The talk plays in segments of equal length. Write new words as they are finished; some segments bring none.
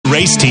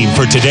race team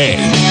for today.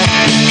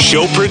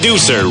 Show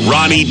producer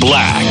Ronnie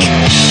Black.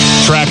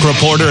 Track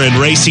reporter and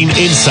racing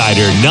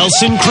insider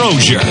Nelson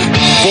Crozier.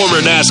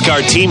 Former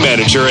NASCAR team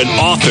manager and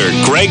author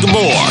Greg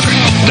Moore.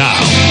 Now,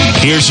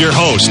 here's your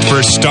host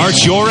for Start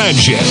Your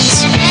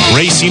Engines,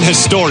 racing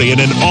historian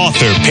and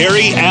author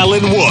Perry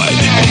Allen Wood.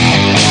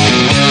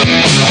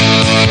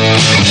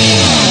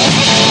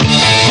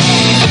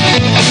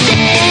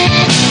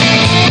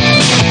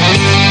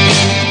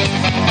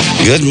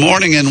 Good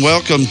morning and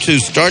welcome to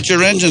Start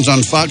Your Engines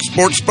on Fox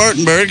Sports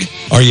Spartanburg.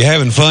 Are you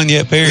having fun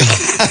yet, Perry?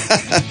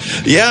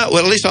 Yeah,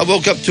 well, at least I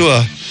woke up to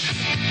a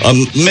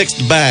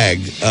mixed bag.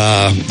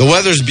 The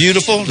weather's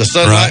beautiful. The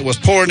sunlight was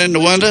pouring in the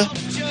window.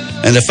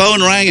 And the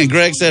phone rang and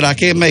Greg said, I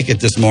can't make it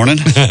this morning.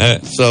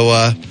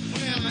 So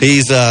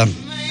he's...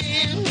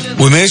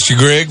 we missed you,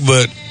 Greg,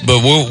 but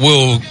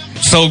we'll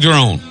soldier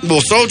on.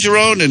 We'll soldier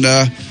on, and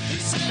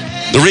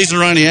the reason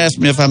Ronnie asked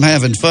me if I'm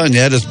having fun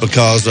yet is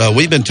because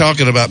we've been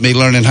talking about me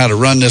learning how to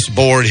run this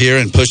board here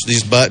and push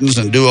these buttons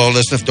and do all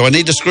this stuff. Do I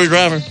need a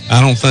screwdriver?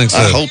 I don't think so.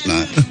 I hope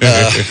not.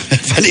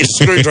 If I need a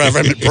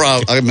screwdriver,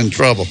 I'm in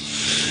trouble.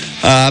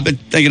 I've been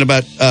thinking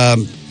about...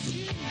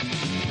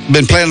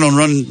 been planning on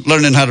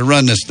learning how to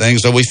run this thing,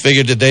 so we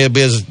figured today would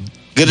be as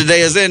good a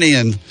day as any,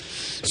 and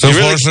so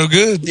far so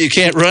good. You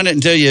can't run it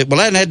until you...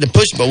 Well, I haven't had to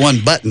push but one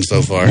button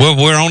so far. Well,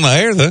 we're on the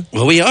air, though.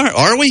 Well, we are.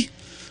 Are we?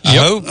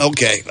 Yep.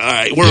 Okay. All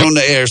right. We're on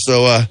the air,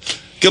 so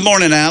good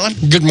morning, Alan.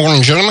 Good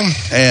morning, gentlemen.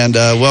 And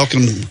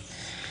welcome.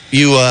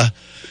 You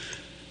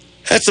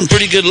had some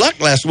pretty good luck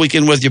last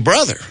weekend with your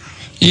brother.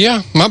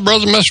 Yeah, my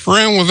brother messed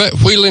around with that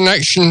wheeling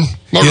action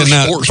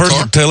motorsports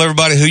car. Tell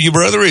everybody who your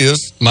brother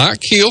is.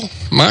 Mike Hill.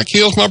 Mike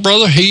Hill's my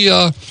brother. He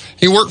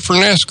worked for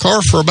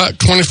NASCAR for about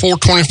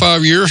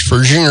 25 years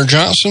for Junior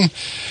Johnson.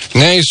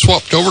 Now he's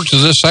swapped over to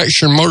this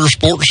Action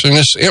Motorsports in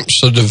this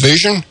IMSA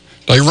division.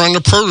 They run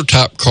the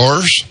prototype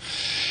cars.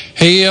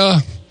 They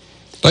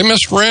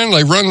messed around.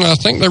 I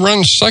think they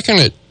run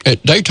second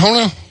at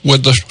Daytona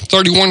with the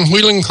 31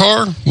 wheeling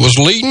car, was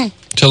leading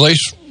till they,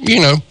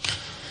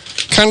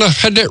 kind of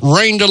had that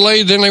rain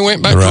delay. Then they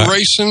went back to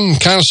racing,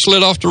 kind of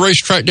slid off the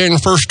racetrack there in the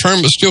first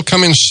turn, but still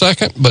come in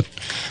second. But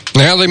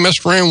now they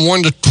messed around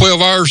 1 to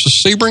 12 hours of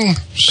Sebring.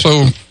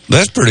 So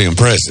that's pretty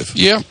impressive.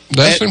 Yeah,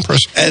 that's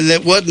impressive. And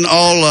it wasn't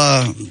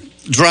all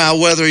dry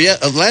weather yet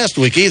last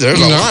week either. There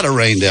was a lot of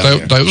rain down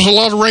there. There was a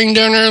lot of rain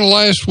down there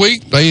last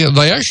week. They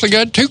actually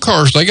got two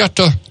cars. They got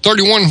the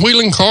 31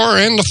 wheeling car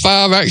and the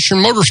 5 Action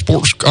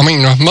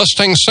Motorsports.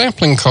 Mustang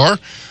sampling car,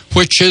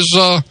 which is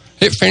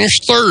it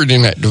finished third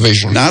in that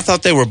division. Now, I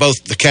thought they were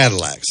both the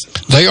Cadillacs.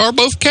 They are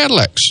both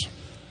Cadillacs.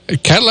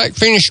 Cadillac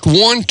finished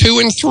 1, 2,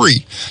 and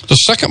 3. The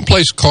second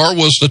place car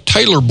was the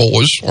Taylor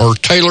boys, or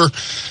Taylor.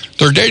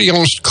 Their daddy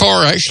owns the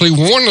car. Actually,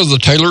 one of the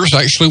Taylors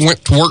actually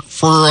went to work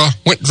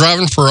went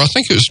driving for, I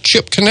think it was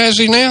Chip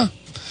Canazzi now,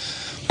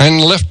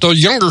 and left the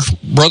younger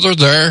brother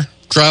there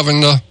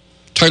driving the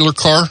Taylor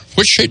car,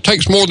 which it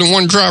takes more than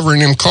one driver in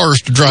them cars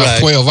to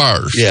drive 12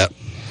 hours. Yeah.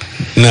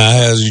 Now,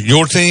 has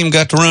your team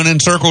got to run in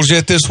circles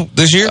yet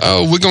this year?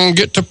 We're going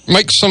to get to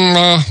make some.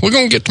 We're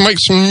going to get to make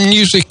some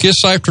music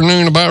this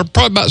afternoon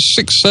probably about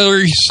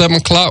 6:30, 7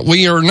 o'clock.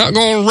 We are not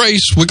going to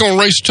race. We're going to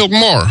race till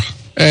tomorrow,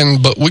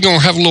 but we're going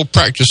to have a little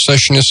practice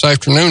session this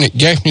afternoon at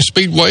Gaffney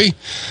Speedway.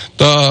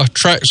 The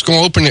track's going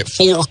to open at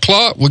 4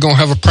 o'clock. We're going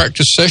to have a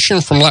practice session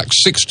from like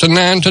 6 to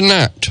 9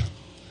 tonight,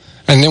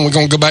 and then we're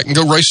going to go back and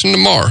go racing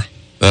tomorrow.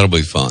 That'll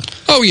be fun.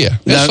 Oh, yeah.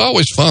 It's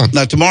always fun.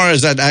 Now, tomorrow,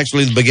 is that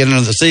actually the beginning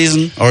of the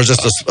season, or is this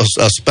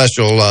a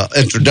special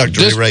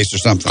introductory race or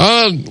something?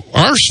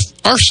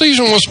 Our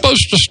season was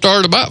supposed to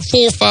start about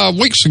 4 or 5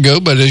 weeks ago,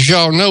 but as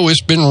y'all know,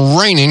 it's been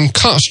raining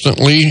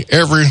constantly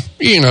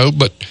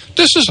but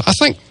this is, I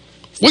think,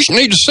 we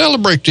need to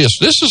celebrate this.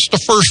 This is the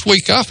first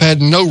week I've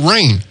had no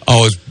rain.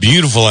 Oh, it's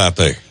beautiful out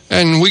there.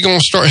 And we're going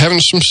to start having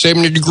some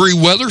 70-degree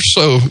weather,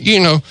 so,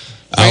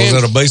 I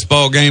was at a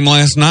baseball game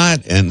last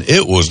night, and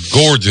it was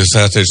gorgeous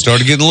out there. It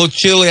started getting a little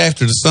chilly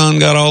after the sun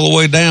got all the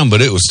way down,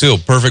 but it was still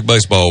perfect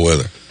baseball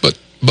weather. But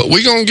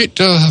we're going to get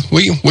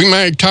we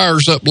married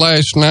tires up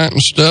last night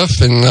and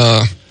stuff, and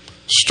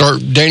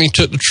Danny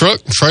took the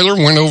trailer,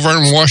 went over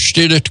and washed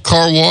it at the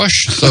car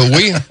wash. So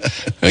we,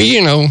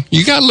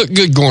 you got to look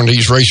good going to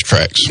these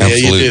racetracks. Yeah,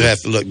 Absolutely. You do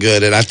have to look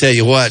good. And I tell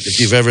you what, if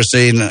you've ever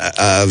seen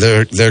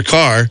their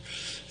car,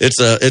 it's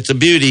a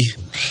beauty.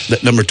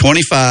 Number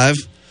 25.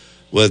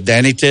 With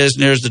Danny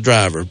Tesner as the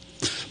driver.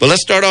 But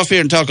let's start off here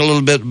and talk a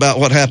little bit about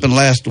what happened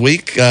last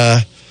week.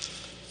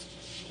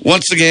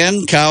 Once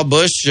again, Kyle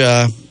Busch,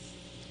 I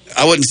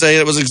wouldn't say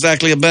it was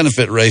exactly a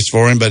benefit race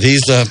for him, but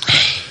he's,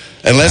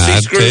 unless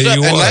he screwed up.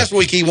 And last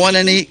week he won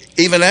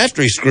even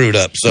after he screwed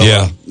up. So,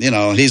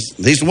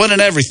 he's winning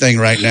everything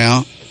right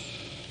now.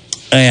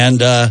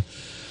 And, of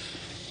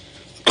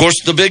course,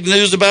 the big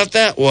news about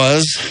that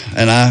was,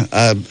 and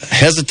I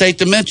hesitate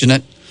to mention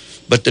it,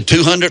 but the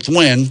 200th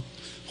win,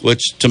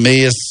 which to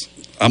me is,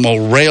 I'm going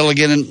to rail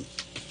again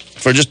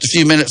for just a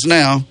few minutes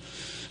now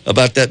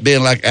about that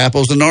being like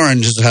apples and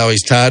oranges, how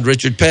he's tied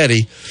Richard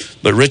Petty.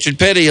 But Richard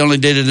Petty only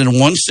did it in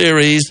one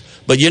series.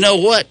 But you know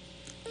what?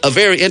 a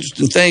very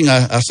interesting thing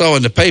I saw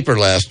in the paper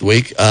last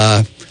week.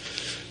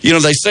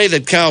 They say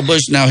that Kyle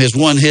Busch now has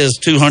won his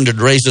 200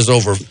 races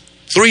over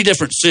 3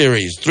 different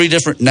series, 3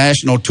 different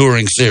national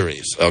touring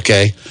series,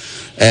 okay?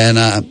 And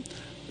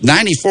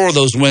 94 of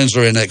those wins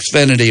are in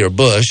Xfinity or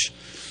Busch.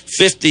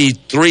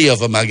 53 of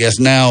them, I guess,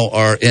 now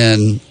are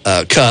in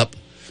Cup,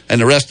 and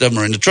the rest of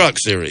them are in the Truck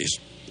Series.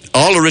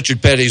 All of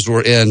Richard Petty's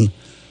were in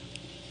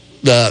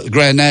the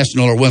Grand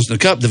National or Winston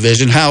Cup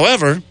division.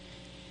 However,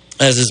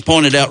 as is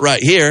pointed out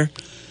right here,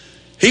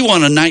 he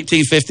won a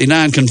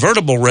 1959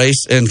 convertible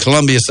race in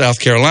Columbia, South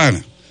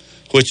Carolina,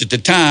 which at the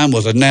time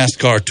was a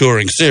NASCAR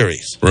touring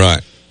series.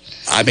 Right.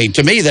 I mean,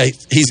 to me,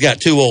 he's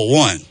got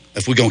 201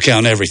 if we're going to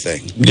count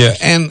everything. Yeah,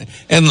 and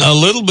a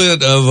little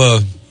bit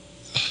of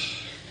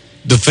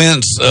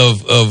defense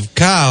of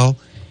Kyle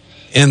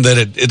in that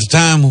at the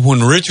time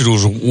when Richard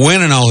was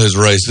winning all his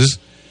races,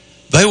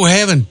 they were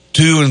having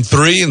 2 and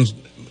 3 and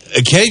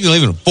occasionally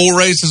even 4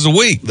 races a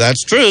week.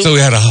 That's true. So he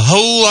had a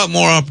whole lot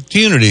more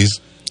opportunities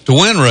to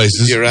win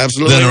races. You're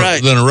absolutely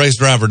right. Than a race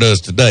driver does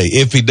today,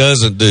 if he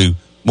doesn't do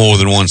more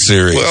than one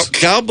series. Well,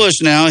 Kyle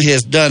Busch now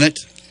has done it,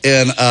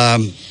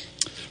 and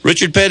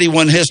Richard Petty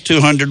won his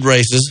 200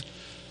 races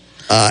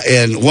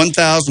in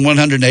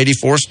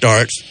 1,184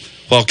 starts,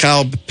 while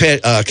Kyle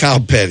Petty,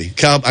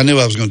 I knew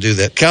I was going to do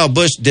that. Kyle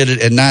Busch did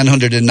it in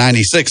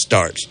 996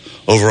 starts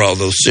over all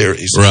those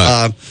series.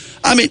 Right.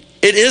 I mean,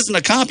 it is an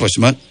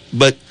accomplishment,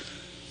 but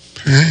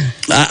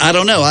I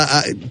don't know.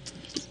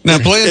 Now,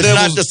 it's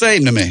not the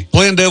same to me.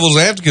 Playing devil's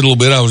advocate a little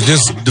bit, I was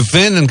just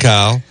defending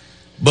Kyle.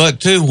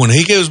 But, too, when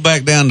he goes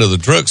back down to the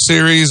Truck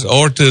Series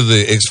or to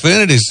the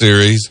Xfinity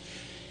Series,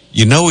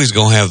 you know he's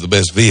going to have the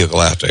best vehicle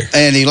out there.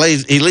 And he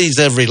leads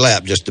every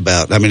lap just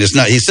about. I mean, it's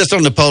not. He sits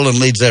on the pole and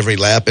leads every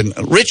lap. And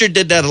Richard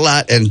did that a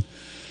lot. And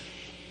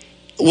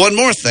one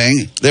more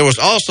thing, there was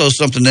also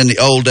something in the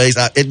old days.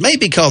 It may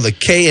be called the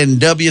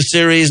K&W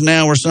Series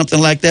now or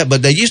something like that,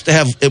 but they used to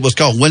have, it was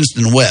called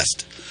Winston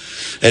West.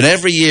 And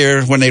every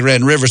year when they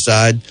ran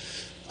Riverside,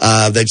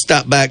 they'd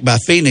stop back by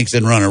Phoenix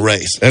and run a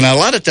race. And a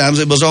lot of times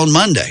it was on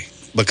Monday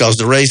because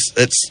the race,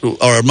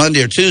 or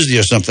Monday or Tuesday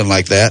or something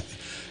like that.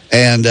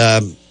 And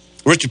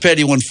Richard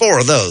Petty won 4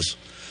 of those.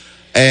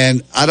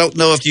 And I don't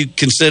know if you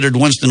considered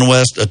Winston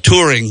West a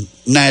touring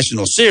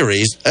national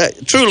series.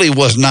 Truly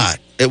was not.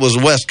 It was a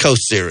West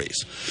Coast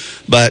series.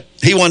 But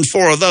he won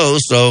 4 of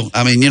those. So,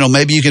 I mean,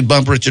 maybe you could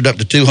bump Richard up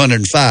to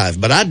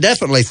 205. But I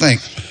definitely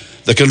think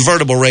the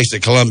convertible race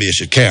at Columbia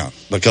should count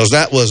because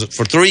that was,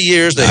 for 3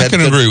 years, I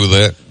can agree with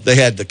that. They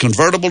had the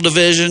convertible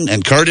division,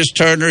 and Curtis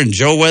Turner and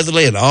Joe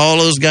Weatherly and all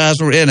those guys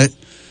were in it.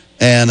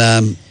 And,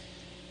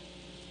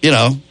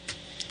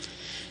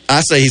 I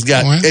say he's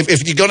got,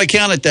 if you're going to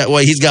count it that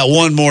way, he's got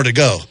 1 more to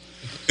go.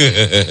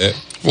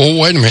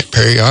 Well, wait a minute,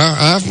 Perry.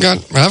 I've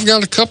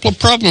got a couple of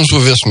problems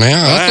with this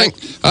now. Right.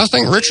 I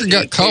think Richard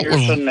got caught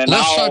with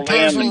left side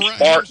tires and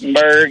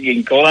Spartanburg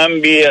and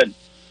Columbia,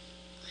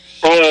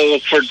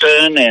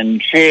 Fullerton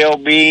and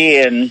Shelby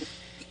and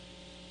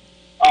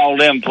all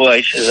them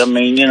places. I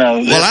mean,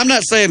 Well, I'm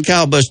not saying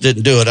Kyle Busch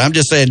didn't do it. I'm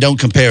just saying don't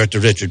compare it to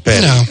Richard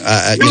Petty. No.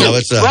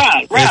 It's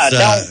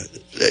right.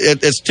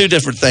 It's 2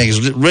 different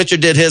things.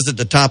 Richard did his at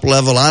the top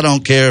level. I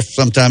don't care if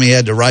sometime he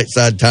had the right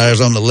side tires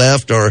on the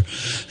left or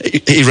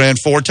he ran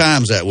 4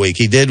 times that week.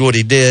 He did what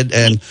he did,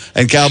 and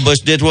Kyle Busch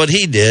did what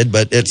he did.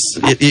 But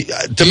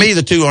to me,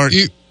 the 2 aren't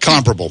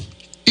comparable.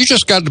 You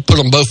just got to put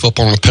them both up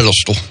on a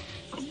pedestal.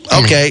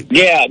 Okay.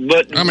 Yeah,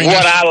 but what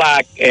I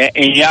like,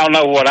 and y'all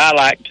know what I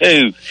like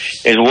too,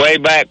 is way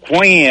back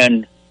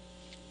when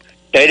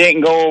they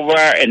didn't go over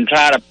and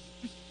try to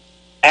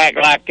act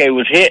like they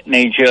was hitting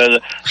each other.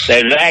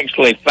 They was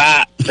actually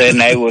fights,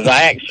 and they was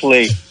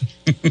actually,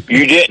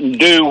 you didn't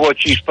do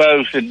what you're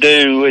supposed to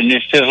do, and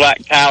it's just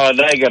like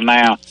Talladega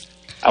now.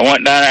 I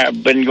went down there,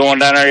 been going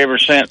down there ever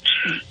since,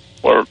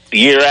 or the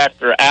year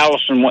after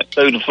Allison went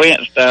through the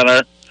fence down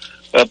there,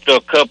 up to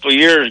a couple of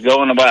years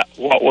ago, and about,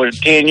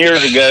 10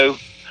 years ago.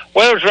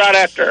 Well, it was right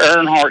after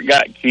Earnhardt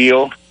got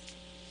killed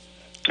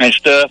and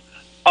stuff.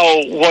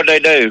 Oh, what'd they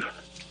do?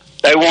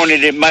 They wanted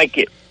to make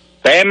it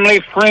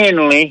family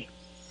friendly,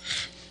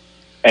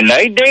 and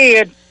they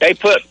did. They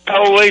put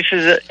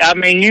polices,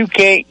 you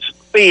can't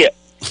spit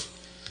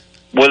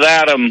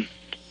without them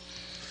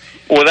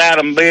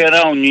being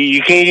on you.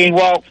 You can't even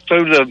walk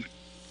through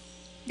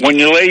when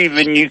you're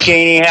leaving, you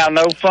can't even have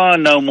no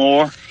fun no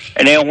more.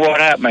 And then what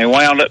happened? They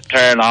wound up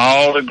tearing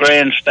all the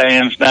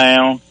grandstands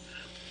down,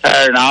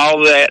 tearing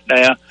all that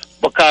down,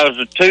 because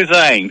of 2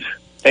 things.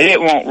 They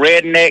didn't want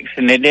rednecks,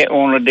 and they didn't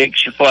want a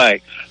Dixie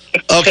flag.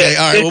 Okay,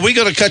 all right. Well, we're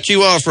going to cut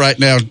you off right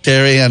now,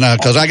 Terry, and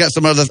because I got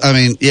some other,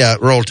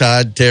 Roll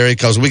Tide, Terry,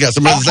 because we got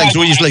some other things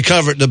we usually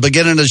cover at the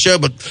beginning of the show,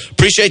 but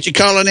appreciate you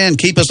calling in.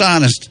 Keep us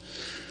honest.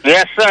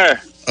 Yes, sir.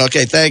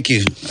 Okay, thank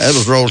you. That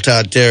was Roll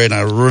Tide, Terry, and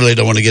I really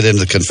don't want to get into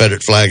the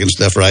Confederate flag and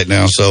stuff right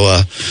now.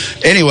 So,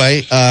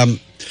 anyway,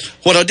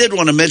 what I did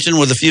want to mention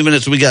with the few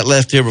minutes we got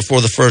left here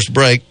before the first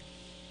break,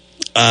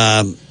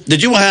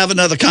 did you have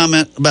another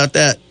comment about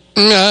that?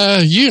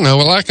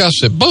 Like I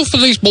said, both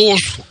of these boys,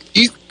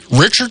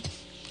 Richard,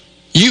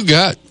 you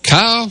got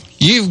Kyle,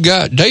 you've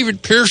got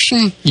David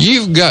Pearson,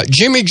 you've got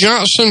Jimmy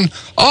Johnson.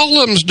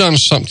 All of them's done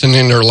something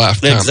in their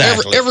lifetime.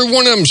 Exactly. Every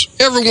one of them.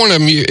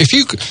 If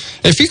you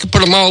could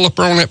put them all up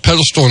on that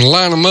pedestal and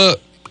line them up,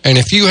 and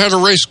if you had a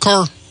race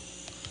car,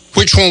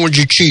 which one would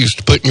you choose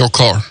to put in your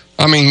car?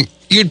 I mean,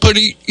 you'd put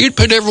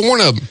every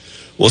one of them.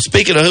 Well,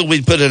 speaking of who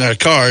we put in our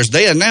cars,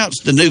 they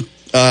announced the new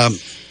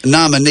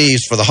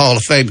nominees for the Hall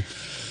of Fame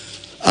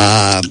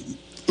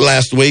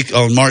last week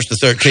on March the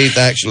 13th,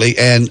 actually.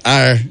 And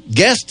our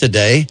guest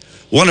today,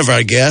 one of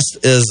our guests,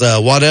 is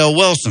Waddell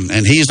Wilson,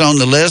 and he's on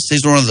the list.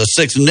 He's one of the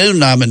 6 new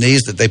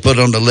nominees that they put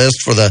on the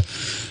list for the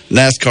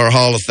NASCAR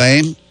Hall of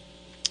Fame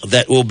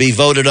that will be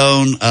voted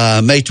on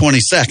May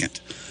 22nd.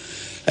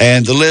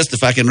 And the list,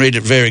 if I can read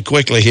it very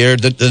quickly here,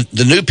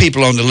 the new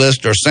people on the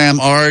list are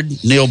Sam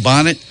Ard, Neil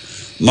Bonnet,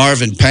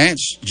 Marvin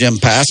Pants, Jim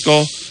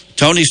Paschal,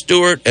 Tony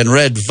Stewart, and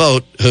Red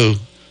Vogt, who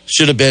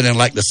should have been in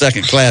like the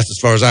second class as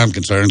far as I'm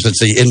concerned, since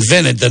he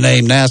invented the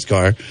name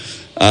NASCAR.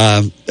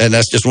 And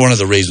that's just one of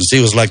the reasons. He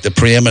was like the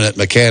preeminent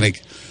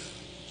mechanic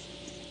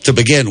to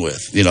begin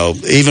with, you know,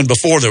 even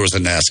before there was a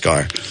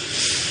NASCAR.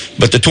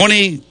 But the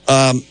 20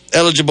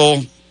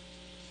 eligible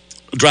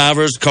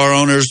drivers, car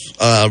owners,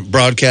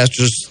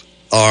 broadcasters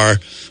are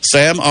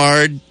Sam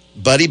Ard,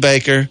 Buddy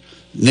Baker,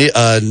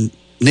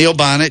 Neil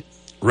Bonnet,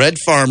 Red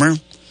Farmer,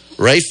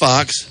 Ray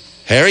Fox,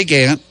 Harry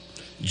Gant,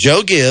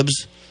 Joe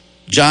Gibbs,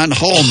 John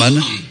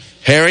Holman,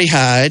 Harry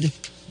Hyde,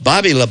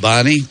 Bobby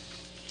Labonte,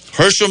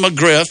 Herschel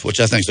McGriff, which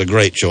I think is a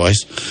great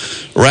choice,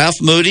 Ralph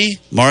Moody,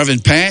 Marvin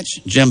Pants,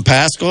 Jim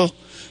Paschal,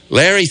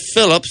 Larry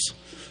Phillips,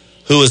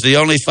 who was the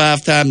only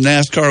 5-time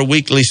NASCAR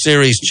Weekly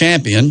Series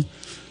champion,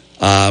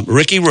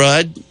 Ricky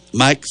Rudd,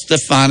 Mike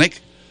Stefanik,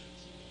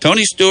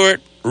 Tony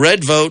Stewart,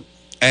 Red Vogt,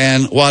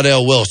 and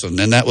Waddell Wilson.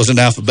 And that was in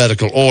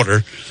alphabetical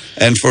order.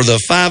 And for the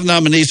 5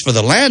 nominees for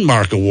the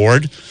Landmark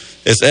Award,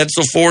 it's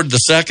Edsel Ford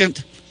II,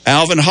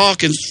 Alvin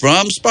Hawkins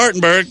from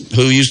Spartanburg,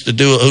 who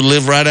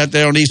lived right out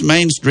there on East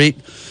Main Street,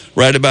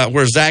 right about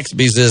where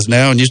Zaxby's is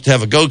now, and used to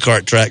have a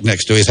go-kart track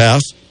next to his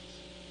house.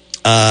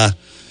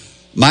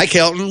 Mike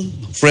Helton,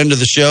 friend of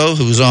the show,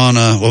 who's on,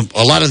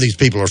 a lot of these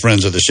people are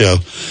friends of the show,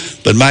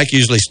 but Mike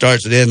usually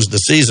starts and ends the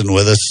season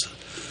with us.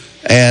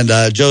 And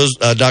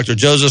Dr.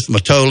 Joseph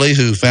Matoli,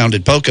 who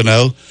founded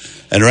Pocono,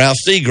 and Ralph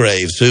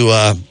Seagraves, who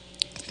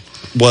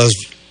was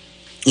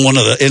one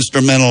of the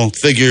instrumental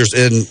figures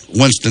in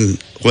Winston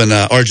when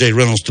R.J.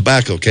 Reynolds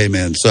Tobacco came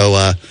in.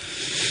 So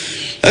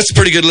that's a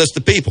pretty good list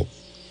of people.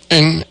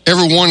 And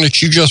every one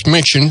that you just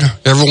mentioned,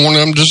 every one of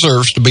them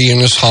deserves to be in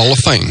this Hall of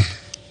Fame.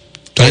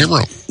 Tell you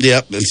wrong.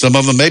 Yep, and some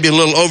of them maybe a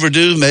little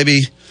overdue,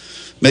 maybe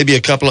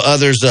a couple of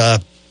others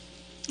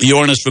you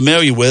aren't as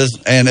familiar with.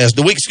 And as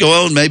the weeks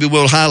go on, maybe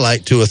we'll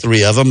highlight 2 or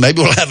 3 of them.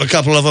 Maybe we'll have a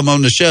couple of them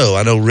on the show.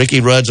 I know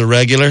Ricky Rudd's a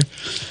regular,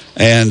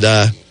 and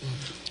we'll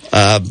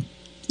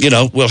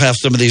have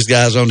some of these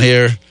guys on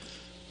here,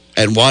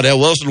 and Waddell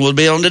Wilson will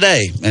be on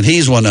today, and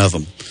he's one of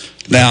them.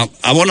 Now,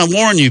 I want to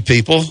warn you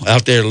people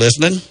out there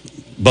listening,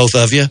 both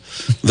of you,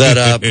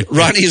 that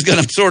Ronnie's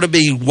going to sort of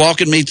be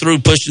walking me through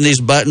pushing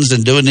these buttons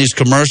and doing these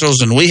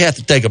commercials, and we have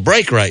to take a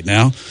break right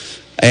now.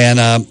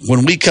 And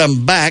when we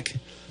come back,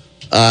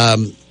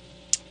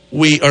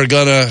 we are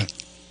going to...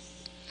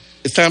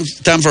 It's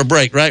time for a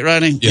break, right,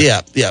 Ronnie?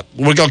 Yeah.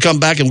 We're going to come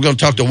back, and we're going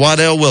to talk to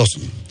Waddell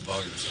Wilson.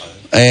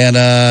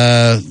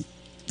 And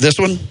this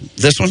one?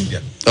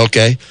 Yeah.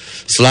 Okay.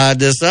 Slide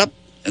this up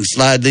and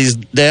slide these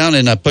down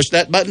and push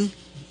that button.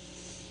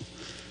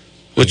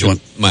 Which one?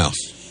 Mouse.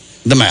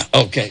 The mouse.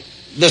 Okay.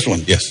 This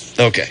one? Yes.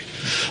 Okay.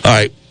 All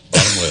right.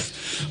 Bottom left.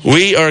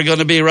 We are going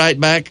to be right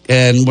back,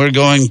 and we're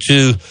going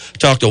to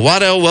talk to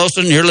Waddell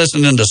Wilson. You're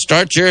listening to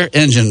Start Your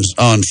Engines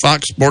on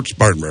Fox Sports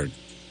Spartanburg.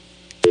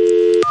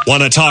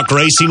 Want to talk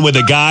racing with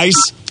the guys?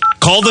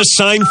 Call the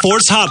Sign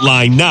Force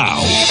hotline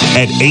now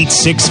at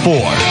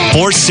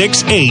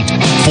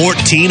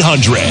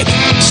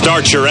 864-468-1400.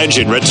 Start Your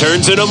Engine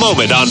returns in a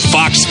moment on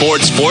Fox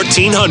Sports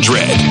 1400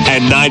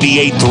 and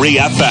 98.3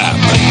 FM.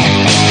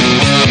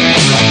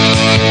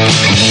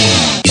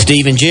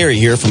 Steve and Jerry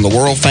here from the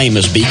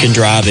world-famous Beacon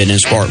Drive-In in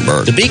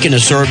Spartanburg. The Beacon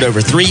has served over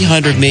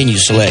 300 menu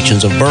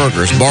selections of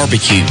burgers,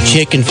 barbecue,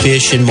 chicken,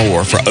 fish, and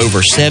more for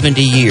over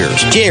 70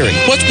 years. Jerry,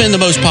 what's been the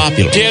most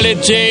popular? Chili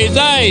cheese,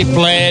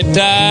 flat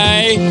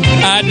tie.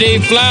 I do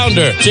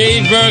flounder.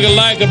 Cheeseburger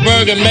like a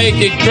burger, make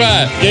it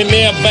cry. Give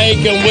me a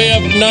bacon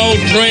with no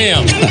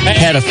trim.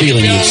 Had a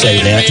feeling you'd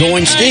say that.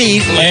 Join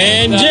Steve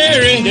and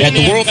Jerry at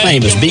the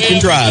world-famous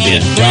Beacon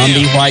Drive-In, John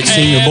D. White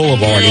Senior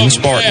Boulevard in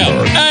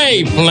Spartanburg.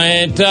 Hey,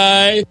 plant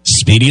tie.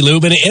 Speedy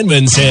Lube in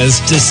Inman says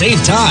to save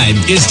time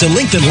is to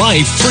lengthen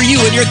life for you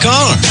and your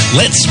car.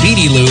 Let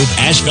Speedy Lube,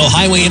 Asheville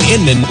Highway in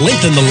Inman,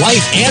 lengthen the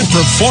life and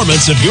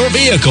performance of your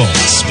vehicle.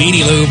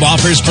 Speedy Lube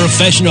offers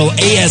professional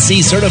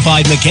ASE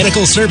certified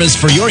mechanical service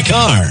for your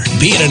car.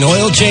 Be it an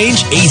oil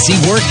change, AC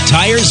work,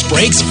 tires,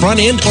 brakes, front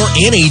end, or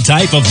any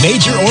type of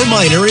major or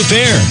minor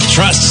repair.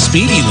 Trust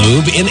Speedy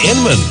Lube in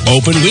Inman.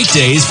 Open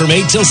weekdays from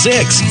 8 till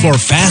 6. For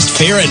fast,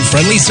 fair, and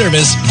friendly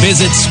service,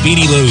 visit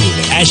Speedy Lube,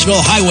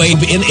 Asheville Highway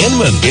in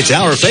Inman. It's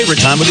our favorite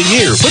time of the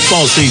year,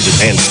 football season,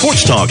 and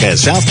Sports Talk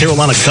has South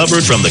Carolina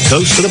covered from the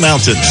coast to the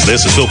mountains.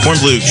 This is Phil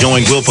Kornblue.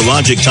 Join Will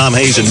Pelagic, Tom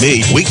Hayes, and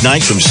me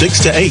weeknights from 6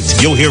 to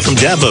 8. You'll hear from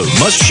Dabo,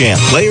 Muschamp,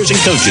 players, and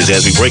coaches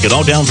as we break it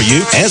all down for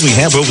you, as we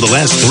have over the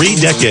last 3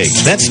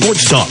 decades. That's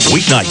Sports Talk,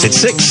 weeknights at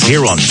 6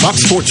 here on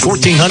Fox Sports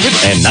 1400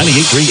 and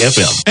 98.3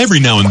 FM. Every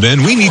now and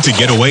then, we need to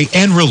get away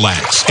and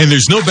relax. And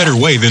there's no better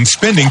way than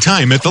spending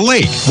time at the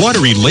lake.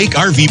 Watery Lake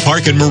RV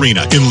Park and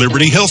Marina in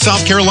Liberty Hill,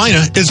 South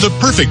Carolina is the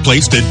perfect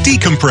place to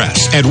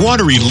decompress. At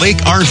Watery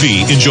Lake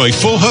RV, enjoy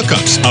full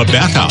hookups, a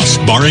bathhouse,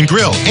 bar and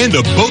grill, and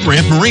a boat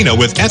ramp marina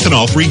with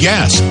ethanol-free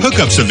gas.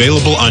 Hookups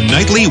available on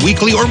nightly,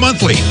 weekly, or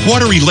monthly.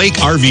 Watery Lake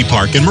RV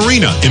Park and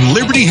Marina in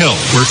Liberty Hill,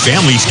 where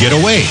families get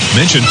away.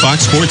 Mention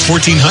Fox Sports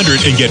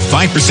 1400 and get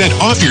 5%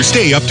 off your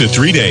stay up to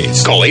 3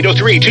 days. Call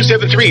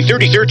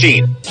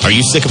 803-273-3013. Are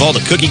you sick of all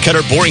the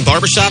cookie-cutter, boring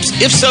barbershops?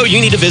 If so, you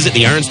need to visit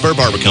the Iron Spur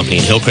Barber Company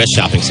in Hillcrest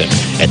Shopping Center.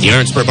 At the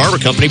Iron Spur Barber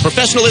Company,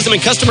 professionalism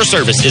and customer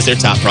service is their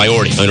top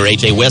priority. Owner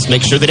A.J. West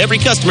makes sure that every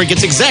customer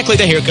gets exactly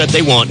the haircut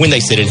they want when they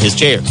sit in his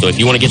chair. So if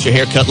you want to get your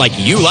hair cut like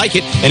you like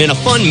it and in a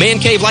fun man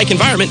cave-like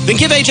environment, then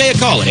give A.J. a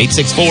call at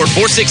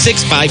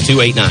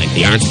 864-466-5289.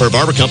 The Iron Spur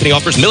Barber Company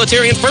offers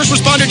military and first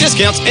responder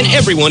discounts, and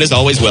everyone is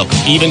always welcome,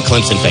 even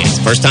Clemson fans.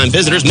 First-time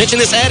visitors mention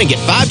this ad and get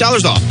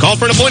 $5 off. Call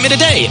for an appointment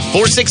today at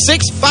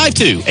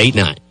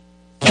 466-5289.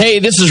 Hey,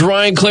 this is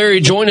Ryan Clary.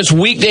 Join us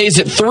weekdays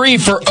at 3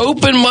 for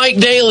Open Mic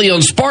Daily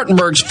on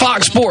Spartanburg's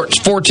Fox Sports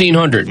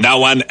 1400.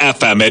 Now on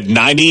FM at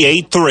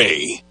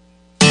 98.3.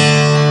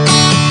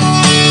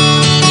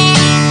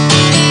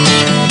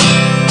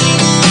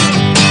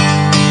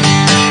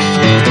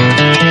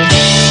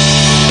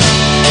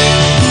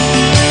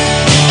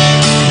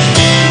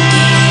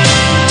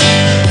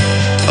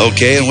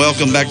 Okay, and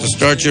welcome back to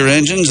Start Your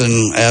Engines.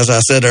 And as I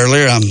said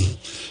earlier, I'm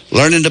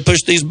learning to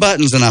push these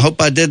buttons, and I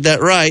hope I did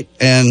that right.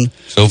 And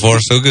so far,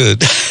 so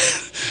good.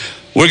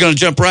 We're going to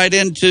jump right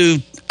into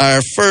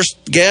our first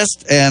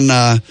guest. And,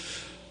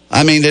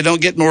 they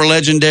don't get more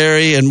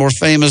legendary and more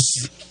famous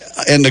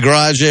in the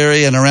garage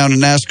area and around the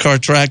NASCAR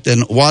track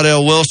than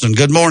Waddell Wilson.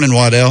 Good morning,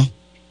 Waddell.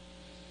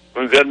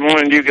 Well, good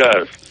morning, you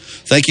guys.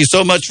 Thank you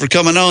so much for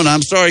coming on.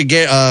 I'm sorry,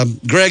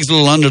 Greg's a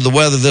little under the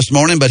weather this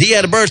morning, but he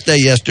had a birthday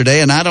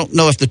yesterday, and I don't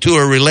know if the two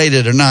are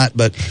related or not,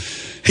 but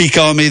he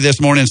called me this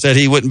morning and said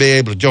he wouldn't be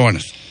able to join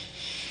us.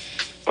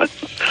 Well,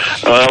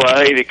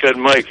 I hate he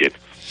couldn't make it.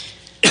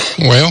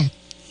 Well,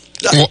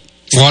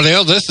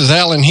 Waddell, this is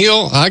Alan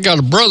Hill. I got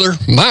a brother,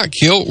 Mike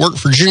Hill, worked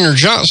for Junior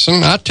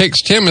Johnson. I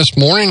texted him this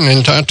morning,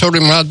 and I told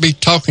him I'd be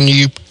talking to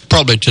you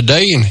probably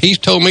today, and he's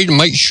told me to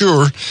make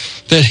sure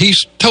that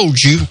he's told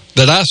you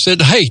that I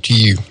said hey to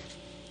you.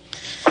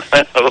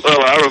 Well,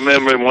 I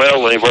remember him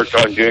well when he worked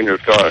on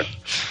Junior's car.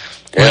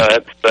 Yeah,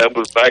 that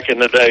was back in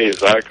the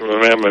days. I can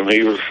remember him.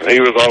 He was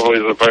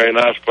always a very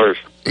nice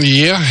person.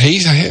 Yeah,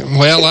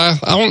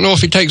 I don't know if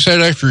he takes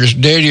that after his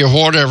daddy or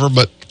whatever,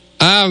 but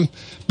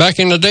back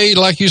in the day,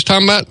 like you was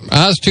talking about,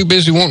 I was too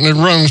busy wanting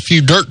to run a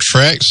few dirt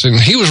tracks, and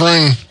he was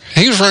running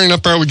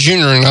up there with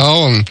Junior and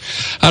all, and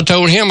I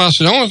told him, I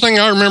said, the only thing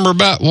I remember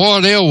about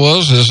Waddell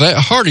is that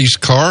Hardy's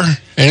car,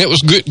 and it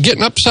was good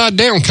getting upside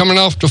down coming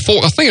off the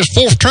fourth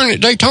turn at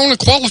Daytona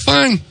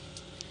qualifying.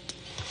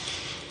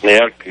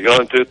 Yeah,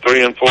 going through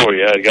 3 and 4,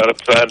 yeah, he got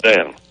upside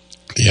down.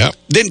 Yeah.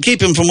 Didn't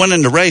keep him from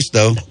winning the race,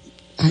 though.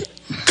 A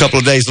couple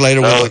of days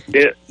later.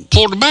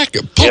 Pulled the back.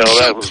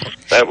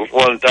 That was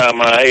one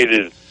time I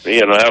hated,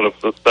 out of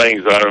the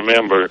things I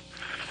remember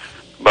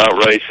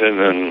about racing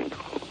and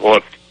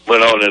what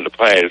went on in the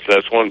past.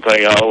 That's one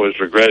thing I always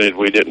regretted.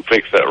 We didn't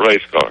fix that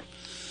race car.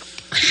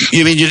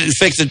 You mean you didn't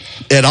fix it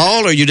at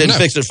all, or you didn't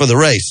fix it for the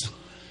race?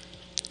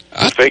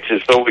 I fixed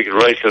it so we could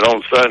race it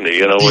on Sunday.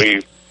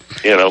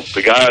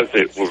 The guys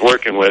that was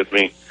working with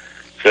me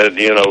said,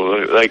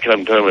 they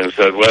come to me and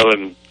said, well,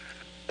 in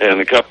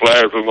a couple of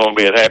hours we're going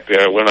to be at happy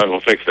hour. We're not going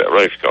to fix that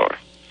race car.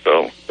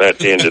 So that's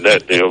the end of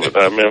that deal. But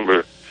I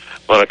remember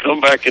when I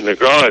come back in the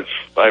garage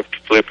after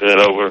flipping it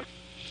over,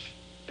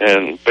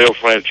 and Bill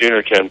France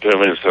Jr. came to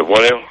me and said,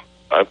 well,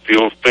 if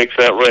you'll fix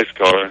that race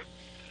car,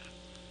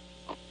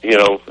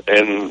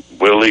 and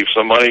we'll leave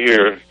somebody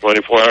here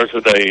 24 hours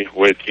a day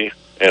with you,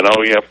 and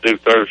all you have to do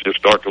Thursday is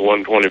start to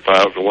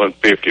 125 or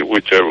 150,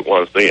 whichever it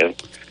was then.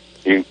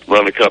 You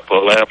run a couple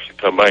of laps and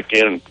come back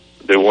in and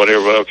do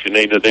whatever else you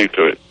need to do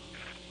to it.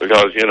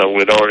 Because,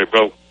 we'd already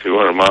broke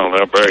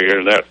 200-mile-an-hour barrier,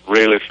 and that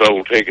really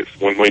sold tickets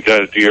when we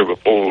done it the year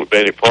before with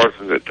Benny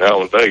Parsons at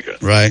Talladega.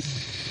 Right.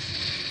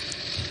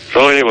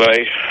 So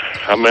anyway,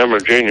 I remember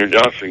Junior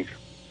Johnson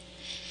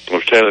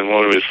was telling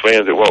one of his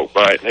friends that walked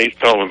by it, and he's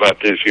told me about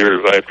this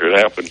years after it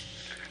happened.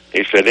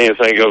 He said,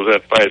 anything goes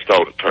that fast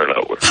ought to turn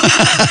over.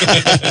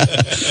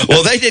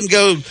 Well, they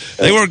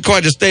weren't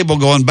quite as stable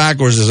going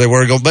backwards as they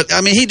were going, but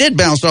he did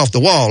bounce off the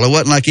wall. It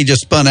wasn't like he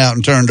just spun out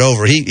and turned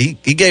over. He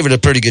gave it a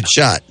pretty good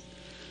shot.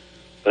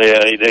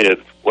 Yeah, he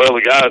did. Well,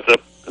 the guys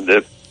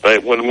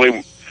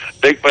when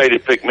Dick Beatty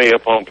picked me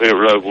up on pit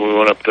road when we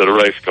went up to the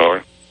race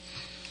car,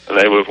 and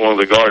there was one of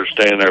the guards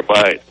standing there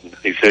by it.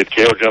 He said,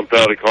 Kel jumped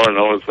out of the car, and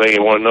the only thing he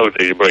wanted to know is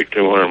did he break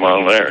 200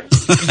 miles an hour.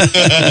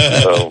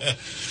 So,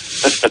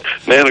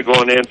 then I go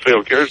in the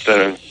infield care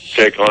center and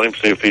check on him,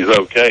 see if he's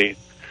okay.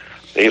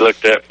 He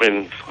looked at me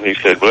and he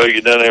said, well,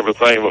 you done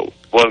everything but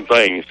one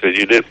thing. He said,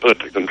 you didn't put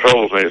the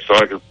controls in it so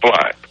I could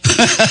fly.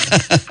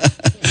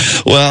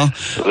 Well,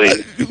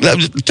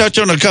 touch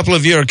on a couple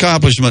of your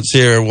accomplishments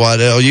here,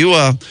 Waddell. You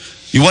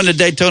won the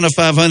Daytona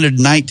 500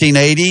 in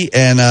 1980,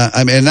 and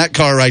that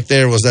car right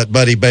there was that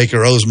Buddy Baker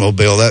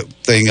Oldsmobile. That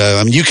thing,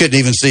 you couldn't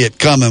even see it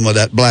coming with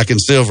that black and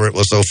silver. It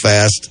was so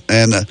fast.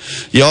 And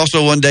you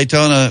also won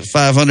Daytona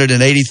 500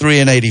 in 83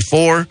 and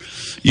 84.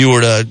 You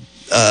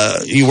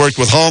worked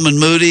with Hallman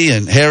Moody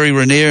and Harry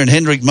Ranier and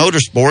Hendrick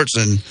Motorsports,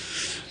 and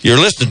your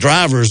list of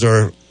drivers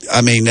are,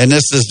 and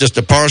this is just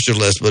a partial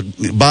list, but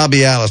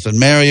Bobby Allison,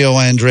 Mario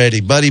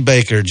Andretti, Buddy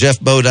Baker, Jeff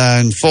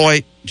Bodine,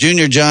 Foyt,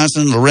 Junior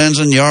Johnson,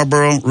 Lorenzen,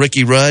 Yarborough,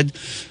 Ricky Rudd.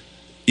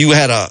 You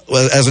had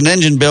as an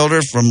engine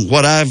builder, from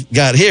what I've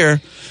got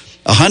here,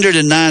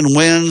 109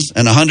 wins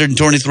and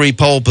 123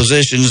 pole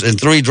positions and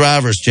 3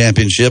 drivers'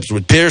 championships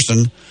with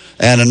Pearson,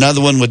 and another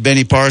one with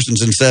Benny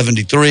Parsons in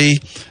 73.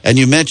 And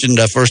you mentioned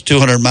the first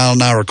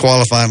 200-mile-an-hour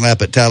qualifying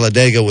lap at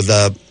Talladega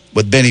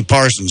with Benny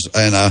Parsons.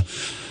 And,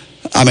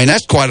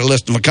 that's quite a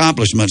list of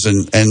accomplishments.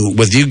 And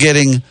with you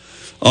getting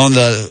on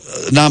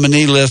the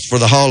nominee list for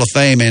the Hall of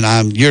Fame,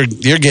 and you're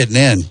getting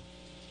in.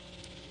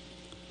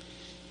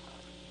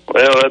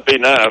 Well, that'd be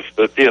nice,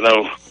 but, you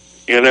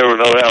never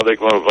know how they're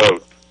going to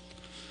vote.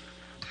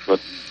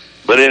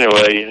 But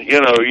anyway,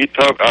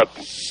 I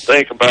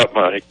think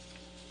about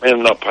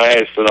in the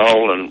past and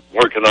all, and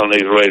working on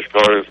these race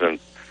cars, and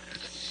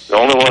the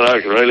only one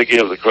I can really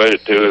give the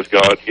credit to is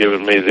God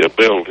giving me the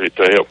ability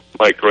to help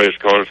make race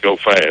cars go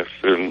fast.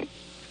 And,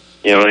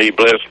 he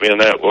blessed me in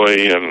that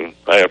way, and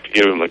I have to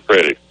give him the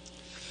credit.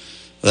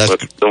 But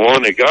the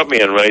one that got me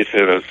in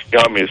racing and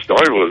got me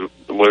started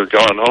was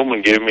John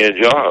Holman giving me a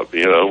job,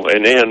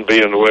 and then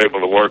being able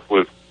to work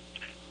with,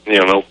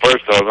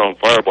 first I was on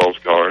Fireball's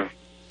car,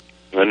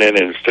 and then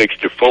in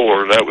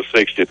 64, that was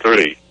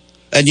 63.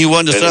 And you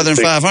won the Southern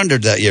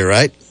 500 that year,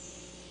 right?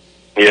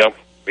 Yep.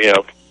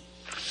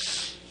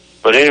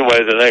 But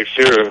anyway, the next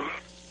year,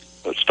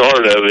 the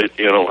start of it,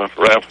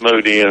 Ralph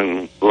Moody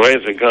and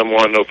Lorenzen come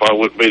wanted to know if I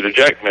wouldn't be the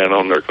jack man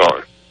on their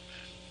car.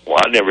 Well,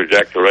 I never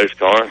jacked a race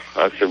car.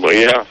 I said, well,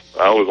 yeah,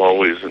 I was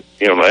always,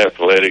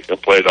 athletic. I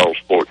played all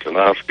sports in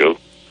high school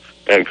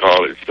and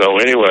college. So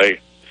anyway,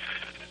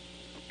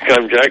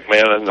 come jack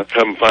man, and I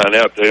come find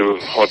out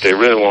what they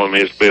really wanted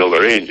me is to build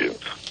their engines.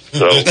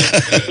 So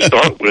to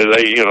start with,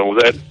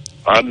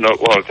 I'd know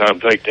a lot of time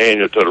take the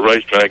engine to the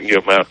racetrack and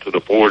give them out to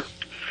the Ford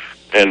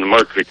and the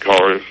Mercury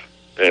cars,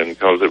 and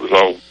because it was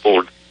all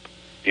Ford,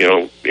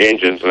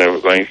 engines and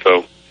everything.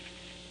 So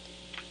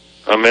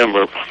I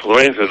remember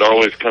Lorenz would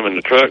always come in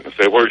the truck and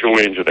say, "Where's your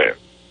engine at?"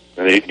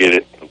 And he'd get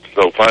it.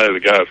 So finally,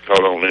 the guys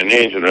caught on in the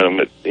engine room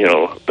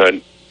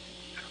that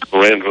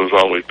Lorenz was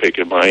always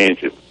picking my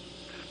engine.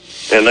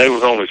 And there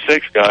was only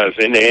 6 guys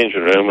in the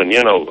engine room, and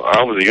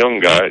I was a young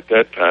guy at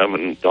that time,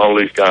 and all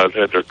these guys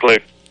had their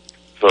click.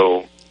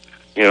 So,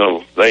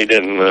 they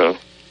didn't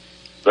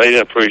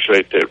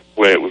appreciate that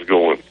way it was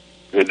going.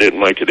 It didn't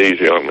make it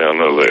easy on me, I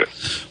know that.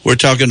 We're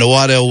talking to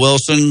Waddell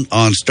Wilson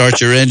on Start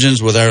Your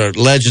Engines with our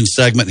Legends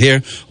segment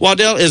here.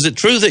 Waddell, is it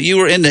true that you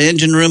were in the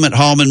engine room at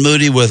Hallman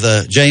Moody with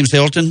James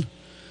Hilton?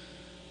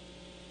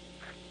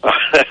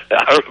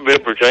 I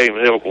remember James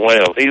Hilton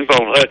well. He was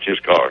on Hutch's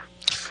car.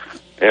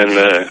 And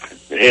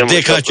him Dick and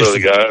a couple of the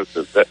guys,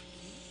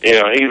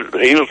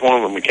 he was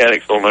one of the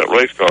mechanics on that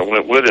race car,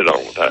 went with it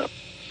all the time.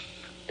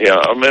 Yeah,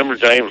 I remember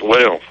James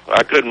well.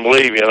 I couldn't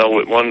believe, at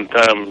one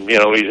time,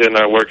 he's in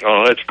there working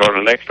on a Hutch car,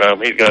 and the next time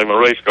he's got him a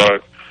race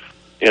car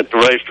at the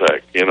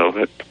racetrack.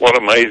 What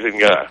an amazing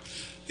guy.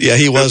 Yeah,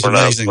 he was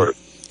amazing.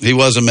 He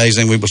was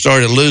amazing. We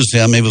started to lose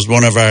him. He was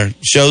one of our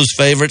show's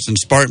favorites and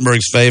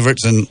Spartanburg's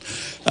favorites, and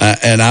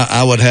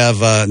I would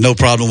have no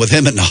problem with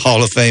him in the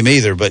Hall of Fame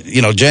either. But,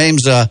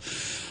 James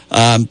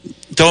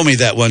told me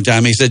that one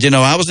time. He said,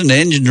 I was in the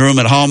engine room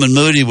at Hallman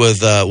Moody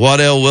with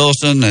Waddell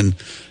Wilson, and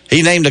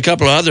he named a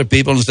couple of other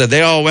people and said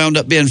they all wound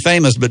up being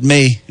famous but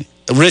me.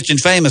 Rich and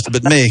famous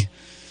but me.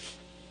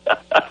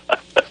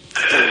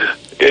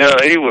 Yeah,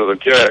 he was a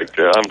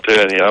character, I'm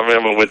telling you. I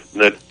remember with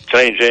the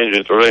change engine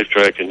at the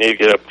racetrack, and he'd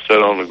get up and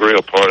sit on the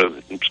grill part of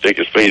it and stick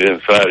his feet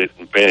inside it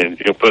and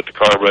put the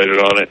carburetor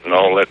on it and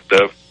all that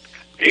stuff.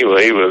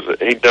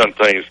 He'd done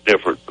things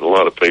different than a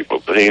lot of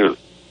people, but he was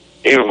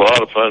a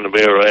lot of fun to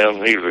be around.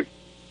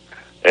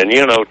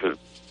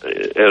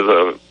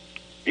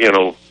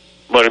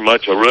 Very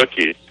much a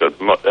rookie to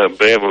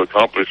be able to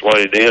accomplish what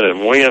he did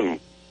and win,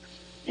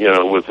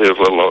 with his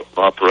little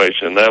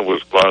operation. That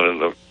was quite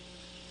an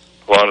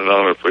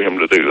honor for him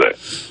to do that.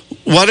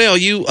 Waddell,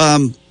 you,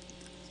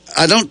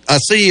 I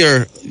see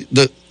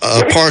the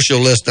partial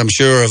list, I'm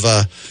sure, of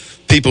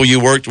people you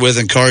worked with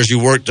and cars you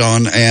worked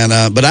on,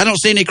 but I don't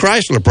see any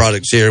Chrysler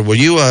products here. Were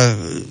you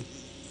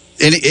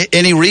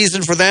any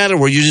reason for that, or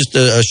were you just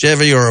a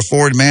Chevy or a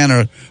Ford man,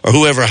 or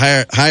whoever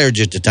hired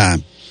you at the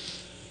time?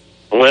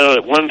 Well,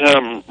 at one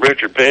time,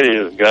 Richard Petty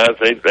and the guys,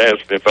 they'd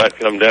asked me if I'd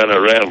come down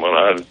there around when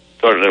I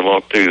started them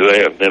off to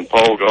that. And then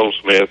Paul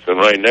Goldsmith and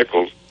Ray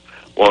Nichols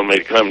wanted me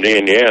to come to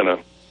Indiana.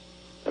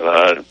 And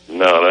I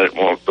didn't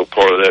want no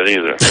part of that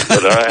either.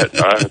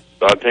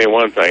 But I'll tell you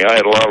one thing, I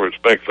had a lot of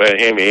respect for that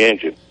Hemi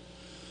engine.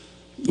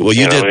 Well,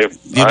 you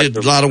did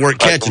a lot of work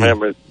catching them.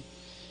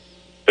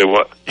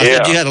 What? I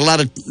said you had a lot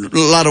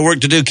of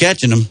work to do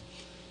catching them.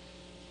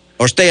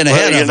 Or staying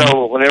ahead of them. You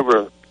know,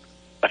 whenever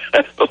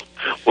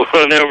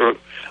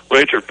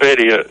Richard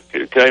Petty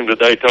came to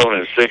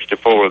Daytona in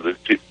 '64,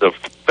 the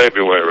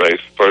February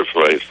race, first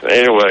race.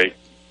 Anyway,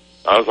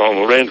 I was on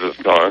Lorenzo's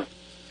car,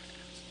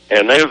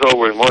 and they was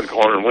over in one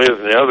corner, and we was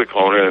in the other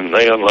corner, and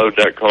they unloaded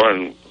that car,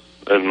 and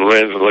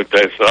Lorenzo looked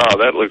at it and said,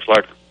 that looks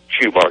like a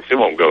shoebox. It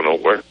won't go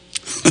nowhere.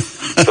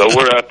 So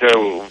we're out there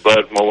with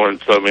Bud Moore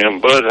and some of them.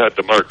 Bud had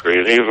the Mercury,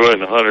 and he was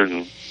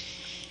running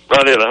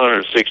right at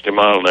 160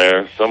 miles an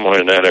hour, somewhere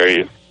in that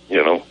area,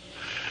 you know.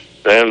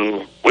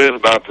 Then we was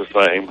about the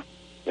same.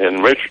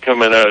 And Richard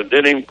come in there,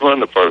 didn't even run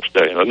the first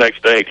day. The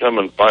next day, he come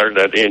and fired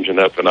that engine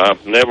up, and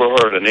I've never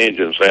heard an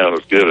engine sound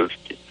as good as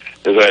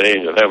that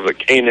engine. That was the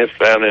keenest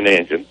sounding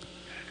engine.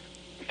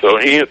 So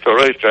he hit the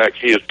racetrack.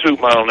 He was 2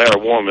 miles an hour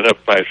warming up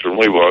faster than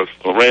we was.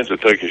 Lorenzo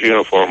took his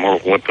uniform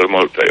off and went to the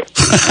motel.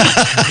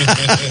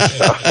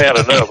 I had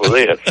enough of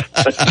this.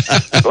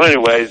 So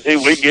anyway,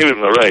 we gave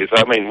him the race.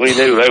 I mean, we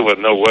knew there was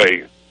no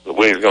way that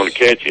we was going to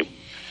catch him.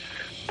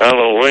 I don't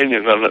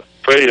know,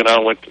 Freddie and I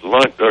went to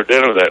lunch or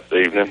dinner that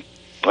evening.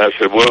 I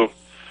said, well,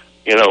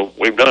 you know,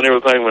 we've done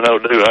everything we know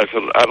to do. I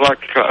said, I'd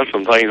like to try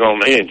some things on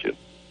the engine.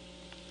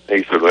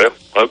 He said, well,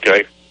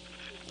 okay.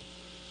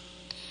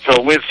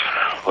 So we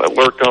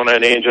worked on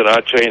that engine.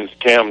 I changed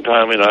cam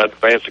timing. I'd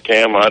advanced the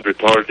cam. I'd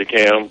retarded the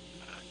cam.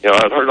 You know,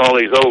 I'd heard all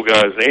these old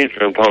guys in the engine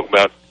room talk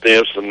about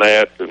this and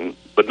that,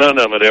 but none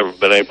of them had ever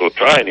been able to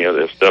try any of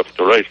this stuff at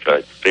the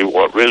racetrack to see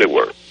what really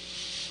worked.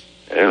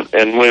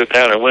 And we went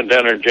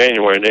down there in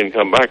January and didn't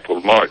come back till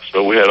March,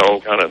 so we had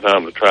all kind of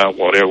time to try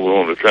whatever we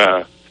wanted to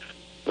try.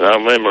 And I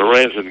remember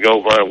Renzo would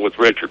go by with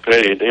Richard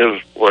Petty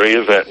where he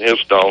is at in his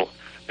stall,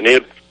 and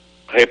he'd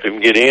help him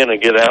get in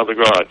and get out of the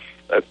garage.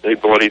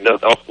 That's what he done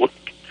all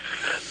week.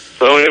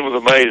 So it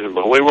was amazing.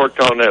 But we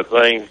worked on that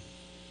thing,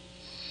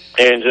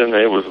 engine.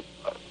 It was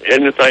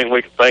anything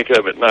we could think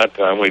of at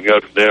nighttime. We'd go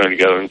to dinner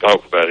together and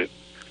talk about it.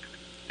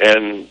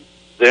 And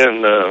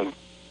then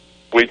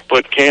we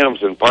put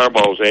cams in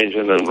Fireball's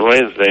engine and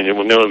Lorenzo's engine.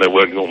 We knew they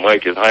wasn't going to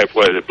make it.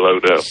 Halfway they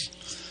blowed up.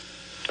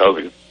 So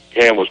the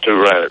cam was too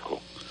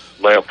radical.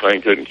 The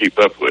airplane couldn't keep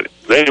up with it.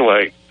 But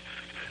anyway,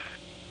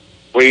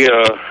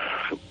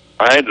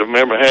 I had to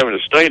remember having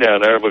to stay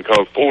down there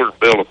because Ford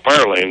built a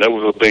fire lane. That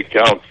was a big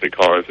Galaxy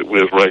cars that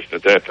we was racing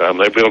at that time.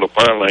 They built a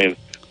fire lane,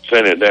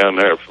 sent it down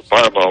there for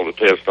Fireball to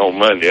test on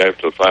Monday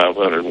after the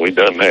 500, and we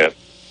done that.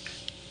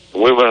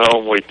 We went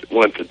home. We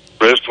went to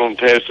Bristol and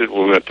tested.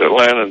 We went to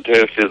Atlanta and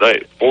tested.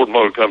 Ford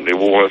Motor Company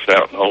wore us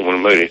out in Homer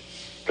and Moody,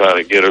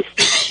 trying to get us,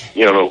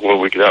 you know, where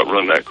we could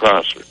outrun that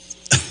Chrysler.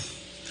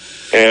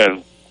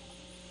 And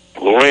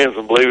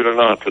Lorenzo, believe it or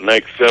not, the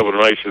next 7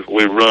 races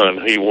we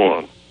run, he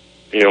won.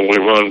 You know, we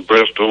run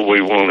Bristol,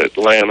 we won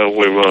Atlanta,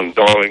 we run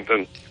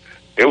Darlington.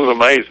 It was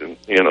amazing,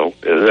 you know,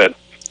 that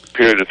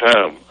period of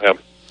time,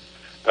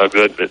 how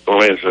good that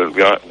Lorenzo had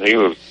gotten. He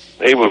was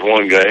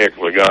one heck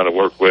of a guy to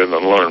work with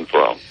and learn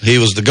from. He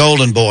was the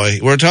golden boy.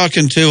 We're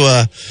talking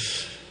to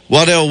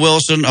Waddell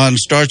Wilson on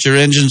Start Your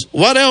Engines.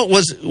 Waddell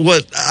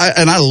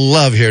and I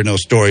love hearing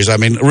those stories. I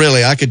mean,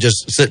 really, I could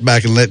just sit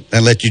back and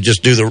let you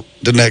just do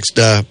the next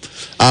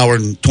hour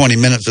and 20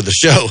 minutes of the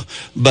show.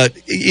 But,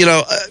 you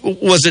know,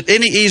 was it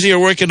any easier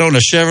working on a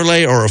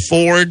Chevrolet or a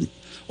Ford?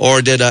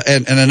 Or did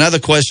and another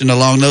question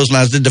along those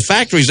lines, did the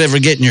factories ever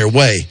get in your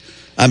way?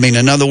 I mean,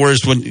 in other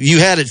words, when you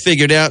had it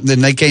figured out and then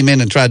they came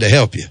in and tried to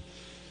help you?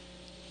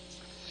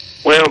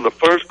 Well, the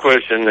first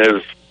question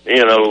is,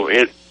 you know,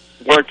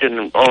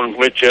 working on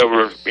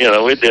whichever, you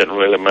know, it didn't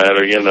really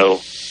matter, you know.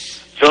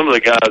 Some of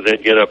the guys,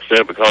 they'd get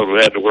upset because we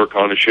had to work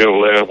on a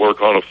Chevrolet, work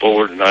on a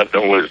Ford, and I'd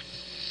always,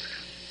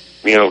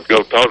 you know,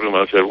 go talk to them.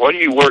 I said, what are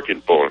you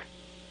working for?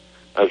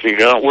 I said, you're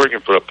not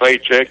working for a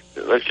paycheck.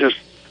 Let's just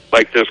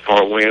make this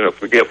car win or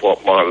forget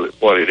what model,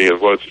 what it is,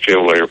 whether it's a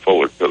Chevrolet or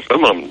Ford. Because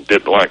some of them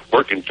didn't like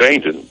working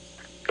changing,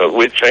 because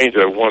we'd change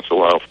every once in a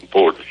while from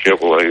Ford to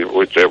Chevrolet or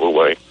whichever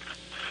way.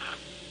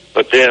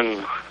 But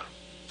then,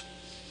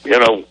 you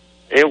know,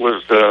 it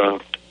was,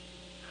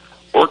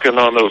 working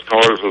on those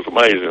cars was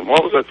amazing.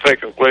 What was that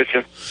second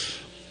question?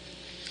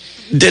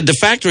 Did the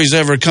factories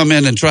ever come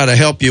in and try to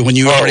help you when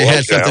you already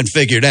had something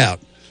figured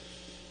out?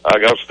 I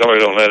got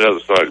started on that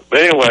other side. But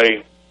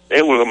anyway,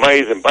 it was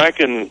amazing. Back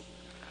in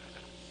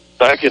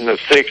the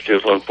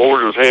 60s when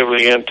Ford was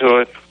heavily into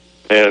it,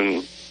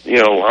 and,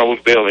 you know, I was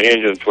building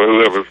engines for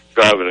whoever was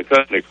driving a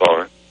company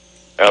car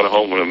out of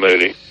Homer and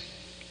Moody.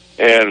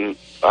 And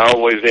I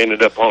always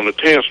ended up on the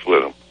test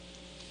with them.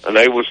 And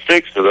they was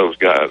 6 of those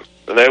guys.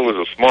 And they was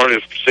the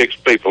smartest 6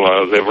 people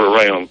I was ever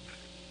around.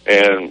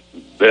 And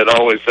they'd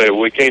always say,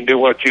 we can't do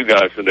what you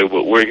guys can do,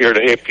 but we're here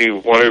to help you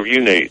whatever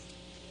you need.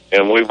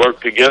 And we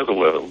worked together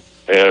with them.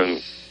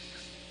 And,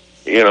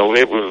 you know,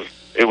 it was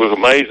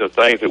amazing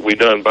things that we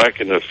done back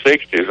in the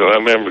 60s. And I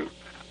remember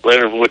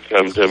Leonard Wood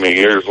come to me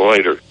years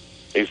later.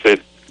 He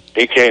said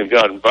he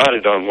got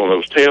invited on one of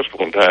those tests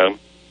one time,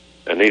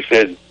 and he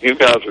said, you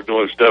guys are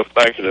doing stuff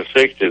back in the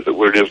 60s that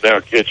we're just now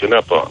catching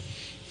up on.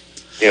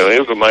 You know, it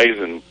was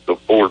amazing, the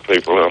Ford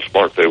people, how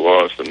smart they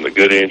was, and the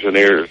good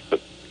engineers.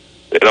 But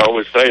they'd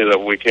always say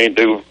that we can't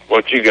do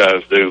what you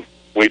guys do.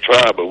 We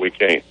try, but we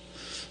can't.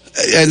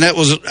 And that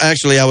was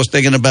actually, I was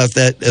thinking about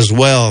that as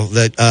well.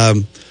 That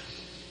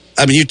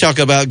I mean, you talk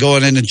about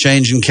going in and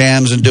changing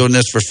cams and doing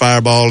this for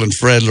Fireball and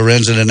Fred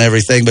Lorenzen and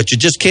everything, but you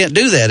just can't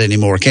do that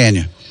anymore, can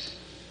you?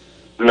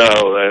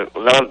 No,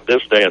 not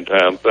this day and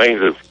time.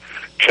 Things have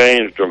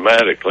changed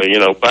dramatically. You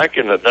know, back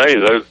in the day,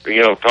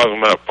 you know, talking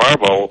about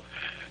Fireball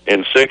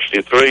in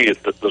 '63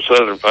 at the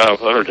Southern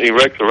 500, he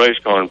wrecked the race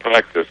car in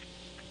practice,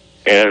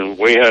 and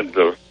we had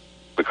the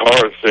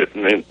cars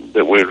sitting in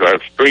that were our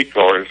street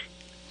cars.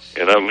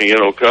 And I mean, you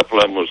know, a couple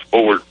of them was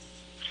Ford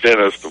sent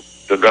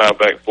us to drive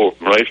back and forth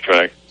from the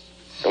racetrack.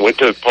 And we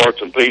took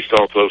parts and pieces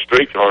off those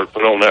street cars and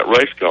put on that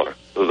race car.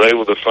 So they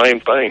were the same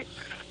thing.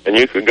 And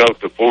you could go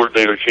to Ford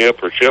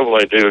dealership or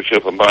Chevrolet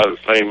dealership and buy the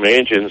same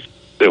engines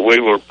that we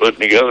were putting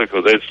together,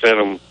 because they'd send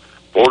them,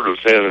 Ford was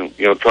sending,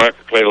 you know,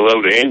 tractor trailer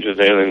load of engines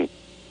in,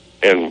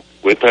 and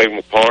we'd take them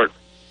apart,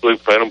 blue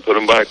paint them, put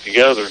them back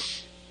together.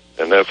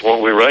 And that's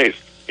what we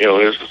raced. You know,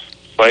 it's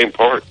the same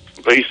parts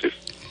and pieces.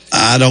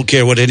 I don't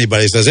care what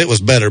anybody says. It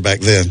was better back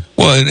then.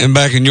 Well, and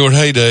back in your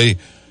heyday,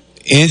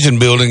 engine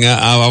building,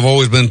 I've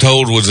always been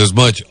told, was as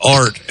much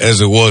art as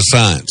it was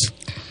science.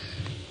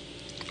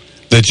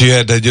 That you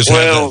had to just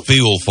have that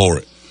feel for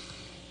it.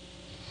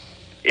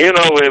 You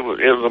know, it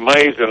was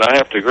amazing. I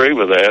have to agree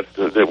with that.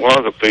 It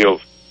was a feel.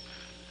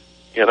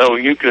 You know,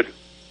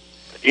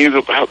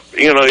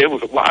 it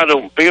was a wide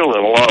open field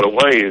in a lot of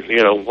ways.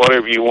 You know,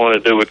 whatever you want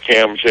to do with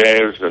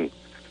camshafts and,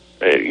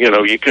 you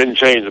know, you couldn't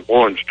change the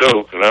bore and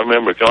stroke. And I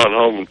remember going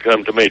home and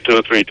come to me 2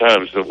 or 3 times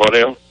and said, what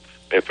else?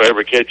 If I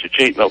ever catch you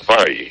cheating, I'll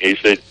fire you. He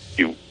said,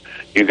 you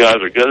guys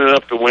are good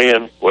enough to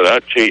win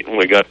without cheating.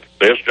 We got the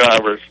best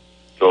drivers,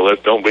 so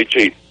let's don't be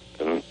cheating.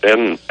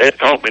 And it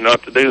taught me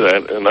not to do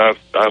that, and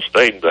I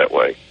stayed that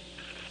way.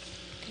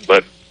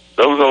 But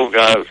those old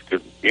guys,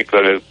 you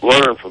could have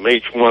learned from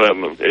each one of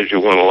them as you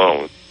went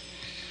along.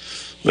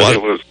 But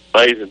it was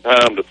an amazing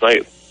time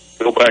to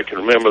go back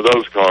and remember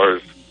those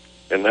cars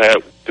and how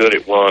good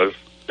it was.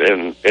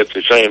 And it's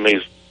a shame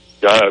these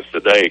guys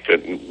today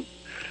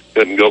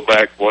couldn't go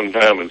back one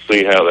time and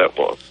see how that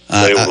was.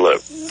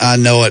 I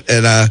know it,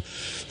 and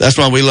that's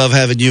why we love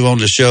having you on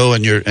the show,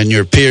 and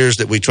your peers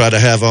that we try to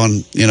have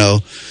on, you know,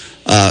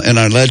 in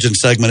our legend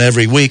segment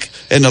every week.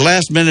 In the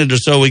last minute or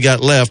so we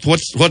got left,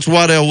 what's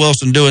Waddell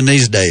Wilson doing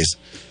these days?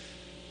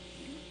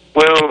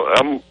 Well,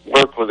 I'm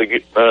working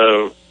with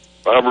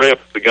I rep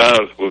the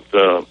guys with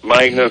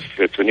Magnus.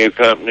 It's a new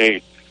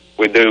company.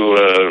 We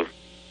do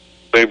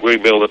we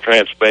rebuild the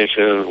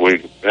transmission.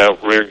 We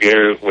have rear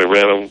gears. We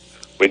rent them.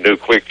 We do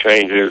quick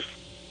changes.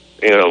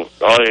 You know,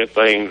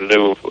 anything to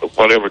do with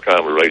whatever kind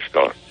of a race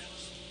car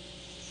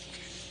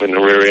in the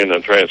rear end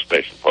and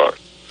transmission part.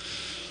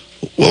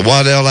 Well,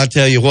 Waddell, I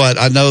tell you what,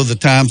 I know the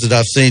times that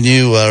I've seen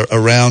you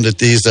around at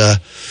these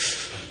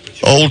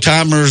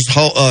old-timers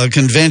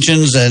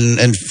conventions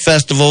and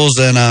festivals,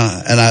 and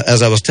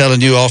as I was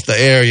telling you off the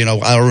air, you know,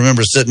 I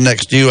remember sitting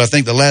next to you. I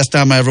think the last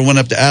time I ever went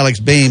up to Alex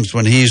Beams,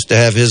 when he used to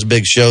have his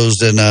big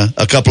shows, and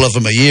a couple of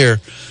them a year,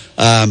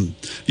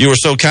 you were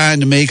so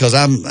kind to me, because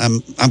I'm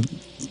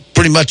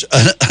pretty much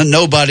a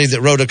nobody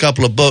that wrote a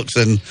couple of books,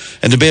 and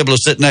to be able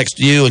to sit next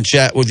to you and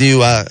chat with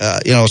you,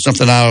 you know,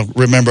 something I'll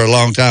remember a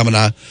long time, and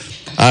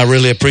I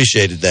really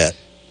appreciated that.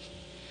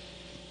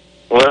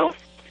 Well,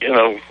 you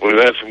know, we've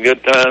had some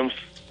good times.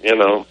 You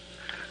know,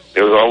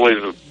 there was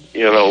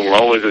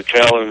always a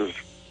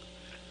challenge.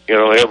 You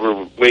know,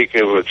 every week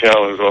there was a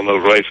challenge on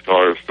those race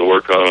cars to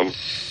work on them.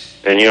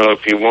 And, you know,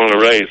 if you want to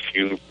race,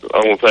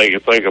 I don't think you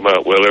think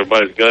about, well,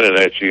 everybody's gunning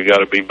at you. You got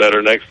to be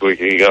better next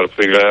week, and you got to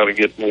figure out how to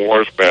get more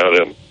horsepower out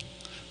of them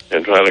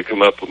and try to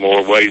come up with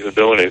more ways of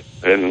doing it.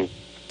 And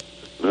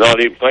not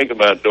even think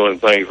about doing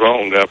things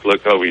wrong. You have to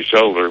look over your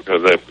shoulder,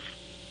 because that was,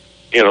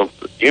 you know,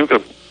 you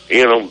could,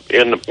 you know,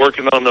 in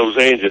working on those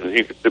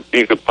engines,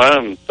 you could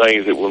find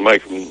things that would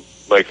make them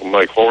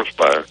make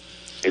horsepower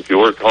if you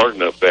worked hard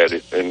enough at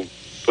it and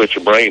put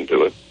your brain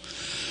to it.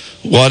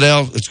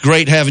 Waddell, it's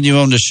great having you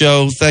on the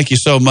show. Thank you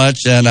so much,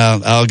 and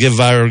I'll give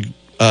our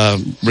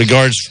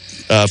regards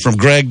from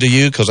Greg to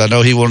you, because I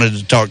know he wanted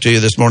to talk to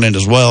you this morning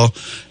as well.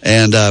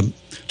 And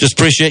just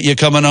appreciate you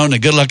coming on,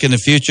 and good luck in the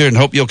future, and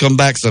hope you'll come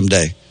back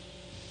someday.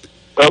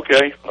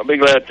 Okay, I'll be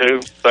glad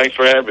to. Thanks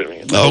for having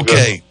me.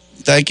 Okay,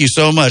 thank you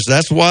so much.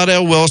 That's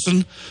Waddell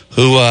Wilson,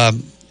 who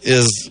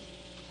is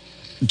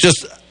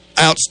just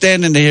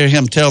outstanding to hear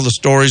him tell the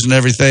stories and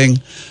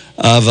everything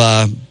of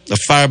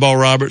Fireball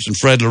Roberts and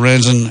Fred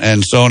Lorenzen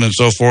and so on and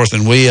so forth.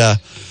 And we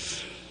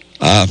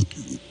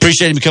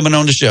appreciate him coming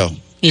on the show.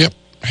 Yep.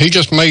 He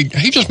just made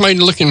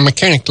looking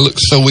mechanic look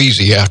so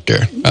easy out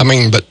there. I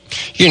mean, but,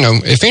 you know,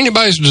 if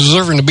anybody's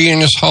deserving to be in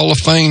this Hall of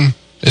Fame,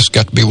 It's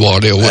got to be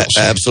Waddell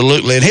Wilson.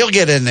 Absolutely, and he'll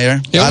get in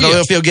there. I don't know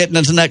if he'll get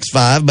into the next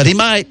 5, but he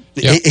might.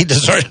 Yep. He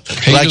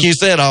deserves, like you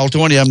said, all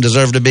 20 of them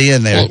deserve to be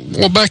in there.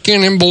 Well, back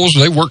in them Bulls,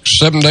 they worked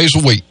 7 days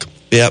a week.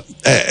 Yep,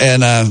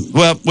 and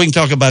well, we can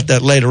talk about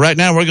that later. Right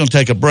now, we're going to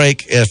take a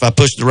break if I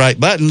push the right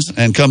buttons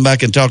and come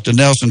back and talk to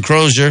Nelson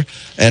Crozier,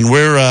 and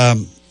we're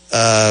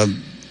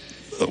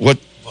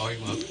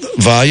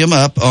volume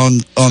up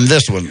on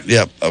this one.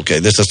 Yep. Okay.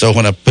 This is so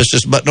when I push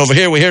this button over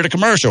here, we hear the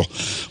commercial,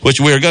 which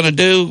we're going to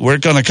do. We're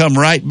going to come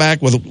right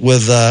back with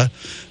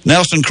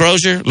Nelson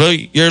Crozier.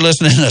 You're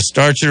listening to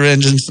Start Your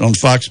Engines on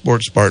Fox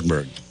Sports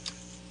Spartanburg.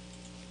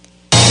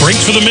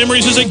 Frank's for the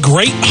Memories is a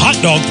great hot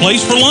dog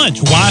place for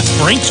lunch. Why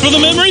Frank's for the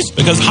Memories?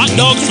 Because hot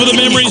dogs for the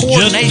Memories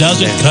just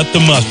doesn't cut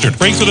the mustard.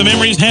 Frank's for the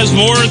Memories has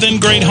more than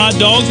great hot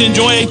dogs.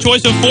 Enjoy a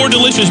choice of 4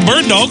 delicious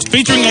bird dogs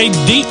featuring a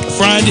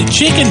deep-fried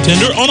chicken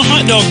tender on a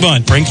hot dog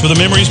bun. Frank's for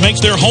the Memories makes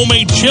their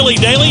homemade chili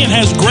daily and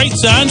has great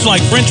signs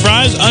like French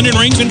fries, onion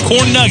rings, and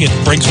corn nuggets.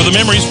 Frank's for the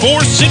Memories,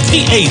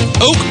 468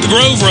 Oak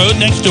Grove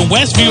Road next to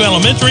Westview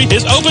Elementary,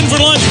 is open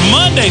for lunch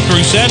Monday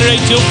through Saturday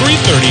till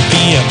 3:30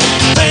 p.m.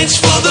 Thanks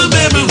for the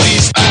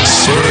memories.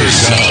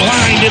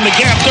 Lined in the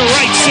gap to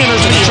right center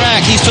to the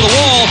track. He's to the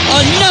wall.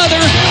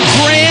 Another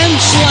grand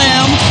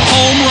slam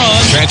home run.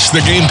 Catch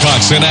the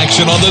Gamecocks in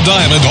action on the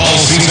diamond all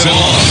season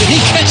long. Did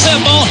he catch that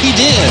ball? He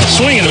did.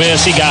 Swing and a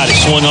miss. He got it.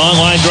 Swung on,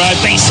 line drive,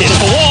 base hit at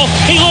the wall.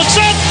 He looks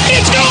up.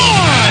 It's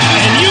gone.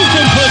 And you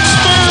can put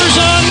spurs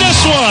on this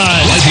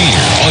one. Right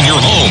here on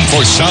your home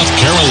for South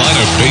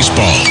Carolina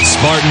baseball.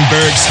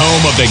 Spartanburg's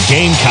home of the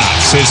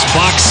Gamecocks is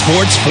Fox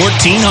Sports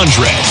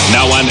 1400.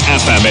 Now on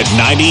FM at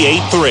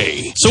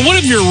 98.3. So what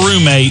if your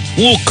roommate,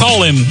 we'll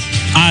call him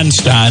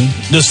Einstein,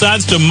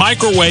 decides to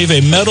microwave a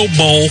metal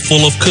bowl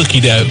full of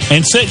cookie dough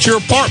and set your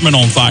apartment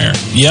on fire?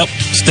 Yep,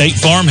 State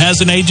Farm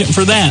has an agent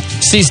for that.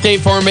 See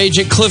State Farm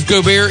agent Cliff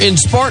Gobert in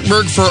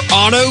Spartanburg for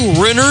auto,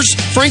 renters,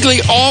 frankly,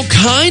 all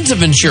kinds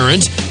of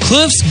insurance.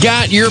 Cliff's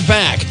got your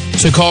back.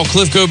 So call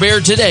Cliff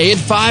Gobert today at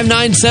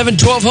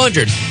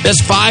 597-1200.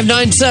 That's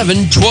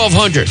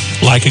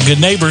 597-1200. Like a good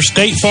neighbor,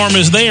 State Farm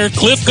is there.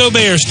 Cliff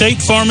Gobert, State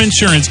Farm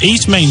Insurance,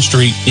 East Main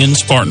Street in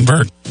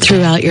Spartanburg.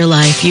 Throughout your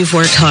life, you've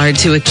worked hard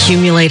to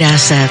accumulate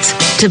assets,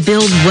 to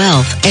build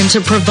wealth, and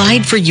to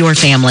provide for your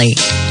family.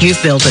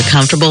 You've built a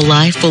comfortable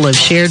life full of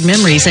shared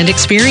memories and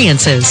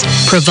experiences.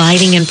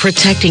 Providing and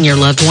protecting your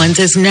loved ones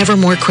is never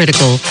more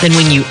critical than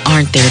when you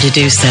aren't there to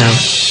do so.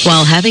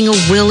 While having a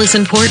will is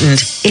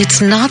important, it's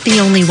not the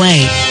only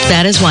way.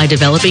 That is why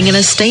developing an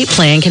estate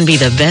plan can be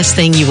the best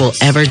thing you will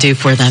ever do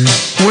for them.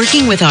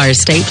 Working with our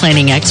estate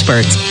planning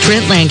experts,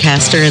 Trent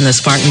Lancaster in the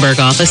Spartanburg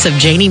office of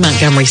Janie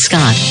Montgomery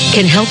Scott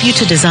can help you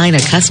to design a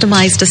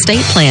customized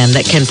estate plan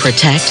that can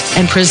protect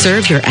and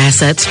preserve your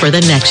assets for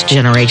the next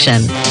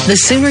generation. The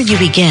sooner you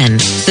begin,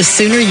 the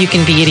sooner you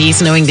can be at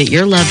ease knowing that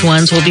your loved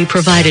ones will be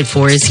provided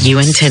for as you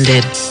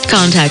intended.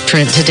 Contact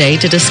Trent today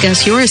to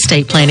discuss your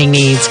estate planning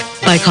needs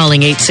by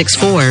calling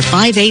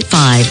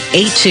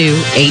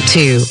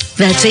 864-585-8282.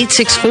 That's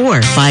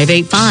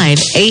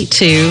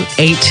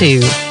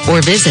 864-585-8282.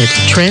 Or visit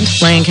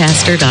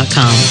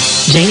TrentLancaster.com.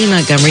 Janie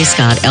Montgomery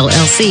Scott,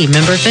 LLC,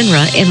 member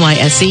FINRA,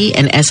 NYSE,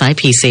 and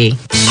SIPC.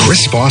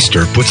 Chris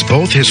Foster puts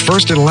both his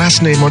first and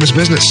last name on his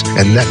business,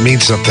 and that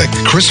means something.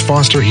 Chris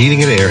Foster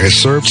Heating and Air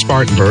has served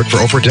Spartanburg for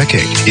over a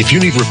decade. If you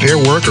need repair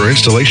work or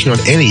installation on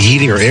any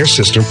heating or air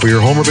system for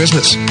your home or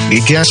business,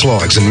 need gas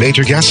logs and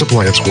major gas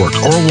appliance work,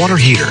 or a water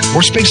heater,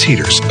 or space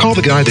heaters, call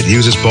the guy that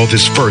uses both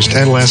his first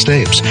and last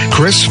names.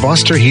 Chris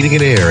Foster Heating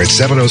and Air at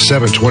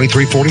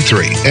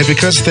 707-2343. And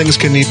because things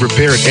can need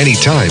repair at any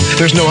time,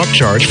 there's no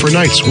upcharge for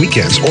nights,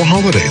 weekends, or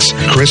holidays.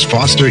 Chris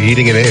Foster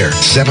Heating and Air,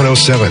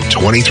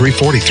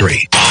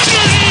 707-2343.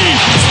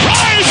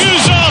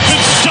 Rises up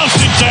and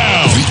stuffs it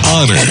down. The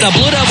honor. The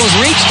Blue Devils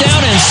reach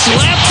down and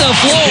slap the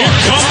floor. Here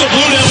come the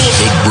Blue Devils.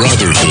 The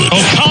brotherhood.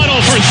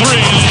 O'Connell for 3.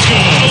 Let's go.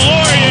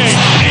 Laurier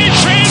in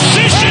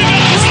transition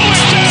and throw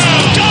it down.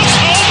 Dumped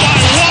home by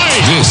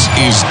White. This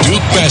is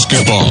Duke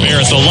basketball.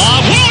 There's the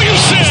lob.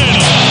 Williamson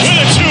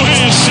with a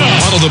two-hand shot.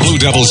 Follow the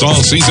Blue Devils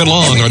all season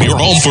long on your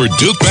home for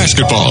Duke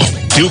basketball.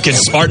 Duke and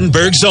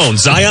Spartanburg's own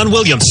Zion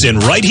Williamson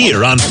right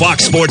here on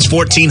Fox Sports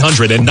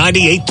 1400 and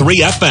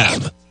 98.3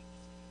 FM.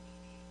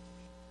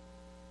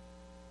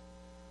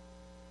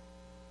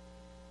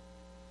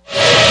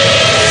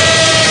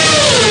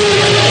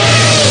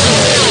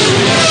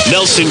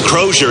 Nelson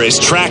Crozier is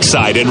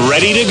trackside and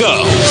ready to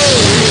go.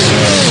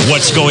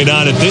 What's going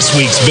on at this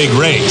week's big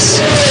race?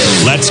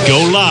 Let's go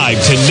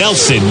live to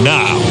Nelson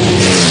now.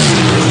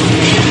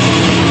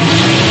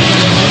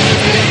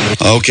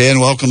 Okay, and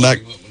welcome back.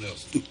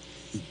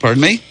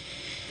 Pardon me?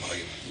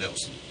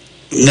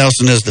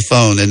 Nelson is the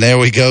phone, and there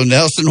we go.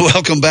 Nelson,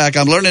 welcome back.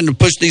 I'm learning to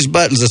push these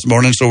buttons this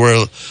morning, so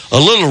we're a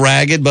little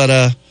ragged,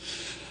 but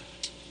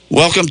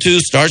welcome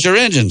to Start Your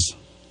Engines.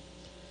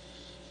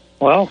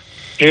 Well,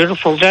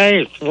 beautiful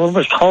day. It's a little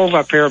bit cold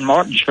up here in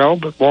Martinsville,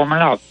 but warming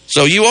up.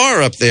 So you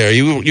are up there.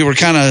 You were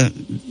kind of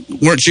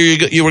weren't sure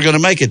you were going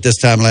to make it this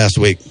time last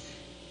week.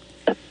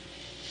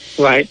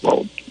 Right.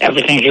 Well,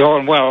 everything's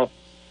going well.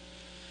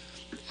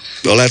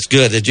 Well, that's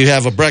good. Did you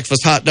have a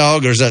breakfast hot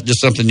dog, or is that just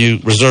something you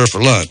reserve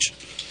for lunch?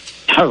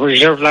 I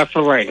reserve that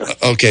for later.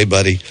 Okay,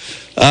 buddy.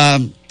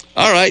 All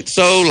right,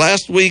 so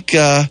last week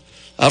I've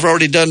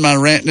already done my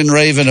ranting and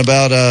raving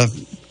about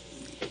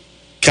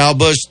Kyle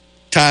Busch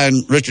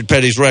tying Richard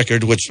Petty's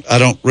record, which I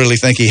don't really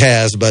think he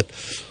has, but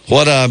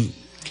what's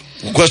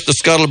the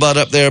scuttlebutt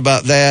up there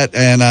about that?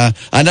 And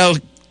I know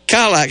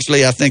Kyle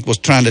actually, I think, was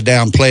trying to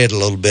downplay it a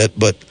little bit,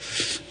 but,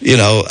 you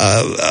know,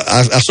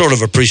 I sort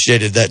of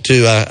appreciated that,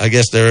 too. I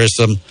guess there is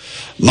some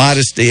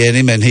modesty in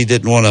him, and he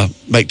didn't want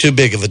to make too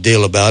big of a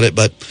deal about it.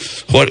 But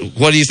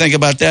what do you think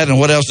about that, and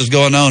what else is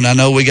going on? I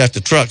know we got the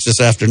trucks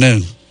this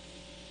afternoon.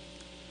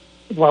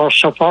 Well,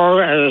 so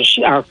far as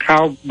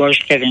Kyle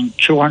Busch getting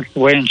 200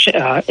 wins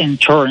in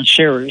Touring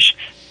Series,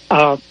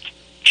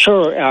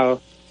 sure,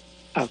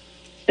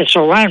 it's a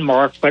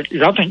landmark, but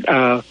nothing,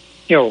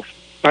 you know,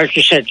 like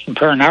you said,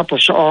 comparing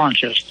apples to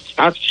oranges.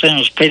 Not the same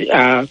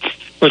as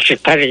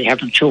Richard Petty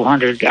having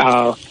 200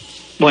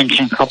 wins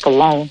in Cup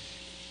alone.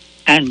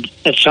 And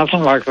it's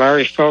something like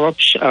Larry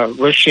Phillips,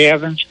 Richie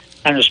Evans,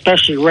 and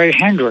especially Ray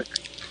Hendrick.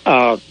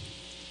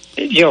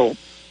 You know,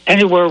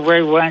 anywhere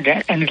Ray went,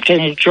 anything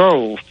he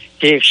drove,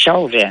 he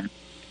excelled in.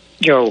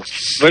 You know,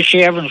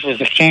 Richie Evans was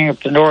the king of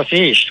the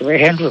Northeast. Ray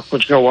Hendrick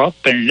would go up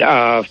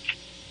and,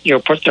 you know,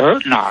 put the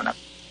hurting on him.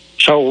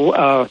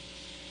 So,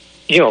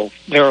 you know,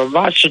 there are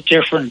lots of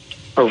different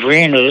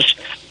arenas,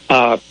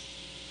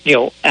 you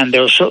know, and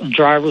there are certain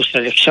drivers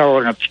that excel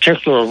in a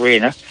particular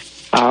arena.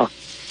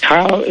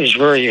 Kyle is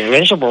very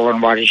visible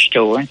in what he's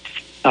doing.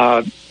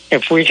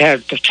 If we'd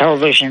had the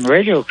television and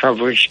radio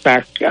coverage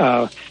back,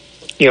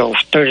 you know,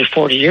 30,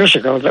 40 years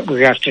ago that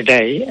we got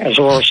today, as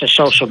well as the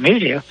social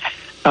media,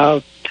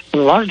 a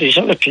lot of these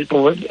other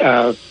people would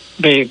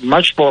be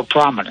much more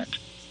prominent.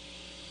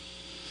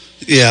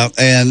 Yeah,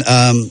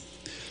 and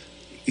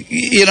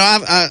you know,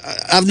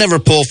 I've never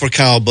pulled for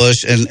Kyle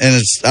Busch, and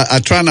it's I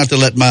try not to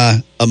let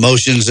my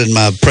emotions and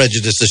my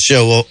prejudices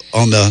show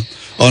on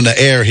the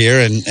air here,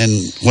 and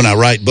when I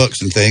write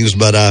books and things.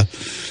 But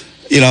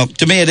you know,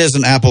 to me, it is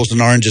an apples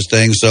and oranges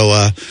thing.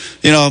 So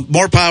you know,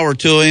 more power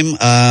to him,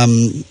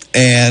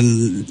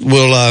 and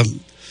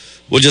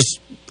we'll just,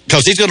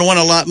 because he's going to win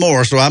a lot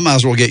more, so I might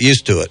as well get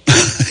used to it.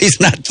 He's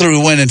not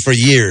through winning for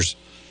years.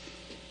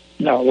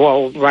 No,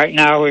 well, right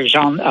now he's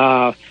on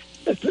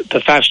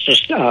the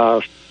fastest, you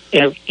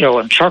know,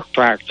 in truck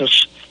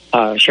practice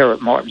here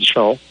at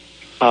Martinsville.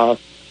 So,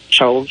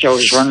 you know,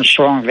 he's running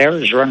strong there.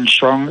 He's running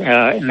strong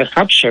in the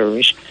Cup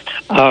Series.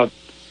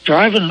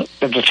 Driving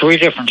the three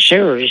different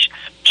series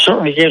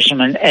certainly gives him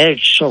an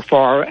edge so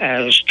far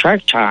as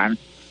track time,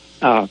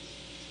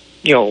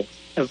 you know,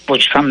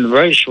 which come the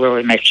race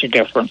really makes a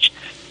difference.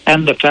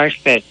 And the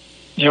fact that,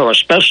 you know,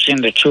 especially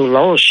in the two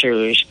lower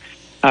series,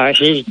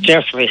 he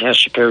definitely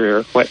has superior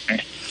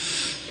equipment.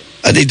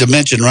 I need to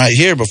mention right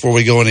here before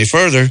we go any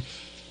further,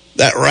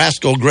 that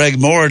rascal Greg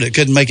Moore that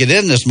couldn't make it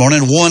in this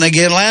morning won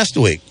again last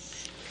week.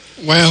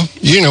 Well,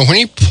 you know, when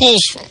he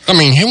pulls, I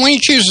mean, when he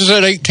chooses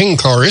that 18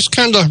 car, it's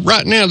kind of,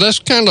 right now, that's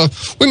kind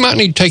of, we might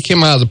need to take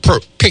him out of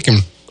the pick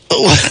him.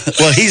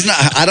 Well, he's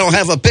not, I don't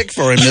have a pick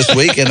for him this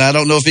week, and I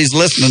don't know if he's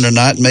listening or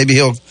not. Maybe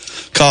he'll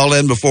call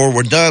in before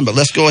we're done, but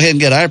let's go ahead and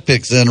get our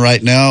picks in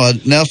right now.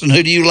 Nelson,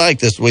 who do you like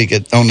this week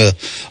on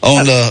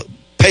the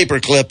paper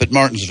clip at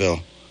Martinsville?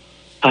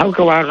 I'll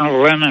go out on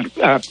a limb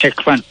and pick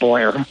Clint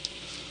Boyer.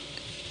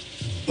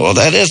 Well,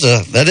 that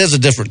is a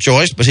different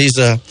choice, but he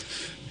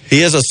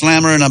is a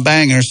slammer and a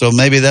banger, so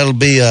maybe that'll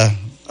be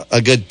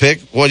a good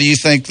pick. What do you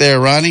think there,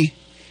 Ronnie?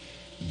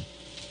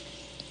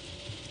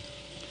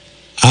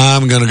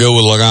 I'm going to go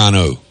with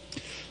Logano.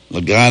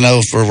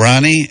 Logano for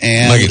Ronnie.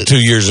 And make it 2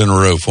 years in a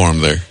row for him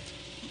there.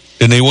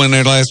 Didn't he win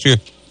there last year?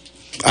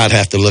 I'd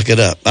have to look it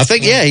up. I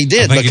think, yeah, he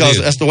did, because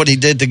that's what he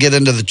did to get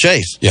into the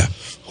chase. Yeah.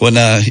 When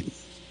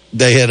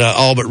they had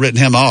all but written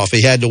him off.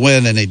 He had to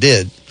win, and he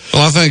did.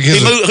 Well, I think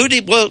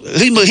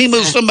he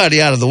moved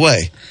somebody out of the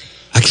way.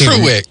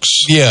 Truex.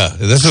 Yeah,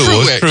 that's who it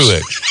was.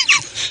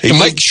 Truex. To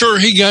make sure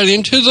he got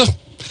into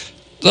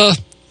the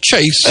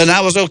chase. And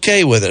I was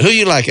okay with it. Who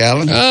you like,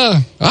 Alan?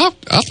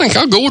 I think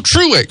I'll go with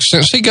Truex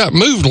since he got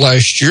moved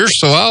last year,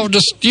 so I'll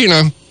just, you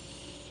know.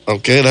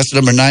 Okay, that's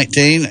number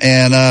 19.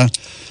 And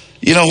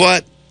you know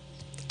what?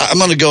 I'm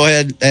going to go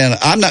ahead, and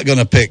I'm not going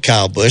to pick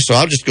Kyle Busch, so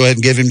I'll just go ahead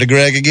and give him to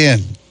Greg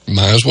again.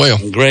 Might as well.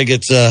 Greg,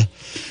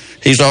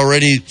 he's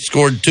already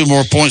scored 2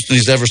 more points than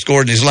he's ever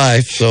scored in his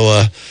life,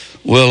 so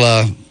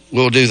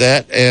we'll do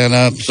that.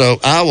 And so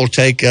I will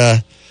take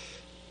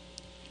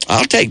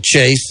I'll take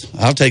Chase.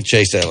 I'll take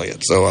Chase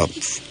Elliott. So I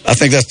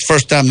think that's the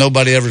first time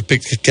nobody ever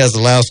picked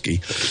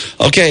Keselowski.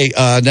 Okay,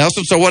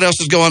 Nelson, so what else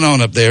is going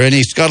on up there?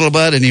 Any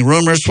scuttlebutt, any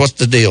rumors? What's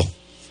the deal?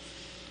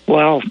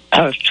 Well,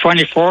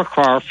 24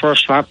 car,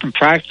 first lap in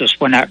practice,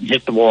 went out and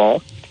hit the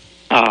wall.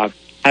 Had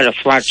a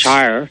flat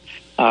tire.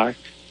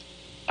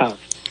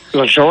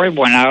 LaJoie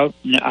went out,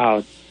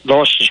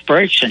 lost his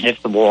brakes and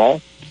hit the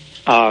wall.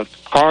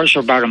 Cars are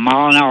about a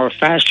mile an hour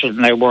faster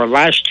than they were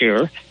last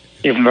year,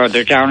 even though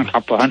they're down a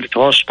couple hundred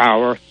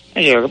horsepower.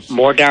 You know,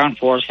 more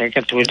downforce, they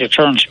get through the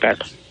turns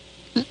better.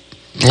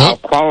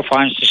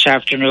 Qualifying's this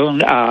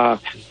afternoon, a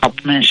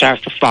couple minutes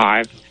after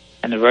 5,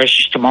 and the race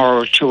is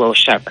tomorrow at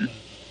 2:07.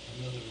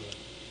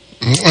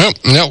 Well,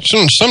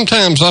 Nelson,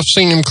 sometimes I've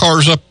seen them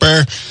cars up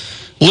there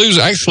lose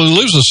a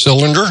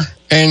cylinder,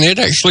 and it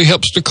actually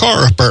helps the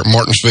car up there at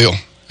Martinsville.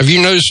 Have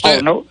you noticed that?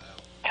 Oh, no.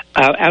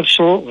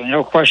 Absolutely,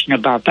 no question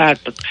about that.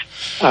 But,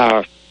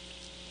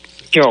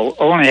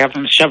 only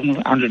having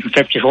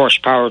 750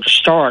 horsepower to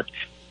start,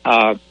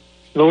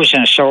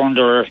 losing a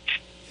cylinder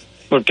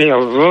would be a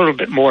little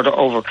bit more to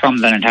overcome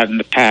than it had in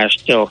the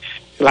past.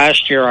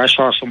 Last year I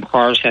saw some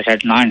cars that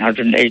had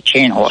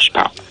 918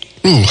 horsepower.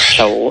 Ooh.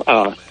 So,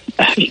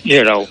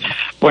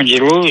 when you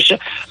lose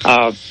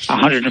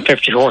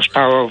 150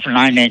 horsepower over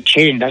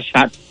 918, that's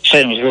not the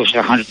same as losing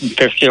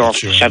 150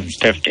 off of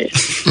 750.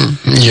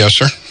 Yes,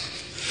 sir.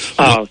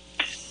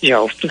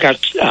 We got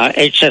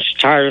 8 sets of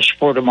tires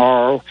for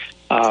tomorrow.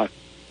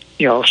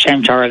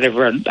 Same tire they've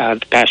run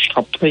the past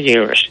couple of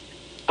years.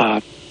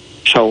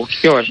 So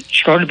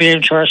it's going to be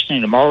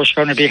interesting. Tomorrow's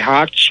going to be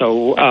hot,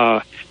 so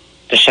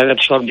the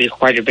setup's going to be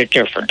quite a bit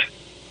different.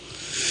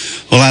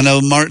 Well, I know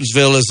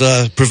Martinsville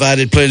has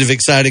provided plenty of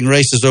exciting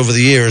races over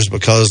the years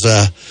because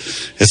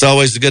it's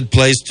always a good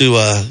place to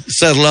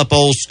settle up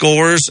old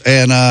scores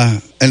and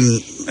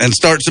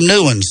start some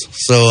new ones.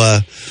 So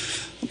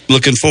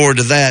looking forward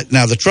to that.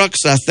 Now, the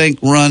trucks, I think,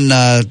 run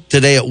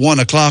today at 1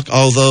 o'clock,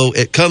 although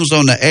it comes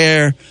on the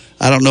air.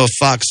 I don't know if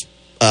Fox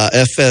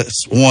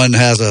FS1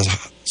 has a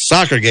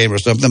soccer game or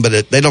something,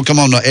 but they don't come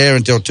on the air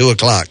until 2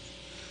 o'clock.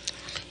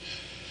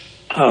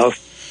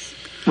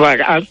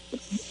 Right.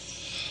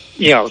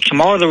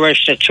 Tomorrow the race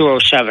is at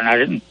 2:07. I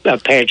didn't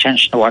pay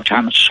attention to what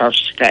time it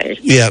starts today.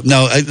 Yeah,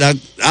 no,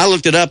 I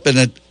looked it up, and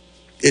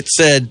it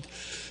said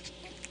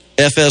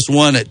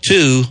FS1 at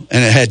 2,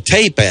 and it had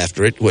tape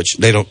after it, which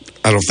I don't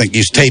think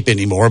use tape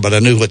anymore, but I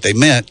knew what they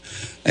meant.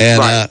 And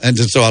right. And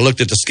so I looked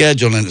at the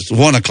schedule, and it's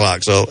 1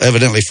 o'clock. So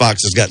evidently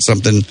Fox has got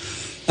something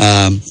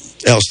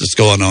else that's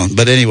going on.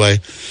 But anyway,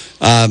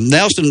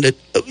 Nelson,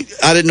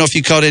 I didn't know if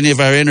you caught any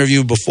of our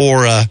interview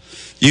before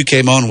you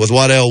came on with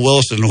Waddell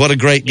Wilson. What a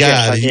great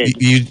guy! Yes,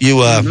 I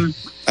did.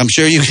 I'm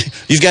sure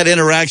you've got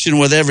interaction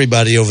with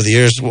everybody over the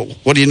years.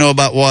 What do you know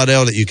about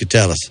Waddell that you could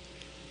tell us?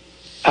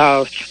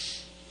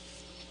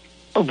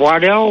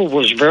 Waddell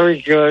was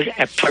very good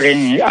at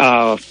putting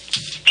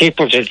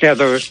people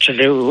together to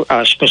do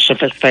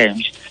specific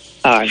things.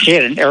 He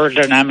had an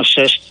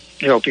aerodynamicist,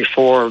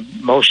 before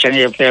most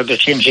any of the other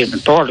teams even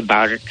thought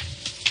about it,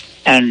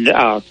 and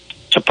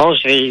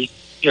supposedly,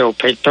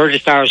 paid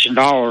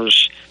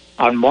 $30,000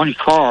 on one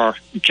car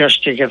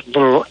just to get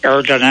little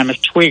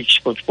aerodynamic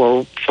tweaks, which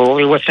were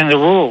fully within the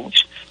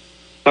rules.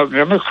 But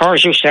remember,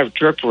 cars used to have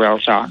drip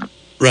rails on them.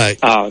 Right.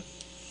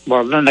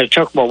 Well, then they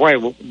took them away.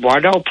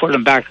 Waddell put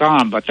them back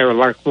on, but they were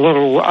like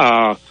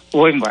little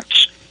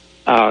winglets,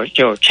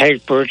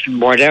 tapered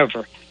and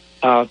whatever.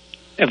 A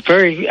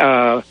very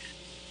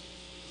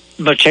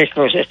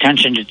meticulous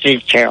attention to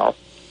detail.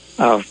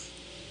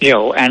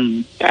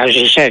 And as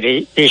he said,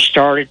 he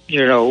started,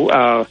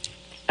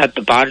 at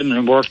the bottom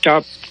and worked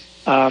up.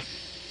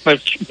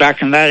 But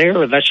back in that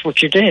era, that's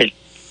what you did.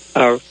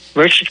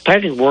 Richard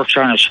Petty works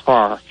on his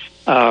car.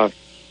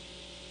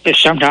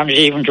 Sometimes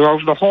he even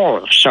drove the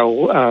hauler.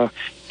 So,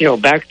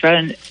 back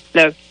then,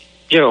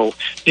 you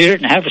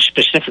didn't have a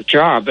specific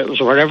job. It was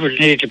whatever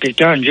needed to be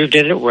done. You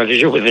did it, whether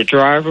you were the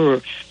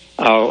driver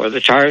or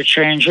the tire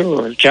changer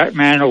or the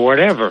jackman or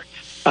whatever.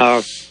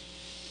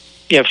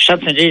 If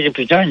something needed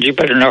to be done, you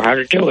better know how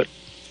to do it.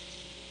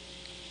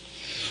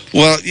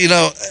 Well,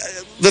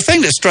 the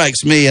thing that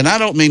strikes me, and I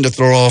don't mean to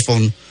throw off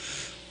on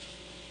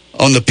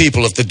the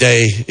people of the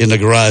day in the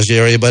garage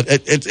area, but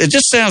it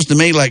just sounds to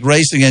me like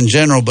racing in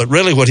general, but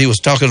really what he was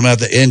talking about,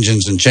 the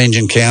engines and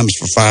changing cams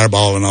for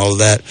Fireball and all of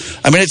that.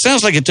 I mean, it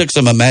sounds like it took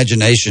some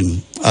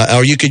imagination,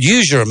 or you could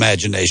use your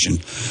imagination,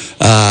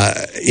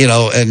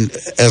 and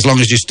as long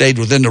as you stayed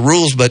within the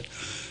rules, but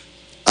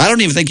I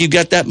don't even think you've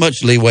got that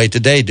much leeway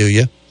today, do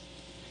you?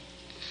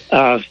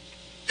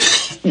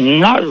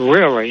 Not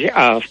really.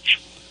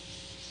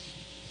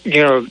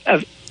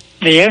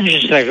 The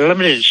engines, they've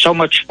limited so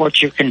much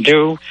what you can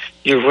do.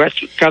 You've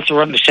got to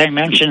run the same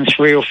engine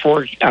 3 or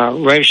 4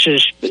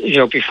 races,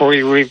 before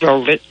you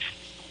rebuild it.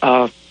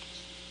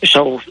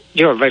 So,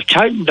 they've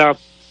tightened up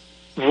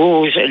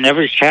rules in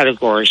every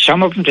category.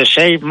 Some of them to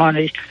save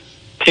money,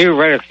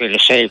 theoretically to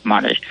save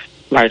money.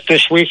 Like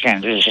this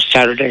weekend, there's a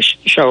Saturday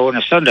show and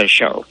a Sunday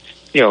show.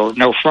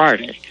 No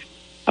Friday.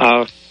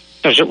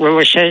 Does it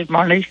really save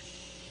money?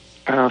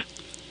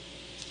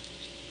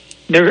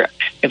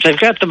 If they've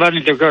got the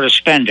money, they're going to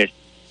spend it.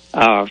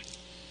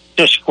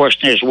 Just the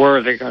question is, where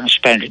are they going to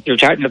spend it? You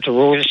tighten up the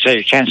rules, say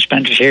you can't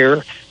spend it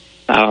here.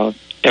 They'll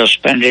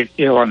spend it,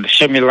 on the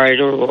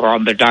simulator or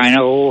on the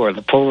dyno or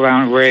the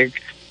pull-around rig.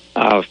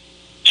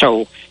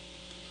 So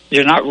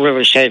you're not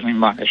really saving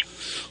money.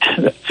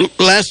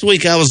 Last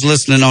week I was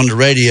listening on the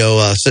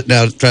radio, sitting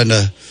down trying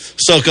to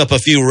soak up a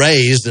few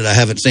rays that I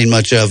haven't seen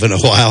much of in a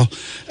while,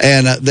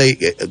 and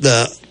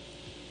the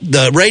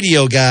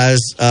radio guys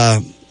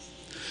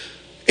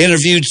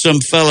interviewed some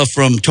fella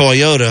from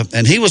Toyota,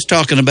 and he was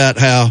talking about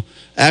how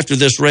after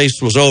this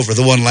race was over,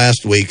 the one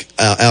last week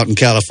out in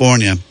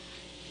California,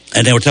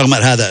 and they were talking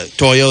about how the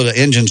Toyota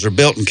engines are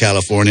built in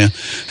California,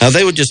 how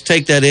they would just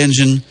take that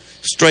engine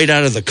straight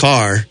out of the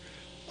car,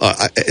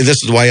 this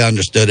is the way I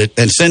understood it,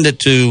 and send it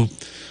to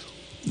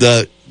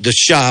the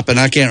shop, and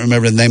I can't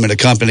remember the name of the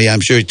company,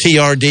 I'm sure,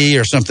 TRD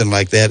or something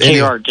like that.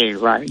 TRD,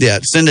 right. Yeah,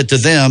 send it to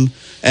them,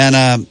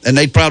 and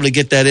they'd probably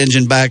get that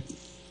engine back,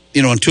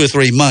 in 2 or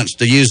 3 months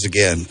to use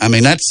again. I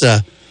mean, that's...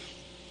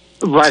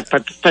 Right,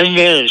 but the thing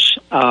is,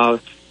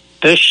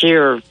 this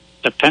year,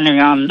 depending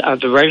on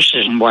the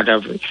races and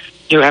whatever,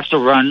 you have to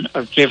run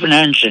a given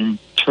engine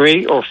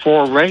 3 or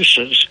 4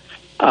 races,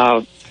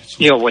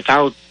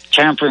 without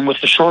tampering with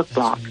the short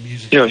block.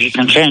 You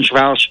can change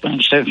valve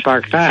springs, things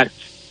like that,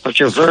 but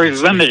you're very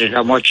limited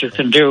on what you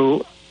can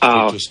do,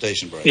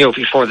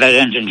 before that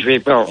engine's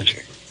rebuilt.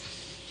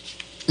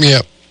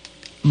 Yeah.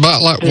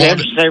 But like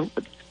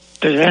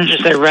the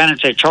engines they ran at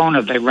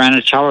Daytona, they ran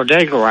at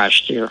Talladega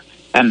last year,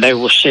 and they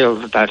were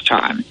sealed at that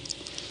time.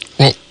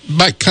 Well,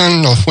 back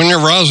kind of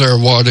whenever I was there,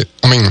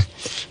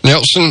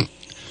 Nelson,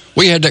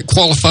 we had that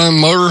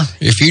qualifying motor.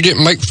 If you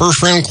didn't make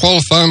first round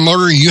qualifying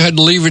motor, you had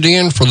to leave it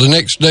in for the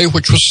next day,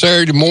 which was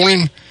Saturday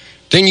morning.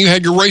 Then you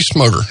had your race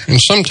motor. And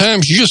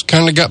sometimes you just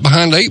kind of got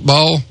behind the 8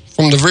 ball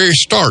from the very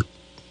start.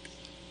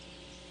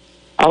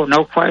 Oh,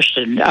 no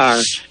question.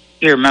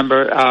 You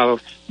remember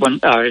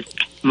when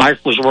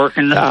Mike was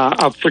working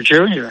up for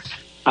Junior,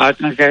 I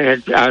think they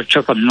had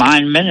took them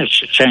 9 minutes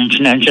to change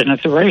an engine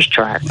at the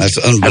racetrack. That's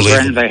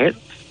unbelievable. And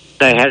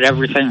they had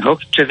everything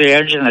hooked to the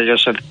engine. They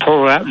just had to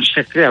pull it out and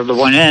stick the other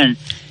one in.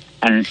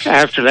 And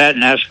after that,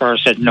 NASCAR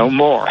said no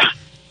more.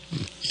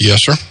 Yes,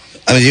 sir.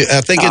 I mean,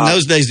 I think in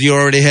those days you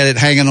already had it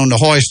hanging on the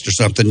hoist or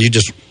something. You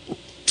just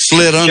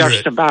slid under it.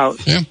 Just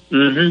about. Yeah.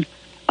 Mm-hmm.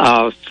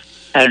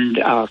 And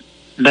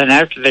then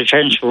after they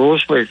changed the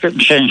rules where you couldn't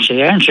change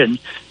the engine,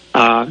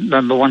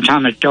 remember one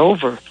time at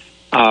Dover,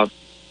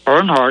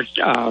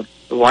 Earnhardt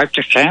wiped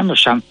the cam or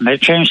something. They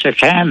changed the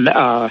cam,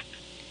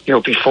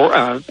 before,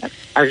 I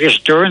guess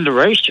during the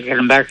race to get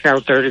him back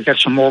out there to get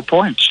some more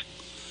points.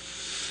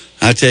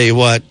 I tell you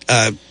what,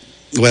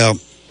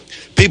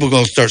 people are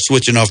going to start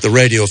switching off the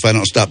radio if I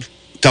don't stop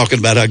talking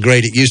about how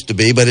great it used to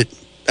be. But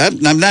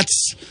that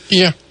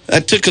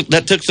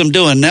took some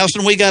doing.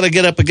 Nelson, we got to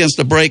get up against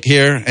the break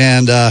here,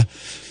 and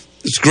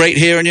it's great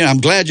hearing you. I'm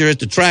glad you're at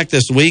the track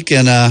this week,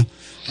 and I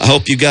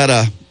hope you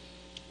got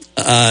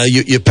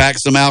you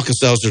packed some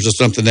Alka-Seltzers or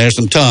something there,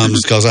 some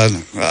Tums, because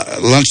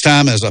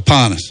lunchtime is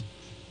upon us.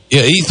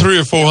 Yeah, eat 3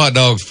 or 4 hot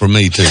dogs for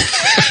me, too.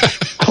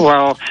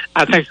 Well,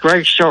 I think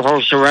Greg still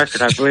holds the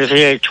record. I believe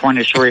he ate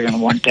 23 in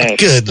one day.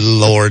 Good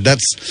Lord.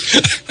 That's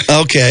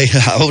okay.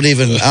 I'll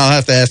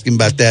have to ask him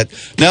about that.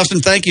 Nelson,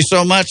 thank you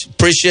so much.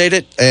 Appreciate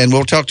it. And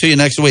we'll talk to you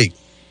next week.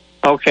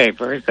 Okay,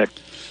 very good.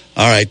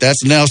 All right.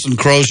 That's Nelson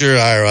Crozier.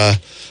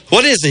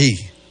 What is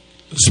he?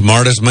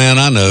 Smartest man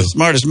I know.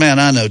 Smartest man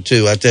I know,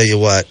 too. I tell you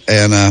what.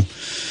 And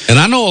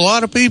I know a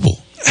lot of people.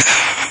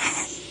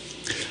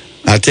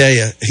 I tell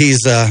you,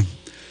 he's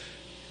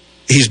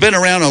been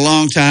around a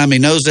long time. He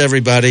knows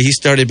everybody. He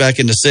started back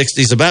in the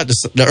 60s,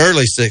 the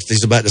early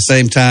 60s, about the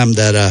same time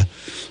that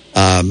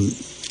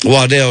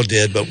Waddell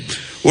did. But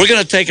we're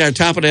going to take our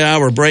top of the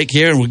hour break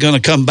here, and we're going to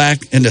come back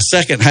in the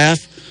second half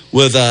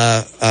with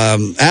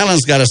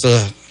Alan's got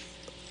us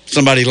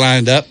somebody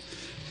lined up.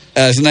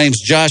 His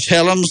name's Josh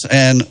Helms,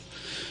 and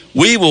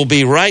we will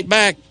be right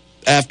back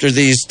after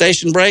these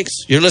station breaks.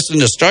 You're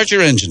listening to Start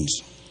Your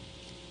Engines.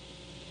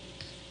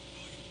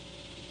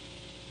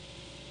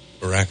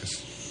 Baracus.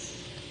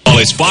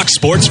 It's Fox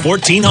Sports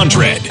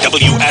 1400,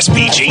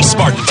 WSBG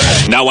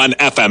Spartanburg. Now on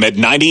FM at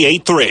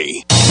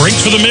 98.3.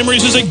 Frank's for the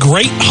Memories is a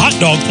great hot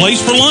dog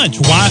place for lunch.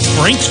 Why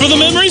Frank's for the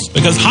Memories?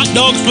 Because hot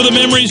dogs for the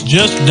Memories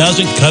just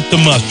doesn't cut the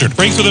mustard.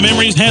 Frank's for the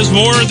Memories has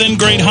more than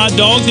great hot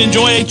dogs.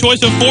 Enjoy a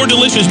choice of 4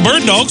 delicious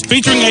bird dogs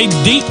featuring a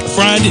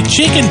deep-fried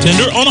chicken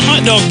tender on a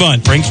hot dog bun.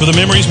 Frank's for the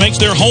Memories makes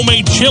their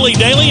homemade chili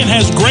daily and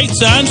has great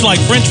signs like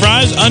French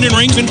fries, onion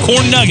rings, and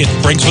corn nuggets.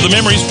 Frank's for the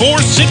Memories,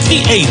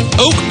 468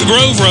 Oak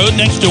Grove Road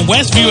next to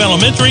Westview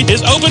Elementary,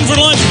 is open for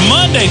lunch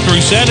Monday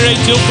through Saturday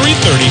till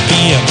 3:30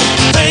 p.m.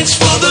 Thanks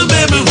for the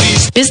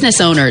memories.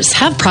 Business owners,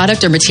 have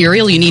product or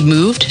material you need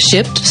moved,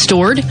 shipped,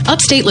 stored?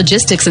 Upstate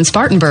Logistics in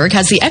Spartanburg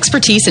has the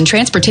expertise in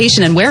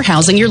transportation and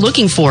warehousing you're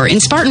looking for in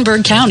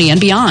Spartanburg County and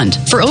beyond.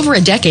 For over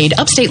a decade,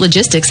 Upstate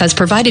Logistics has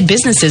provided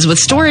businesses with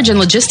storage and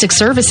logistics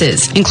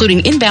services,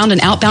 including inbound and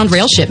outbound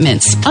rail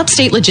shipments.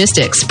 Upstate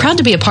Logistics, proud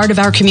to be a part of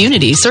our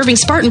community, serving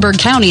Spartanburg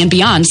County and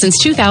beyond since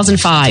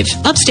 2005.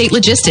 Upstate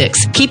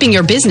Logistics, keeping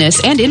your business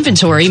and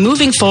inventory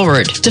moving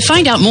forward. To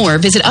find out more,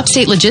 visit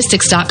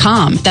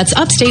upstatelogistics.com. That's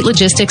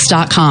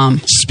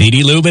upstatelogistics.com.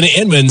 Speedy Lube in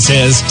Inman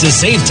says to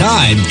save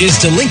time is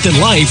to lengthen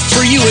life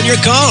for you and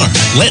your car.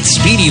 Let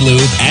Speedy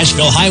Lube,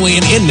 Asheville Highway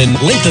in Inman,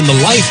 lengthen the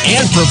life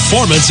and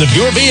performance of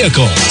your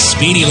vehicle.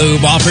 Speedy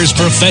Lube offers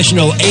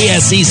professional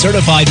ASE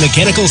certified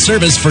mechanical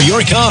service for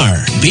your car.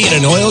 Be it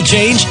an oil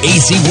change,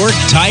 AC work,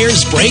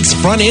 tires, brakes,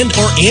 front end,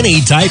 or any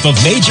type of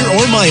major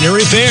or minor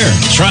repair.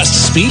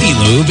 Trust Speedy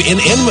Lube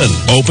in Inman.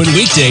 Open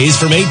weekdays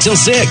from 8 till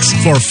 6.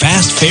 For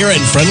fast, fair,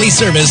 and friendly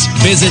service,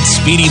 visit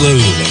Speedy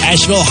Lube,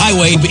 Asheville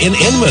Highway in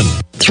Inman.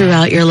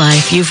 Throughout your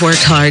life, you've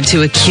worked hard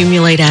to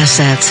accumulate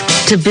assets,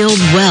 to build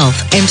wealth,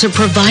 and to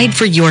provide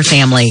for your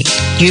family.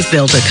 You've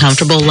built a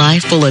comfortable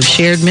life full of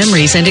shared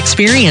memories and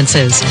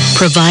experiences.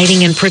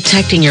 Providing and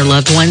protecting your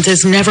loved ones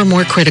is never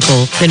more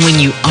critical than when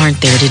you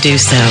aren't there to do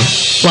so.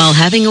 While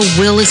having a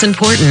will is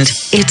important,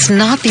 it's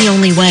not the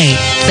only way.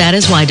 That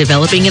is why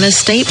developing an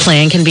estate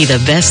plan can be the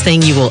best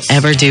thing you will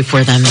ever do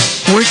for them.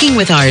 Working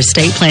with our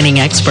estate planning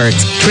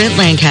experts, Trent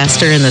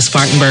Lancaster in the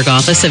Spartanburg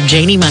office of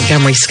Janie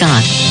Montgomery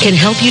Scott can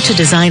help you to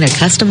design a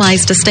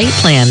customized estate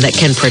plan that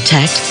can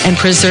protect and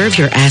preserve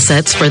your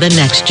assets for the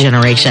next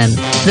generation.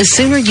 The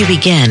sooner you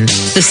begin,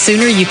 the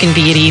sooner you can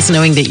be at ease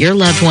knowing that your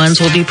loved ones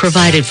will be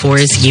provided for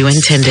as you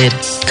intended.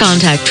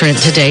 Contact Trent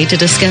today to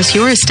discuss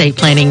your estate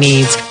planning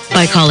needs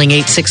by calling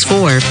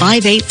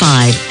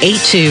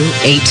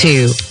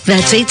 864-585-8282.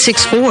 That's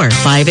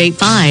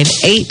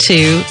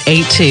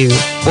 864-585-8282.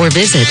 Or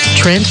visit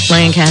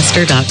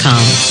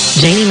TrentLancaster.com.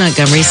 Janie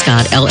Montgomery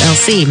Scott,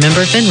 LLC,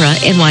 member FINRA,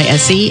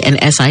 NYSE, and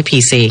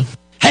SIPC.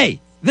 Hey,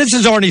 this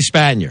is Arnie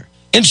Spanier.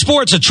 In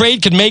sports, a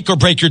trade can make or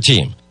break your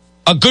team.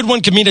 A good one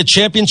can mean a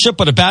championship,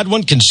 but a bad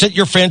one can set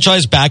your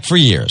franchise back for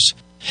years.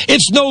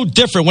 It's no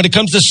different when it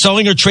comes to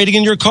selling or trading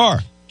in your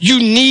car. You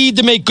need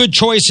to make good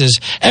choices,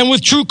 and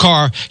with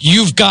TrueCar,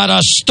 you've got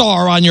a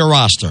star on your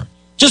roster.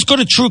 Just go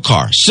to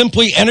TrueCar,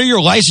 simply enter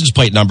your license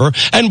plate number,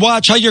 and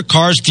watch how your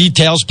car's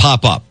details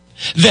pop up.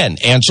 Then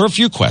answer a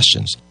few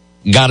questions.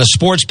 Got a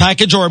sports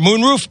package or a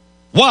moonroof?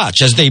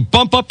 Watch as they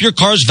bump up your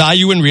car's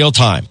value in real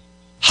time.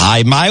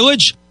 High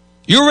mileage?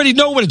 You already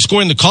know what it's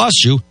going to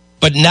cost you,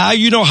 but now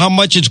you know how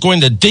much it's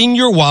going to ding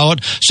your wallet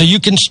so you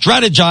can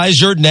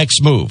strategize your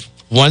next move.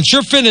 Once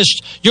you're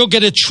finished, you'll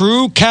get a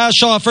true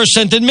cash offer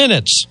sent in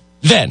minutes.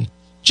 Then,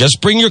 just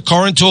bring your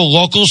car into a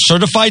local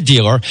certified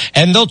dealer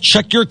and they'll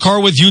check your car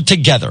with you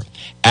together.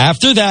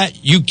 After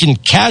that, you can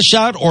cash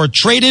out or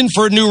trade in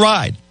for a new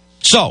ride.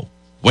 So,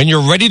 when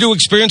you're ready to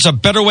experience a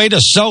better way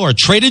to sell or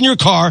trade in your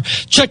car,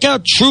 check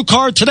out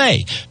TrueCar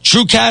today.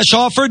 True cash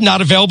offer,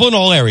 not available in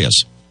all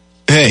areas.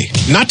 Hey,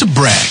 not to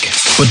brag,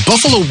 but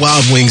Buffalo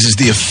Wild Wings is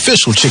the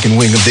official chicken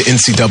wing of the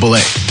NCAA.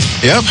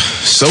 Yep,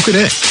 so could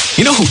it.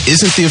 You know who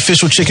isn't the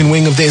official chicken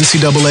wing of the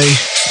NCAA?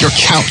 Your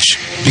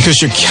couch. Because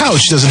your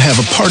couch doesn't have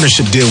a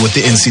partnership deal with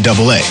the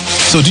NCAA.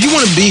 So do you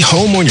want to be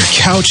home on your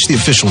couch, the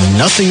official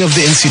nothing of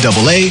the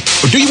NCAA?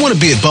 Or do you want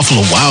to be at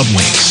Buffalo Wild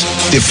Wings,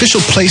 the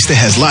official place that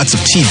has lots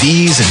of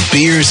TVs and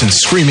beers and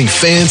screaming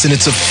fans, and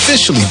it's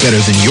officially better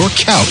than your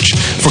couch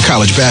for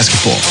college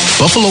basketball?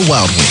 Buffalo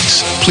Wild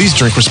Wings. Please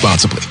drink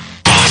responsibly.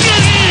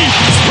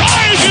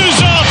 Rises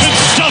up and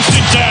stuffs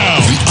it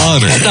down. The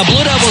honor. The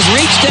Blue Devils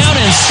reach down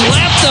and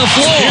slap the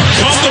floor. Here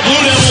come the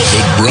Blue Devils. The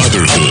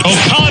brotherhood.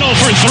 O'Connell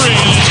for three.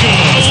 Let's go.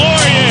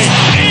 Laurier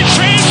in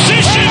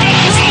transition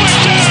to throw it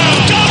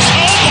down. Dumped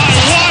home by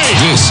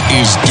White. This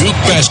is Duke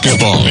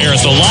basketball.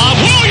 There's the lob.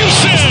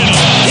 Williamson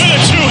with a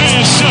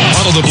two-hand shot.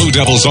 Follow the Blue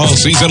Devils all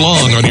season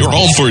long on your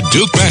home for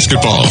Duke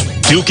basketball.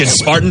 Duke and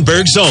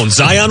Spartanburg's own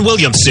Zion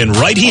Williamson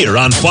right here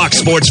on Fox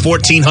Sports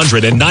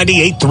 1400 and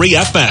 98.3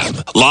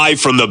 FM. Live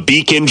from the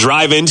Beacon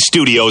Drive-In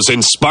Studios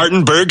in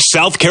Spartanburg,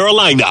 South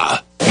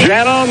Carolina.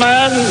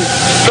 Gentlemen,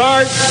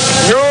 start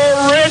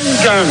your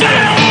engine.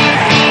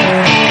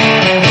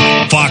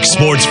 Fox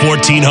Sports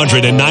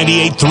 1400 and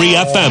 98.3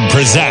 FM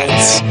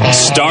presents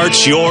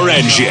Start Your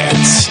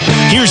Engines.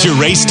 Here's your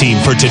race team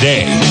for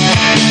today.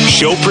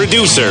 Show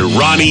producer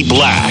Ronnie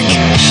Black.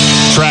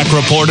 Track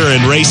reporter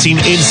and racing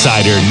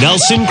insider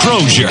Nelson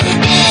Crozier.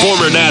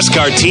 Former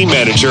NASCAR team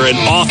manager and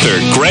author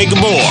Greg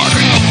Moore.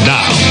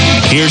 Now,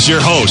 here's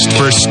your host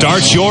for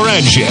Start Your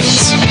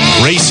Engines.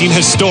 Racing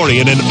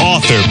historian and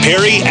author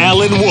Perry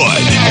Allen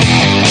Wood.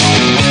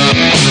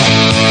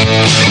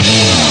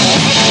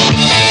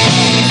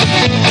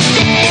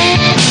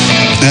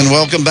 And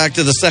welcome back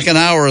to the second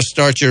hour of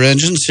Start Your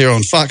Engines here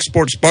on Fox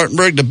Sports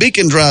Spartanburg, the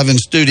Beacon Drive-In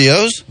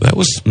Studios. That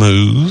was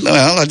smooth.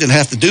 Well, I didn't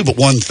have to do but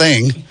one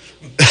thing.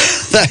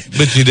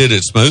 But you did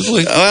it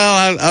smoothly.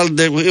 Well,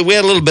 we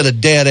had a little bit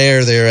of dead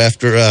air there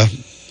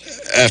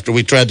after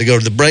we tried to go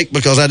to the break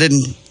because I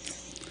didn't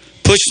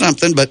push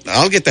something, but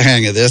I'll get the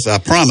hang of this. I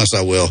promise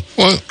I will.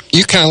 Well,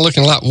 you kind of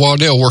looking like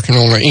Waddell working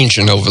on the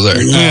engine over there.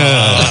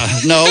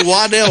 No,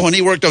 Waddell, when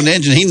he worked on the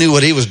engine, he knew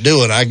what he was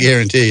doing, I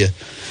guarantee you.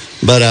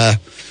 But,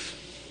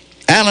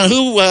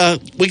 Alan,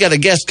 we got a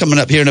guest coming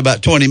up here in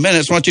about 20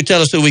 minutes. Why don't you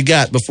tell us who we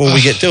got before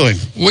we get to him?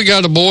 We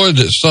got a boy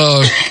that's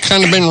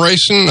kind of been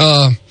racing.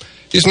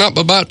 He's not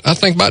about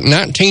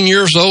 19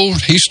 years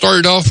old. He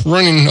started off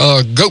running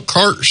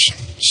go-karts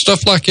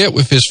stuff like that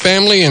with his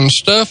family and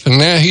stuff, and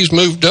now he's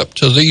moved up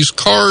to these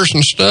cars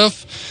and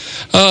stuff.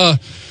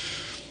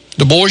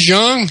 The boy's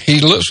young. He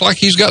looks like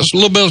he's got a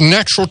little bit of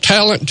natural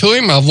talent to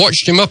him. I've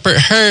watched him up at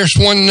Harris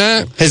one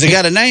night. Has he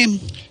got a name?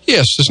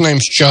 Yes, his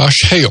name's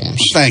Josh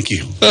Helms. Thank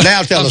you.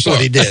 Now tell us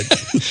what he did.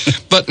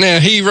 But now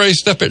he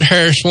raced up at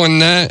Harris one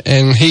night,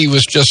 and he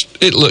was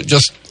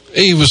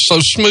he was so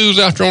smooth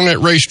out there on that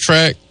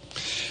racetrack.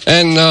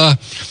 And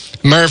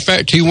matter of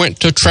fact, he went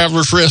to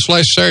Travelers Rest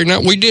last Saturday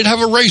night. We did have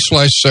a race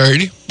last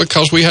Saturday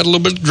because we had a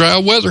little bit of dry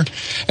weather,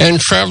 and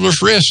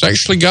Travelers Rest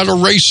actually got a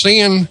race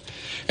in.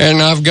 And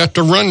I've got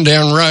the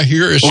rundown right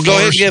here. Well, go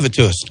ahead and give it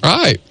to us.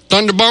 All right.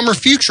 Thunder Bomber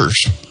Futures,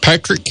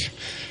 Patrick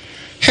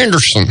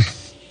Henderson.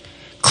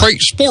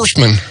 Crate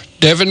Sportsman,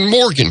 Devin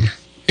Morgan.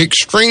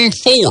 Extreme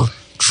 4,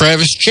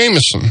 Travis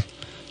Jameson.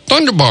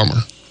 Thunder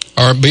Bomber,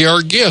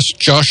 our guest,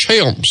 Josh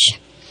Helms.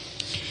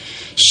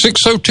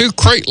 602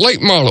 Crate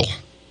Late Model,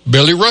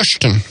 Billy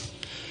Rushton.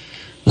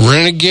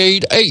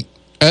 Renegade 8.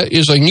 That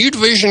is a new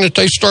division that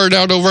they started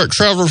out over at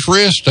Travelers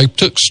Rest. They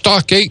took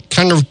Stock 8,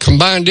 kind of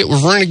combined it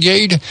with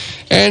Renegade,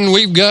 and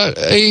we've got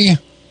a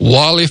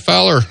Wally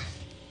Fowler.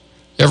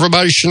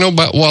 Everybody should know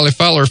about Wally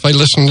Fowler if they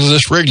listen to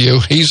this radio.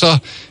 He's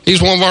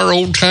one of our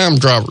old-time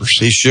drivers.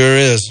 He sure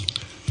is.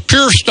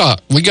 Pure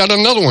Stock. We got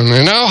another one,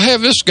 and I'll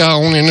have this guy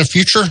on in the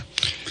future.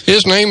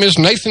 His name is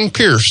Nathan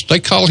Pierce.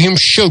 They call him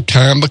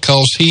Showtime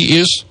because he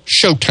is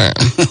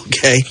Showtime.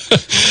 Okay.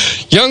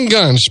 Young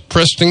Guns,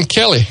 Preston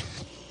Kelly.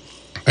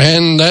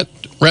 And that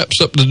wraps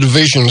up the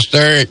divisions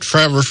there at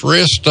Travelers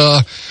Rest.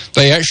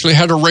 They actually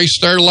had a race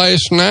there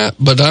last night,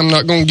 but I'm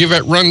not going to give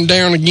that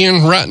rundown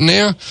again right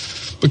now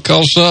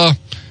because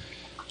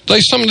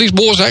some of these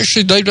boys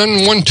actually they've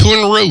done 1, 2 in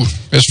a row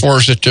as far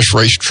as at this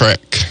racetrack.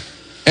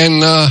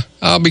 And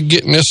I'll be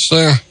getting this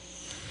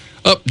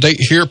update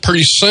here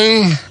pretty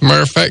soon.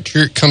 Matter of fact,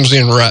 here it comes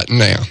in right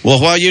now.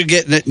 Well, while you're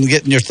getting it and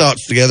getting your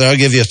thoughts together, I'll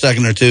give you a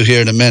second or two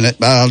here in a minute.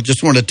 I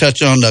just want to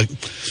touch on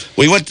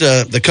we went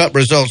to the Cup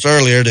results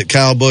earlier that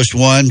Kyle Busch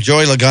won.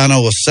 Joey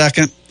Logano was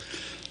second.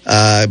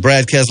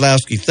 Brad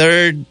Keselowski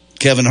third.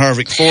 Kevin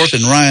Harvick fourth,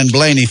 and Ryan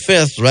Blaney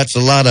fifth. So that's a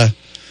lot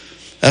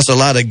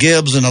of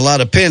Gibbs and a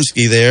lot of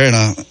Penske there,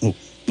 and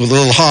with a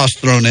little Haas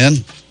thrown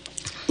in.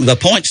 The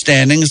point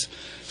standings,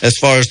 as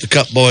far as the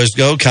Cup boys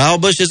go, Kyle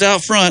Busch is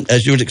out front,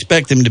 as you would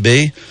expect him to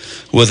be,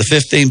 with a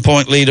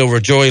 15-point lead over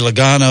Joey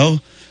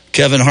Logano.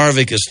 Kevin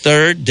Harvick is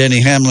third,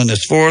 Denny Hamlin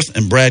is fourth,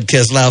 and Brad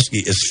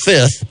Keselowski is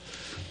fifth.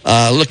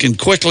 Looking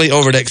quickly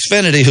over to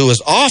Xfinity, who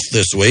is off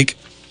this week.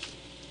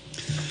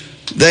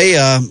 They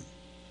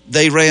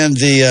ran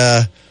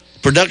the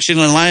Production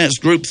Alliance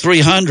Group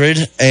 300,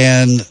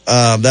 and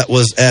that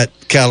was at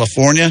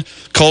California.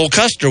 Cole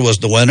Custer was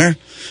the winner.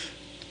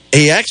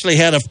 He actually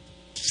had a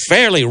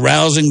fairly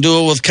rousing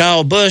duel with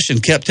Kyle Busch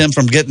and kept him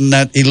from getting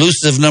that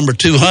elusive number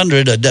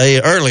 200 a day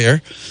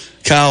earlier.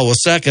 Kyle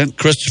was second,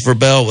 Christopher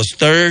Bell was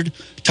third,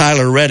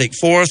 Tyler Reddick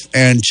fourth,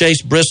 and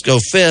Chase Briscoe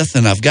fifth.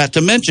 And I've got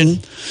to mention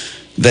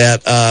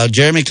that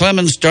Jeremy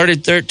Clemens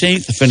started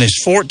 13th,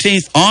 finished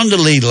 14th on the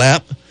lead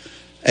lap,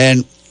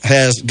 and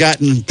has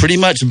gotten pretty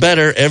much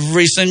better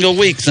every single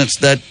week since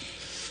that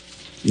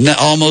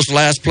almost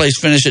last place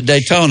finish at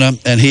Daytona.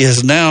 And he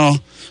has now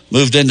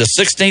moved into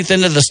 16th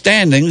into the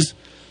standings,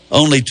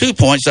 only 2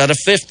 points out of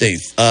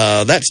 15th.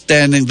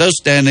 Those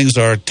standings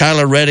are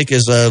Tyler Reddick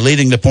is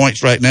leading the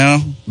points right now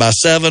by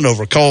 7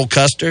 over Cole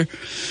Custer.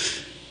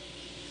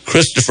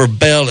 Christopher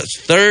Bell is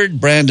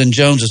third, Brandon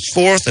Jones is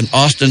fourth, and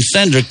Austin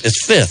Cindric is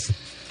fifth.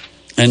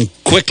 And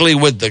quickly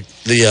with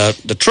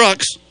the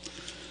trucks,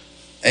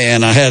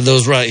 and I have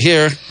those right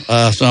here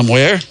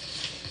somewhere.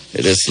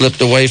 It has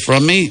slipped away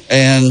from me,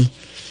 and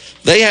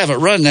they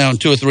haven't run now in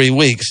 2 or 3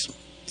 weeks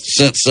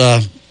since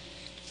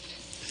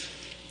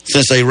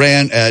they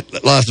ran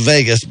at Las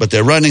Vegas, but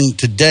they're running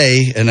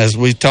today. And as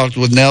we talked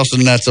with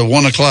Nelson, that's a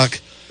 1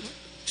 o'clock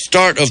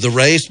start of the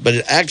race, but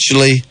it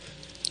actually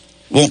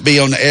won't be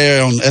on the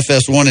air on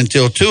FS1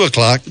 until 2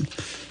 o'clock.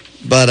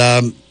 But,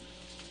 of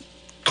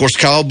course,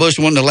 Kyle Busch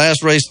won the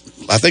last race,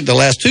 I think the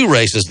last 2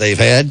 races they've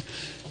had.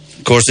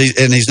 Of course,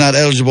 he's not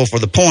eligible for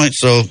the points.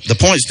 So the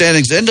point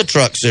standings in the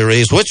Truck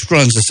Series, which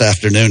runs this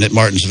afternoon at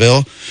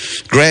Martinsville.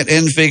 Grant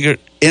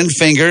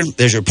Enfinger,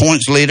 there's your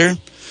points leader.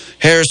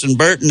 Harrison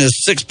Burton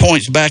is 6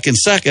 points back in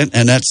second,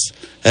 and that's,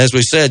 as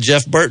we said,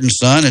 Jeff Burton's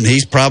son, and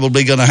he's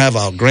probably going to have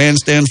a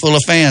grandstand full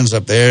of fans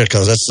up there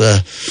because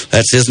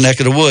that's his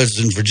neck of the woods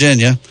in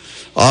Virginia.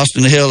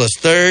 Austin Hill is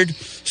third,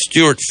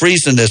 Stuart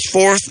Friesen is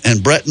fourth,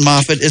 and Brett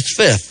Moffitt is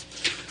fifth.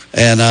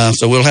 And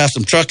so we'll have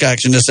some truck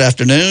action this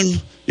afternoon.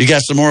 You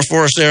got some more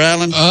for us there,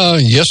 Alan?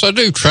 Yes, I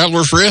do.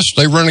 Travelers Rest,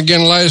 they run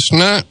again last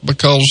night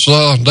because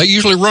they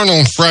usually run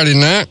on Friday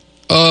night.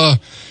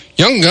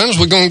 Young Guns,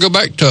 we're going to go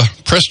back to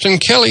Preston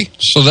Kelly,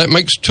 so that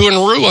makes 2 in a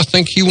row. I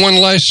think he won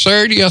last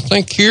Saturday, I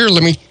think, here.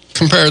 Let me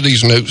compare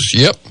these notes.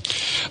 Yep.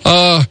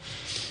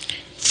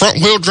 Front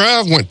Wheel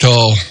Drive went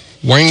to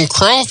Wayne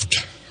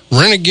Croft.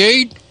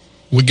 Renegade,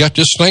 we got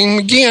this thing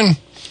again.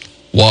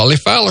 Wally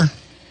Fowler.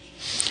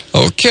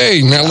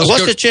 Okay, now let's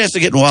What's the chance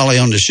of getting Wally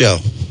on the show?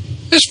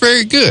 It's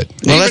very good.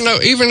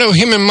 Well, even though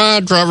him and my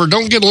driver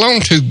don't get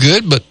along too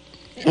good, but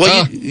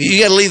you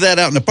got to leave that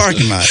out in the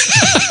parking lot.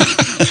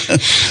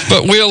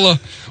 But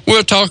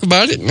we'll talk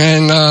about it,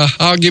 and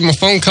I'll give him a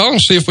phone call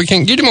and see if we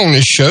can't get him on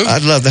this show.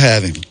 I'd love to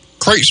have him.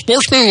 Crate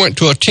Sportsman went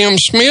to a Tim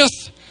Smith.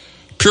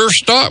 Pure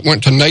Stock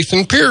went to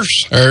Nathan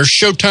Pierce. There's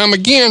Showtime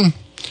again.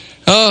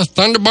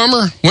 Thunder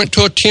Bomber went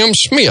to a Tim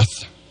Smith.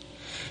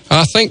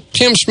 I think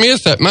Tim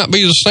Smith, that might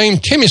be the same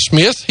Timmy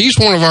Smith. He's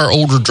one of our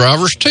older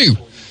drivers, too.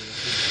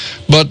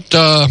 But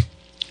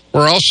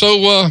we're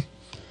also,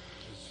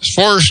 as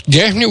far as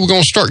Gaffney, we're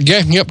going to start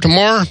Gaffney up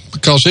tomorrow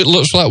because it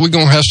looks like we're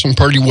going to have some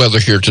pretty weather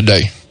here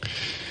today.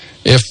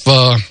 If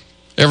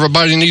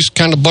everybody needs to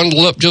kind of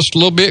bundle up just a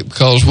little bit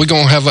because we're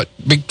going to have a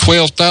big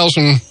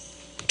 12,000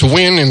 to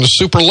win in the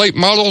super late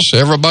models.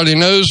 Everybody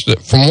knows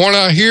that from what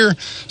I hear,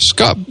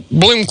 Scott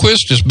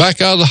Bloomquist is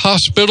back out of the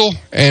hospital,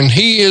 and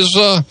he is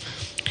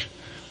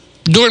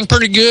doing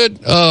pretty good.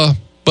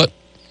 But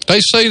they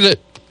say that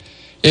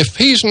if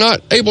he's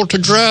not able to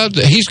drive,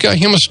 that he's got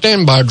him a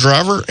standby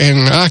driver,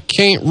 and I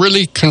can't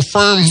really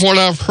confirm what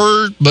I've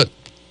heard, but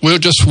we'll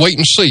just wait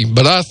and see.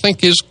 But I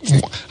think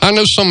I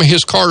know some of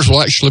his cars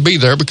will actually be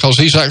there because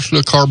he's actually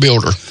a car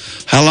builder.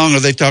 How long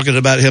are they talking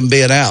about him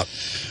being out?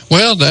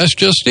 Well, that's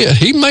just it.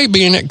 He may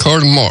be in that car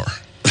tomorrow.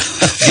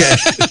 Yeah.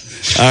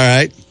 All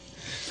right.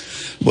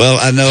 Well,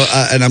 I know,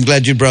 and I'm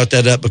glad you brought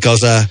that up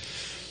because I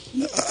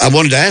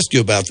wanted to ask you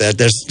about that.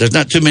 There's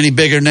not too many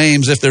bigger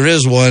names, if there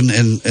is one,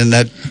 in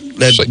that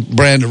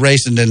brand of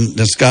racing than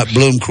Scott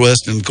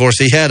Bloomquist. And, of course,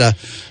 he had a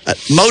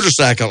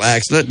motorcycle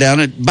accident down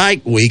at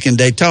Bike Week in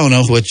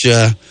Daytona, which,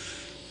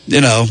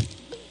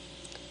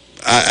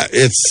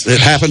 it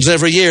happens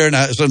every year, and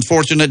it's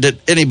unfortunate that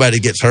anybody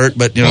gets hurt,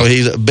 but,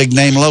 he's a big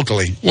name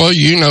locally. Well,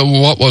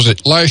 what was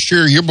it, last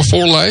year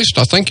before last?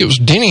 I think it was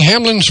Denny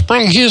Hamlin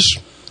sprung his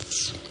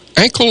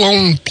ankle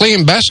on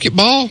playing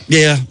basketball.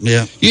 Yeah.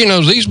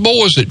 These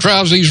boys that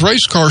drive these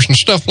race cars and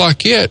stuff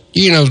like that,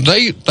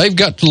 they've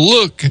got to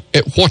look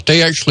at what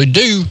they actually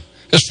do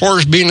as far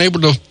as being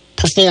able to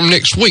perform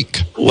next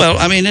week. Well,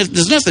 I mean,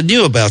 there's nothing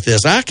new about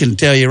this. I can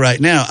tell you right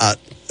now,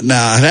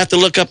 now I'd have to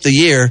look up the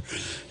year.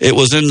 It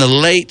was in the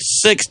late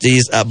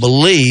 60s, I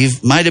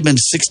believe, might have been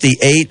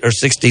 68 or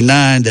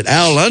 69, that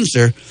Al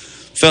Unser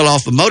fell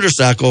off a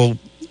motorcycle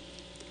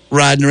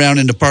riding around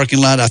in the parking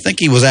lot. I think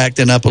he was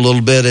acting up a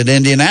little bit at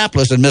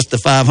Indianapolis and missed the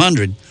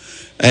 500.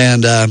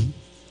 And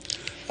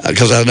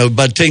because I know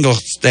Bud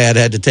Tingelstad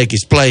had to take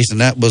his place,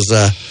 and that was,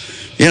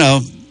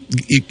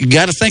 you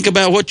got to think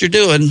about what you're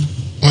doing.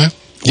 Well,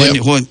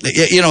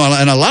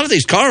 and a lot of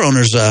these car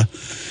owners,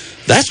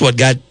 that's what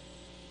got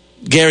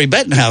Gary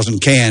Bettenhausen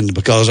canned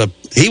because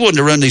he wanted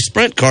to run these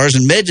sprint cars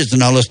and midgets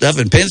and all this stuff,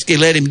 and Penske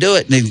let him do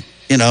it, and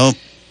he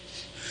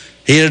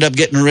ended up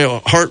getting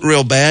hurt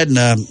real bad,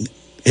 and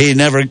he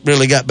never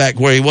really got back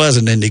where he was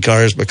in Indy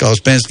cars because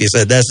Penske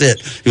said that's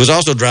it. He was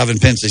also driving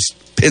Penske's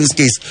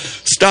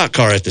stock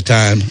car at the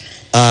time.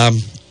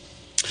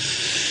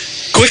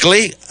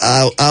 Quickly,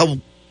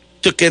 I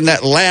took in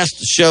that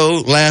last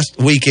show last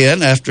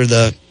weekend after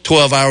the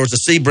 12 hours of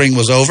Sebring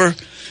was over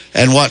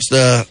and watched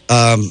the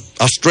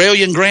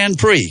Australian Grand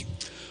Prix,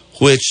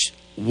 which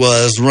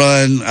was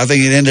run, I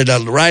think it ended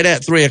up right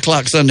at 3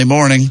 o'clock Sunday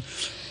morning.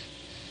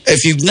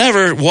 If you've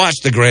never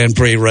watched the Grand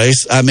Prix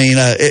race, I mean,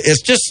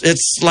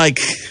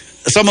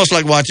 it's almost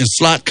like watching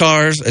slot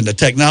cars, and the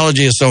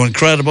technology is so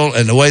incredible,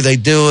 and the way they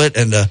do it,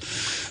 and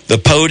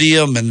the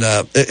podium, and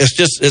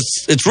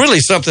it's really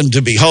something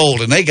to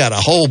behold, and they got a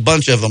whole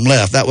bunch of them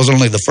left. That was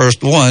only the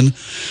first one,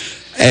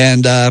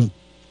 and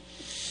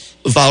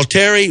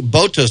Valtteri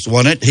Bottas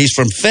won it. He's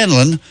from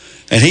Finland,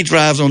 and he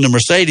drives on the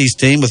Mercedes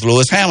team with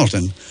Lewis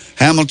Hamilton.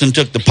 Hamilton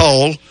took the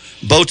pole.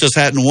 Bottas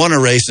hadn't won a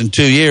race in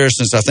 2 years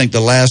since, I think, the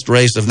last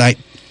race of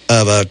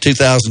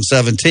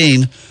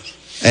 2017,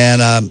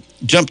 and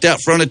jumped out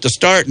front at the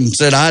start and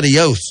said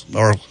adios,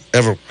 or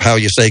how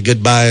you say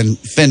goodbye and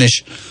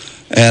finish.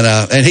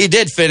 And he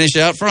did finish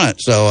out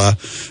front. So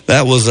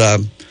that was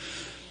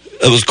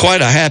it was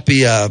quite a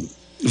happy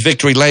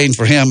victory lane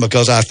for him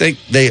because I think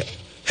they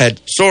had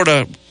sort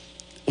of,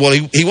 well,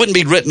 he wouldn't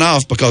be written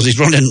off because he's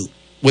running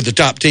with the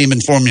top team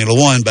in Formula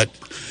One, but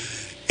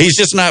he's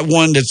just not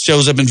one that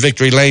shows up in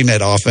victory lane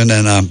that often.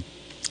 And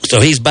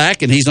so he's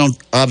back, and he's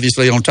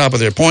obviously on top of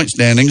their point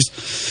standings.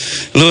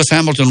 Lewis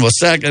Hamilton was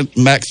second.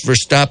 Max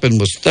Verstappen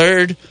was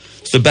third.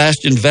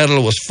 Sebastian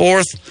Vettel was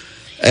fourth.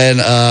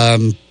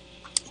 And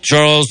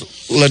Charles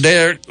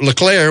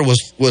Leclerc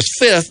was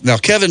fifth. Now,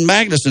 Kevin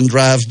Magnussen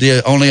drives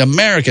the only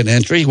American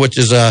entry, which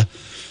is the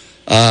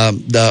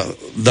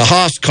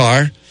Haas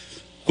car,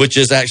 which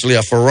is actually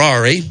a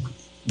Ferrari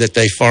that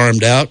they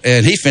farmed out,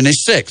 and he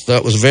finished sixth. So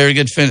it was a very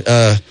good finish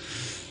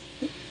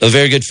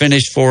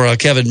for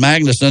Kevin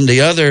Magnussen.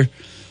 The other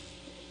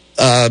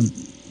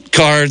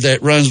car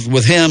that runs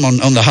with him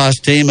on the Haas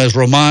team is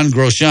Romain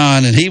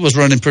Grosjean, and he was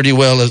running pretty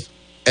well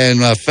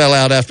and fell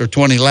out after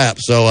 20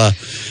 laps. So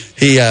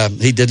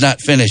he did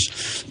not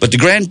finish. But the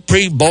Grand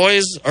Prix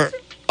boys are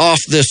off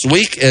this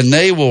week, and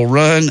they will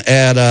run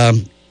at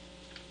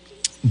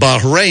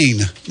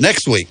Bahrain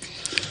next week,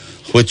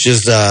 which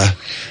is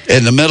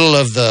in the middle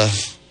of the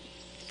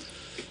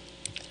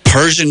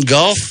Persian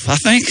Gulf, I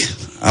think.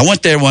 I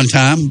went there one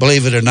time,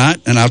 believe it or not,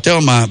 and I'll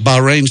tell my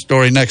Bahrain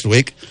story next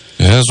week.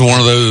 Yeah, it's one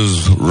of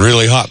those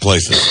really hot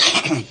places.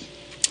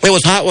 It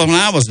was hot when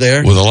I was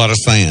there. With a lot of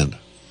sand.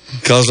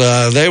 Because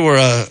there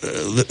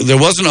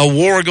wasn't a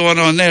war going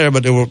on there,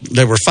 but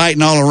they were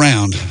fighting all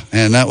around,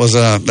 and that was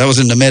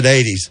in the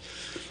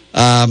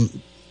mid-'80s.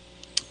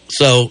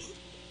 So,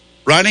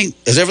 Ronnie,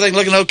 is everything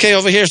looking okay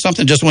over here?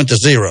 Something just went to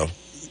 0.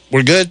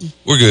 We're good?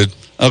 We're good.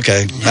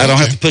 Okay. I don't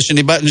have to push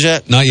any buttons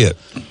yet? Not yet.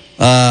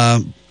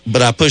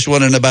 But I push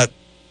one in about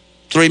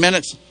 3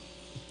 minutes?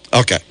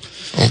 Okay.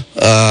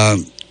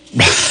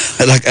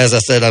 Like as I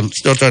said, I'm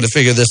still trying to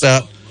figure this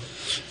out.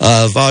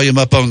 Volume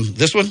up on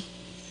this one?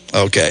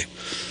 Okay.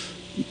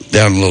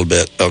 Down a little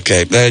bit.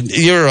 Okay.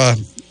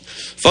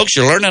 Folks,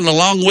 you're learning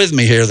along with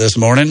me here this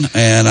morning,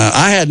 and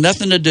I had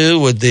nothing to do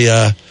with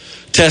the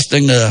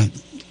testing the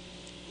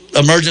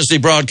emergency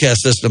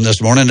broadcast system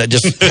this morning. It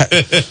just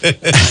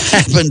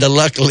happened to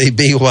luckily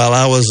be while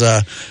I was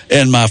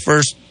in my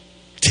first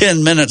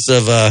 10 minutes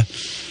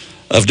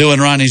of doing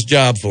Ronnie's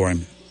job for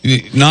him.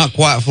 Not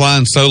quite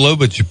flying solo,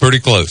 but you're pretty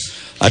close.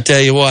 I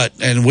tell you what,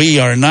 and we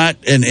are not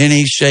in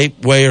any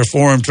shape, way, or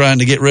form trying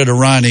to get rid of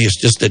Ronnie.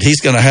 It's just that he's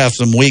going to have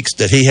some weeks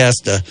that he has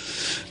to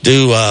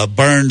do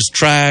Burns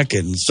track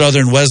and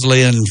Southern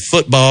Wesleyan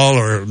football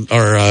or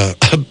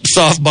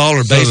softball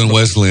or baseball. Southern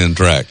Wesleyan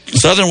track.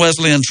 Southern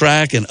Wesleyan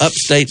track and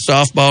upstate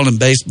softball and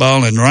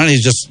baseball. And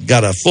Ronnie's just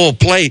got a full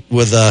plate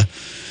with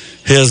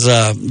his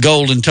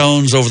golden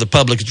tones over the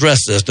public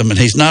address system, and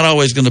he's not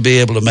always going to be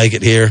able to make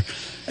it here.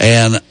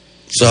 And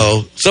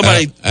so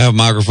somebody have a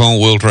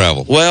microphone will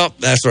travel. Well,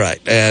 that's right.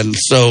 And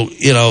so,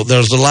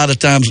 there's a lot of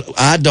times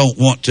I don't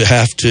want to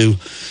have to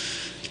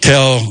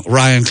tell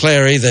Ryan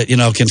Clary that,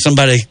 can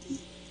somebody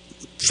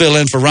fill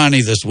in for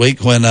Ronnie this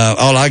week when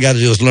all I got to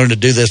do is learn to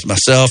do this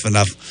myself. And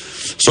I've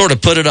sort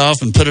of put it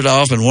off and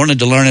wanted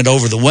to learn it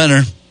over the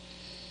winter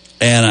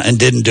and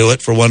didn't do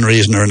it for one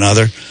reason or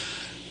another.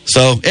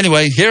 So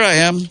anyway, here I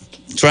am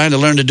trying to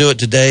learn to do it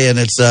today. And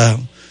it's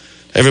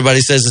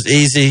everybody says it's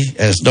easy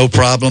and it's no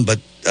problem, but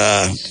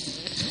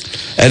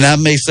and I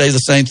may say the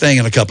same thing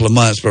in a couple of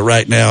months, but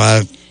right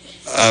now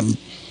I'm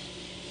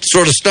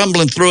sort of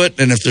stumbling through it.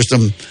 And if there's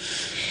some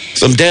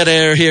dead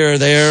air here or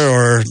there,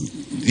 or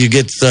you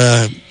get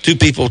two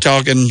people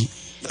talking,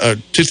 or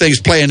two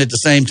things playing at the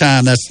same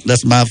time,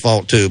 that's my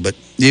fault too. But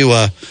you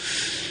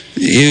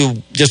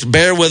just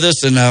bear with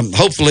us, and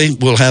hopefully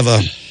we'll have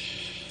a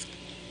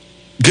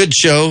good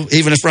show,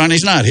 even if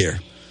Ronnie's not here.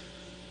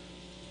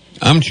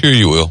 I'm sure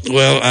you will.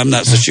 Well, I'm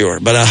not so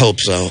sure, but I hope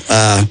so.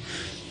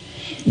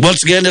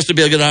 Once again, this would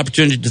be a good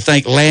opportunity to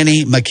thank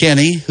Lanny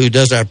McKinney, who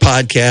does our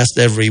podcast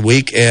every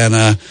week. And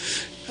I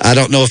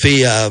don't know if he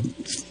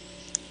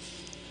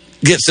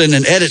gets in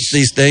and edits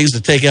these things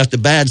to take out the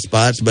bad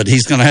spots, but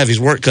he's going to have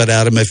his work cut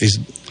out if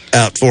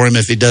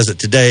he does it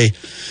today,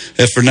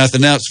 if for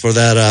nothing else, for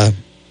that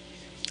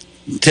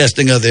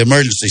testing of the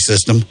emergency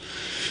system.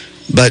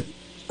 But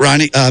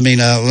Lanny,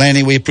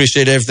 we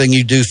appreciate everything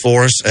you do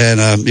for us,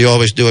 and you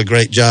always do a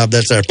great job.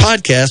 That's our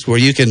podcast where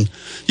you can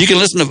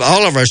listen to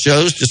all of our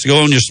shows. Just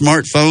go on your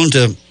smartphone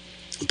to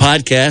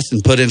podcast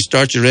and put in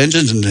Start Your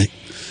Engines, and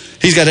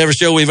he's got every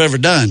show we've ever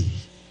done.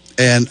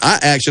 And I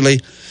actually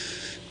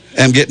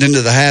am getting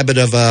into the habit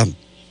of,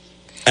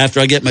 after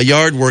I get my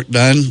yard work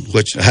done,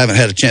 which I haven't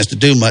had a chance to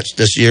do much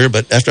this year,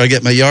 but after I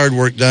get my yard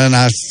work done,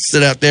 I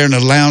sit out there in a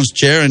lounge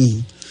chair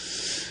and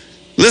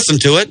listen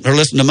to it, or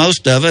listen to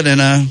most of it,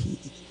 and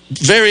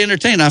very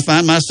entertaining. I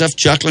find myself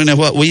chuckling at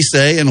what we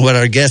say and what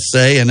our guests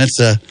say, and it's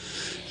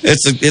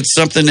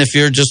something. If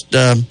you're just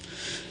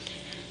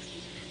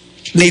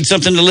need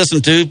something to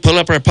listen to, pull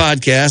up our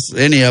podcast,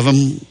 any of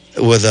them,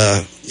 with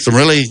some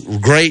really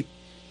great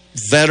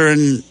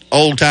veteran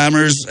old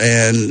timers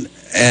and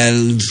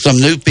some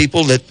new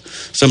people that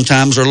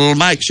sometimes are a little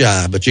mic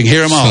shy, but you can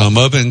hear them all. Some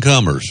up and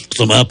comers.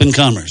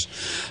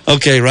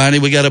 Okay, Ronnie,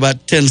 we got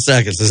about 10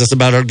 seconds. Is this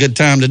about our good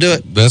time to do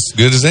it? That's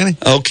good as any.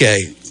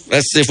 Okay.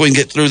 Let's see if we can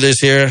get through this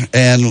here,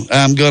 and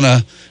I'm going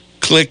to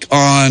click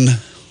on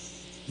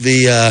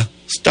the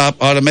start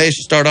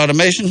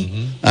automation.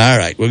 Mm-hmm. All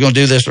right, we're going to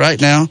do this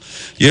right now.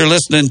 You're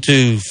listening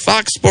to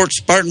Fox Sports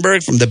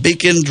Spartanburg from the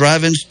Beacon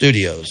Drive-In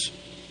Studios.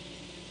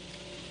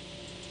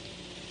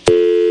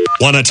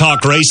 Want to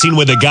talk racing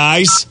with the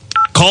guys?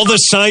 Call the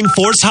Sign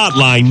Force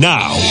hotline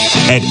now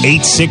at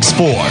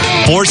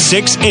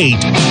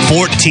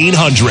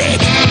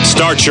 864-468-1400.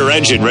 Start Your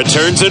Engine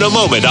returns in a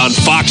moment on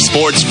Fox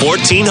Sports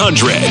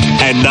 1400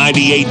 and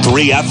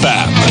 98.3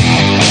 FM.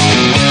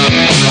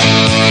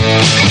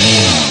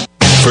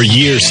 For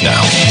years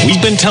now,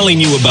 we've been telling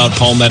you about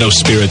Palmetto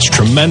Spirit's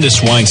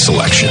tremendous wine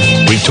selection.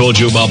 We've told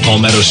you about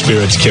Palmetto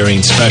Spirits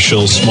carrying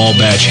special, small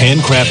batch,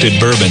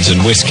 handcrafted bourbons and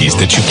whiskeys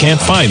that you can't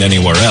find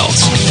anywhere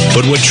else.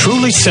 But what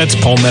truly sets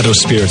Palmetto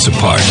Spirits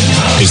apart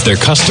is their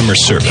customer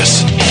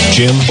service.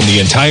 Jim and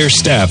the entire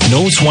staff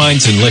knows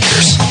wines and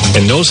liquors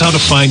and knows how to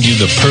find you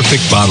the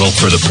perfect bottle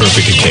for the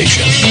perfect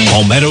occasion.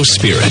 Palmetto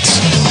Spirits,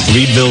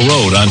 Reedville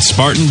Road on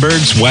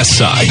Spartanburg's west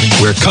side,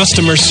 where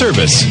customer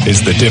service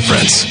is the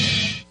difference.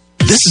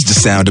 This is the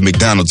sound a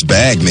McDonald's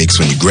bag makes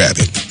when you grab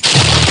it.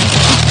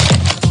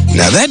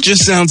 Now that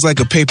just sounds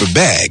like a paper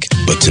bag,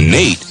 but to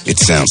Nate, it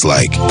sounds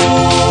like...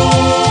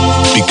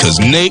 Because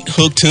Nate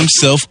hooked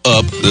himself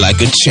up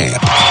like a champ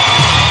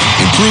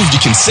and proved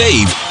you can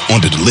save on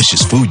the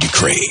delicious food you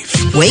crave.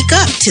 Wake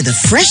up to the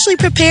freshly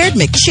prepared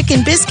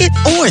McChicken biscuit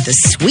or the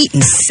sweet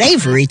and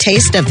savory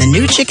taste of the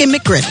new Chicken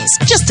McGriddles.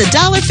 Just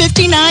 $1.59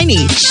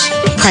 each.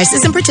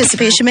 Prices and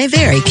participation may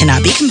vary.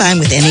 Cannot be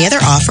combined with any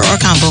other offer or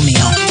combo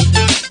meal.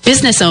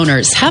 Business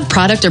owners, have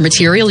product or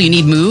material you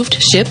need moved,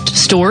 shipped,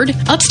 stored?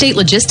 Upstate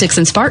Logistics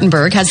in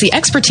Spartanburg has the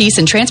expertise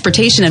in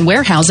transportation and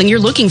warehousing you're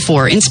looking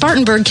for in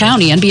Spartanburg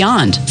County and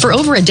beyond. For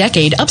over a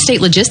decade,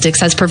 Upstate Logistics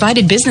has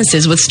provided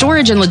businesses with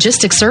storage and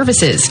logistics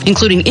services,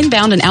 including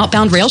inbound and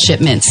outbound rail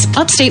shipments.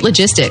 Upstate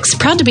Logistics,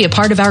 proud to be a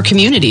part of our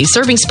community,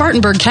 serving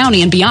Spartanburg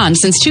County and beyond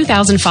since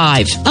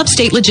 2005.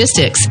 Upstate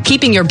Logistics,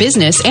 keeping your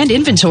business and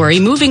inventory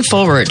moving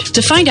forward.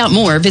 To find out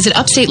more, visit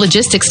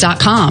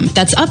upstatelogistics.com.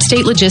 That's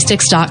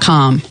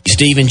upstatelogistics.com.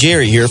 Steve and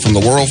Jerry here from the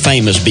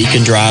world-famous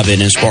Beacon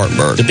Drive-In in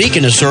Spartanburg. The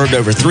Beacon has served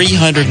over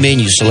 300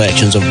 menu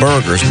selections of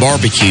burgers,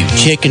 barbecue,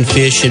 chicken,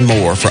 fish, and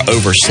more for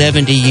over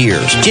 70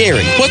 years.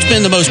 Jerry, what's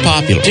been the most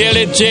popular?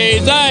 Chili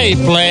cheese,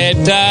 flat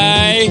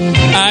tie,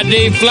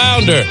 ID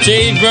flounder,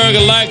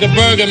 cheeseburger like a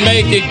burger,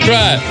 make it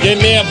cry. Give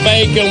me a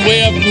bacon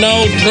with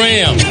no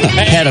trim.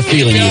 Had a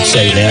feeling you'd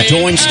say that.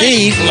 Join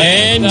Steve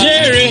and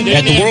Jerry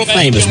at the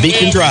world-famous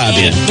Beacon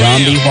Drive-In,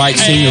 John D.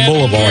 White Senior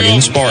Boulevard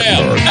in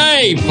Spartanburg.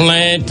 Hey,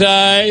 plant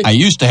tie. I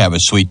used to have a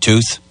sweet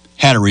tooth.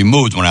 Had it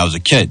removed when I was a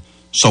kid.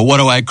 So what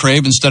do I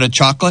crave instead of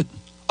chocolate?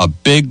 A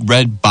big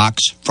red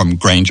box from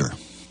Grainger.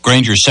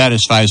 Grainger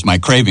satisfies my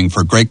craving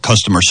for great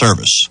customer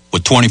service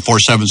with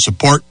 24/7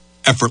 support,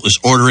 effortless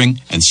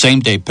ordering, and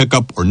same-day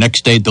pickup or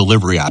next-day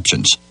delivery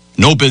options.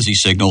 No busy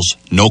signals,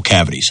 no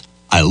cavities.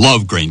 I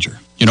love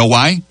Grainger. You know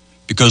why?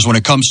 Because when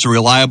it comes to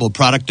reliable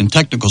product and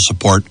technical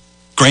support,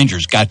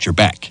 Grainger's got your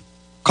back.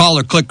 Call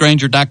or click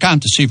Grainger.com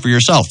to see for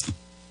yourself.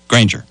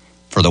 Grainger,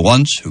 for the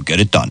ones who get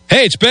it done.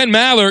 Hey, it's Ben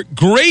Maller.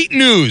 Great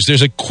news.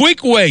 There's a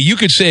quick way you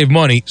could save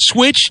money.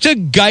 Switch to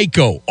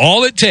Geico.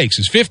 All it takes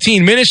is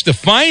 15 minutes to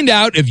find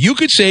out if you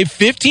could save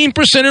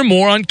 15% or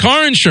more on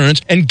car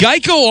insurance. And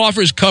Geico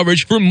offers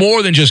coverage for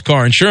more than just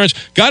car insurance.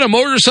 Got a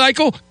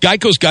motorcycle?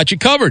 Geico's got you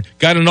covered.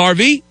 Got an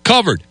RV?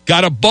 Covered.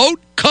 Got a boat?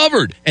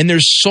 Covered. And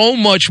there's so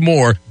much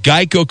more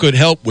Geico could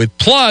help with.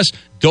 Plus,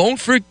 don't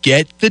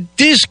forget the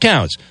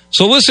discounts.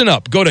 So listen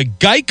up. Go to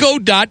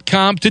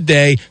geico.com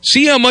today.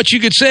 See how much you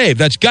could save.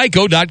 That's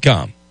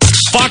geico.com.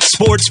 Fox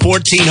Sports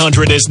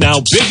 1400 is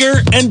now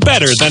bigger and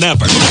better than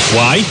ever.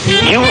 Why?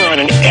 You were on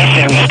an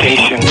FM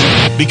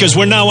station. Because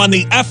we're now on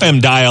the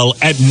FM dial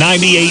at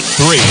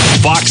 98.3.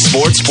 Fox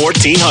Sports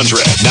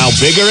 1400. Now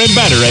bigger and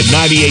better at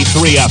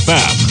 98.3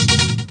 FM.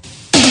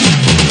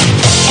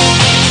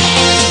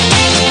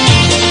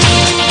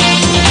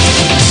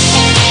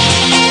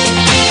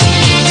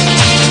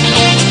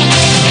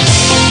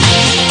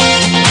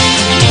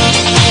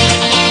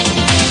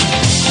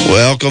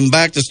 Welcome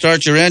back to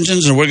Start Your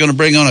Engines, and we're going to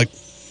bring on a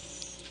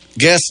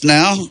guest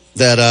now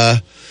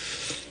that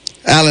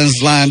Alan's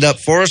lined up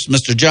for us,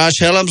 Mr. Josh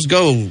Helms.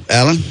 Go,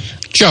 Alan.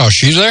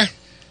 Josh, you there?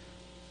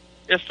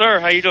 Yes, sir.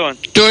 How you doing?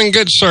 Doing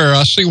good, sir.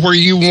 I see where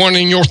you won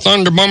in your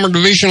Thunder Bomber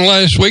division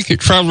last week at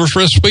Travelers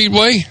Rest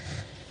Speedway.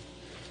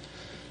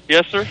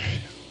 Yes, sir.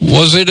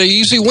 Was it an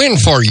easy win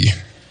for you?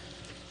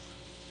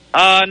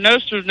 No,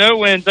 sir. No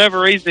win's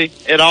ever easy.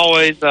 It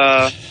always...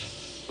 a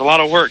lot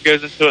of work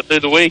goes into it through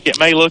the week. It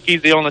may look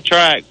easy on the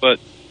track, but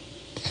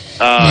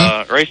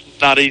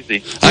racing's not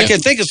easy. I can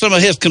think of some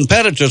of his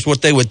competitors,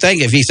 what they would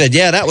think if he said,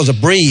 yeah, that was a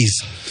breeze.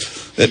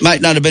 It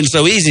might not have been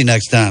so easy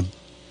next time.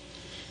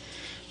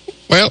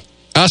 Well,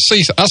 I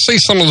see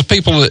some of the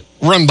people that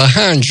run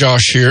behind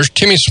Josh here.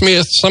 Timmy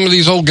Smith, some of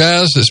these old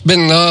guys that's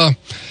been,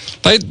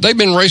 they've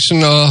been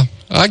racing,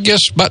 I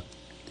guess,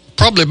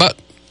 probably about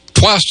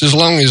twice as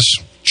long as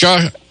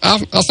Josh.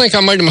 I think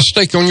I made a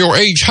mistake on your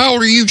age. How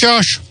old are you,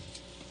 Josh?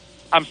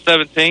 I'm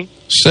 17.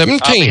 17.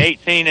 I'll be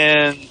 18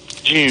 in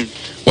June.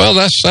 Well,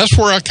 that's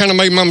where I kind of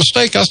made my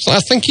mistake. I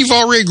think you've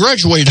already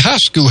graduated high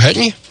school,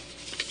 hadn't you?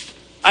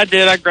 I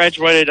did. I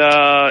graduated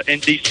in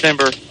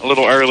December, a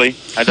little early.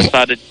 I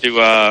decided to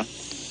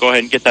go ahead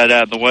and get that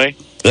out of the way.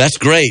 That's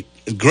great.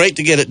 Great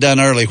to get it done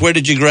early. Where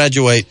did you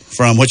graduate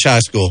from? Which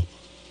high school?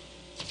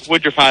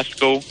 Woodruff High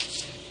School.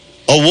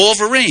 A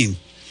Wolverine.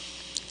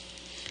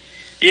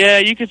 Yeah,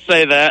 you could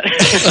say that.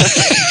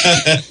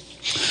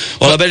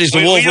 Well, I bet he's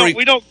the Wolverine.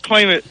 We don't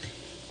claim it.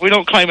 We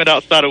don't claim it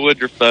outside of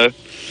Woodruff, though.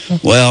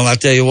 Well, I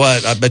tell you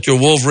what, I bet you're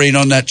Wolverine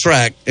on that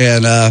track,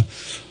 and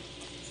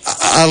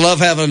I love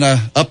having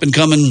a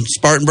up-and-coming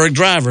Spartanburg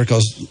driver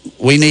because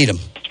we need them.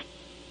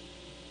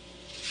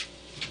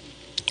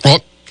 Well,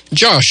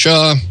 Josh,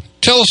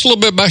 tell us a little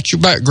bit about your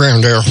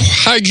background there.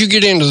 How did you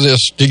get into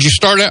this? Did you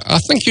start out, I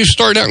think you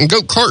started out in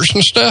go-karts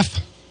and stuff?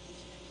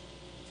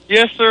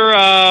 Yes,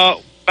 sir.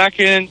 Back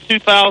in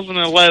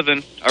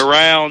 2011,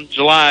 around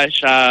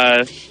July-ish,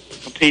 I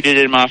competed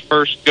in my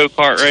first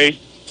go-kart race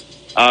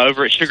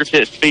over at Sugar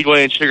Tit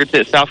Speedway in Sugar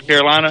Tit, South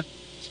Carolina.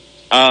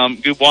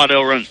 Goob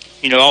Waddell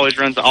always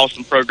runs an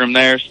awesome program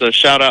there, so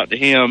shout out to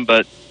him.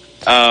 But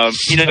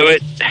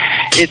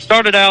it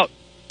started out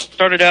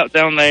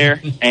down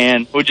there,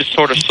 and we just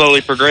sort of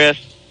slowly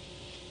progressed.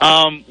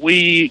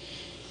 We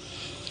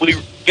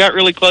got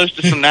really close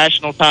to some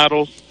national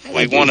titles.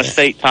 We won a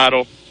state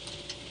title.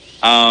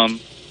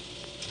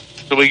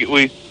 So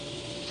we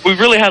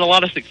really had a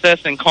lot of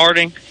success in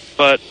karting,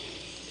 but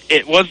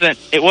it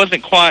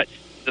wasn't quite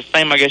the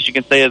same, I guess you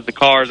can say, as the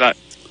cars. I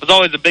was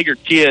always a bigger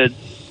kid,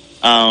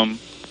 and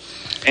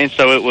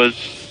so it was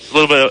a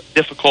little bit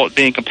difficult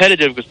being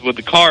competitive because with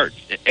the karts,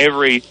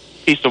 every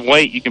piece of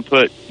weight you can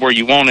put where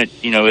you want it,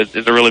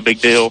 is a really big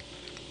deal.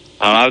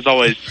 I was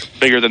always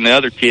bigger than the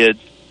other kids,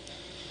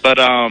 but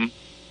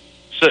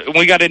so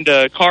we got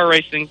into car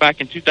racing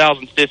back in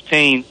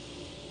 2015.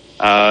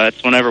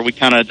 That's whenever we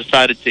kind of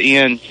decided to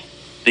end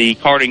the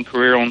karting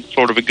career on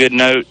sort of a good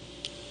note.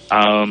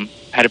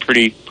 Had a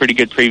pretty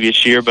good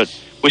previous year, but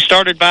we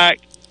started back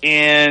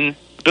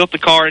built the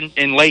car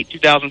in late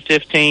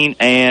 2015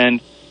 and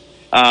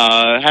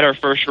had our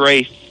first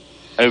race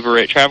over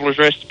at Travelers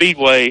Rest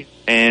Speedway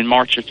in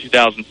March of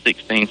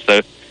 2016. So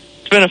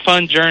it's been a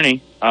fun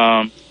journey.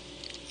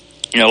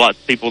 Lots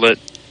of people that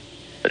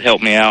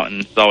helped me out,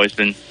 and it's always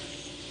been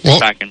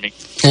backing me.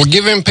 Well,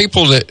 give them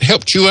people that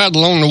helped you out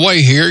along the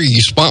way here,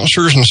 your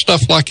sponsors and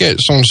stuff like that,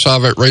 it's on the side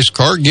of that race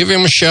car. Give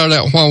them a shout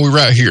out while we're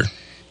right here.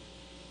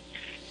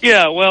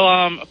 Yeah, well,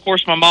 of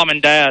course, my mom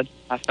and dad.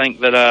 I think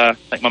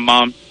my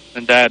mom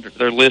and dad,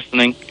 they're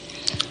listening.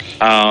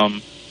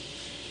 But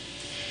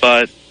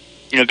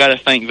got to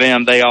thank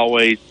them. They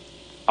always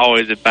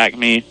have backed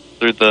me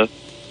through the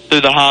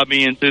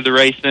hobby and through the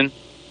racing.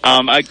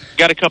 I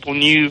got a couple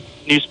new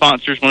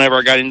sponsors whenever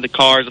I got into the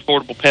cars.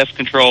 Affordable Pest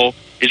Control.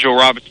 Israel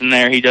Robertson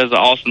there, he does an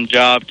awesome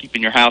job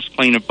keeping your house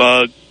clean of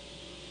bugs,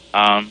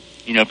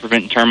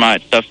 preventing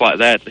termites, stuff like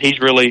that. So he's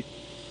really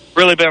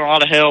been a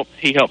lot of help.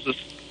 He helps us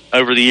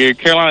over the year.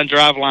 Carolina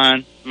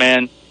Driveline,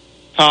 man,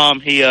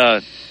 Tom, he's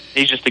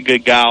just a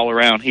good guy all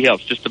around. He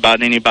helps just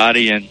about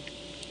anybody, and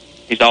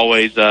he's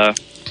always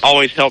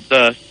helped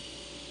us.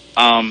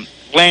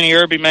 Lanny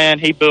Irby, man,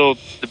 he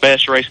builds the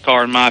best race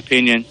car, in my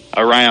opinion,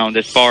 around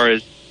as far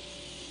as,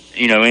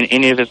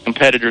 any of his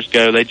competitors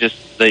go.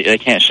 They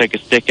can't shake a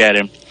stick at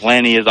him.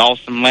 Lanny is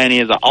awesome. Lanny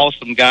is an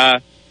awesome guy.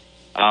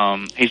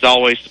 He's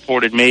always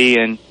supported me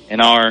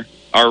in our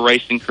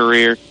racing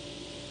career.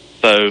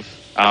 So,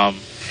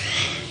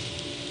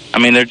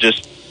 they're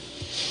just,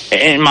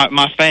 and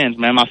my fans,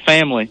 man, my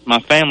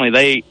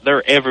family,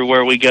 they're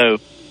everywhere we go.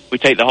 We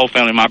take the whole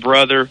family. My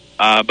brother,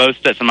 both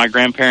sets of my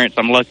grandparents,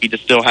 I'm lucky to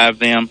still have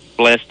them,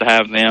 blessed to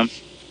have them.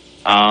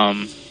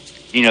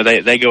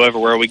 They go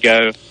everywhere we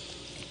go.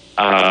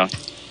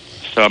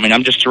 So,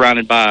 I'm just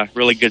surrounded by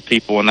really good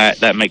people, and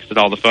that makes it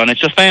all the fun.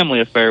 It's a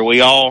family affair.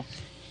 We all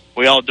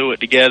do it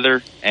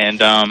together, and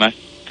that's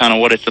kind of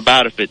what it's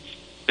about. If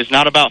it's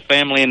not about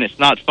family and it's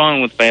not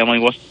fun with family,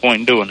 what's the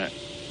point in doing it?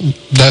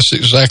 That's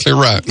exactly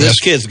right. This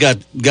kid's got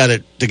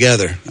it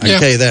together. I can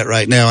tell you that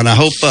right now, and I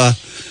hope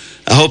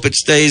it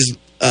stays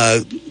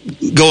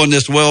going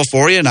this well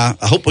for you, and I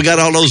hope we got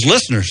all those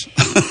listeners.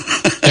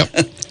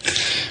 Yep.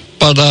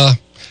 But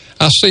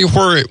I see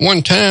where at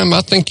one time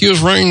I think you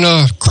was running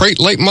crate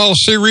late model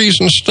series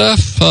and stuff.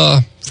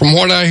 From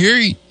what I hear,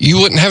 you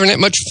wasn't having that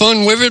much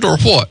fun with it, or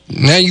what?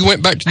 Now you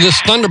went back to this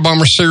Thunder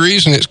Bomber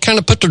series, and it's kind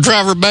of put the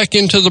driver back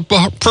into the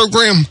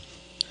program.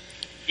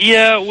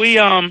 Yeah, we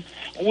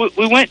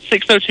went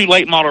 602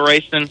 late model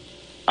racing.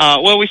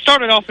 We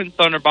started off in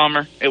Thunder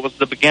Bomber. It was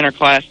the beginner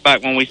class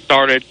back when we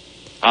started.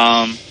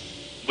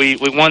 We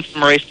won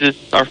some races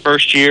our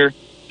first year.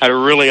 Had a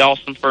really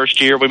awesome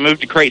first year. We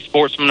moved to Crate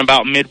Sportsman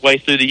about midway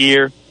through the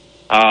year.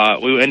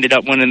 We ended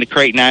up winning the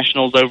Crate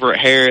Nationals over at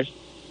Harris.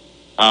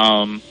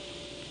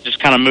 Just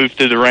kind of moved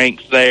through the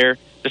ranks there.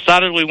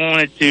 Decided we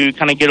wanted to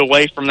kind of get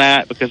away from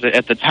that because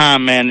at the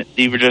time, man,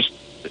 it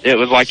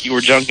was like you were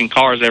junking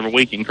cars every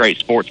week in Crate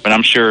Sportsman.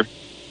 I'm sure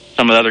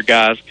some of the other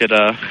guys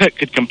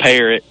could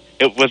compare it.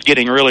 It was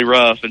getting really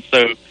rough, and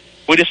so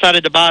we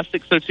decided to buy a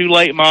 602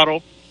 late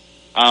model.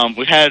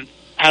 We had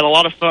a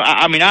lot of fun.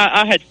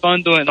 I had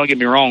fun doing it. Don't get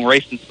me wrong,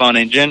 racing's fun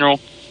in general.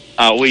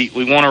 We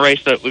won a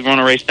race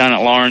down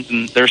at Lawrence,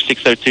 and their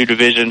 602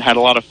 division. Had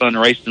a lot of fun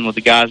racing with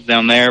the guys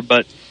down there.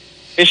 But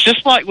it's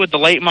just like with the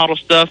late model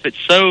stuff. It's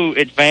so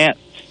advanced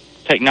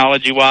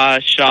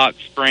technology-wise, shocks,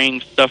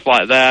 springs, stuff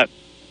like that.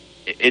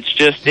 It's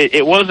just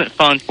it wasn't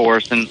fun for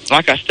us. And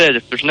like I said,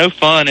 if there's no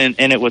fun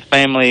in it with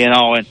family and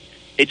all, and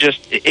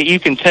you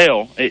can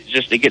tell.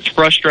 It gets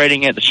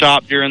frustrating at the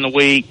shop during the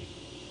week.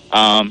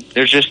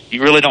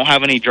 You really don't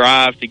have any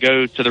drive to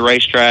go to the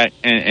racetrack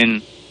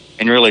and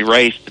really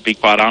race, to be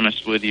quite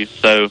honest with you.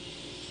 So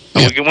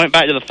we went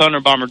back to the Thunder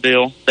Bomber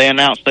deal. They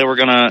announced they were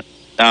going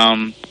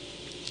to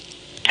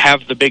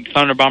have the big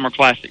Thunder Bomber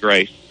Classic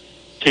race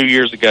 2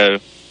 years ago.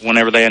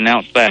 Whenever they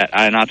announced that,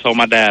 and I told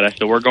my dad, I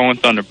said, we're going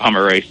Thunder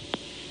Bomber race.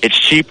 It's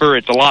cheaper,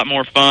 it's a lot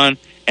more fun,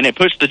 and it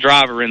puts the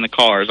driver in the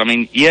cars. I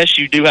mean, yes,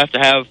 you do have to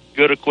have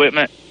good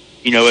equipment.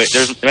 You know,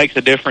 it makes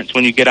a difference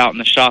when you get out in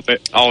the shop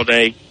all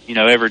day, you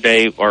know, every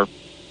day, or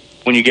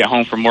when you get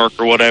home from work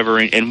or whatever,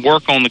 and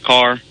work on the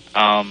car.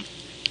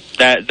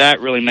 That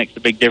really makes a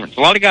big difference.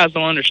 A lot of guys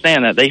don't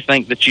understand that. They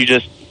think that you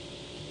just,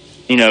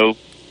 you know,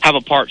 have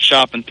a parts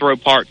shop and throw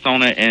parts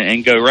on it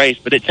and go race,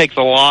 but it takes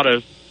a lot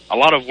of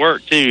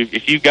work too.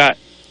 If you've got,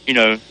 you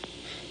know,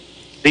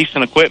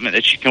 decent equipment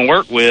that you can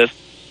work with,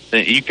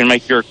 then you can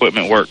make your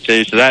equipment work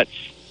too. So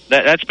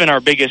that's been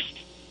our biggest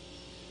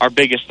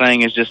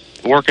thing, is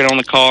just working on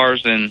the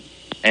cars and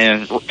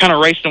kind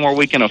of racing where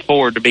we can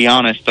afford, to be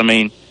honest. I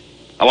mean,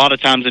 a lot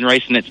of times in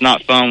racing it's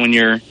not fun when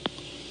you're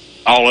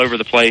all over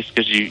the place,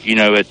 because you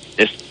know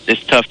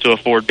it's tough to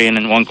afford being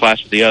in one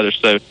class or the other.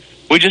 So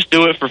we just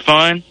do it for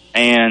fun,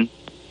 and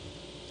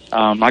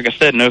like I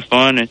said, no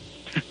fun.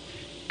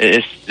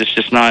 It's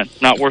just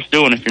not worth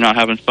doing if you're not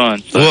having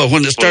fun. So well,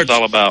 when it's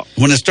all about.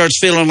 When it starts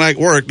feeling like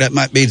work, that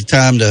might be the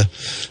time to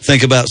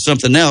think about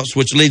something else,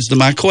 which leads to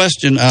my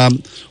question.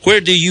 Where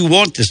do you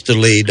want this to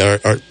lead?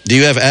 Do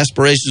you have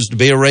aspirations to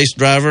be a race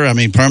driver? I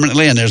mean,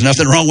 permanently, and there's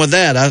nothing wrong with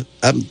that.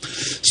 I'm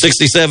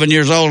 67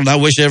 years old, and I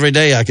wish every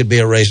day I could be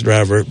a race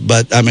driver.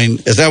 But, I mean,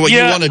 is that what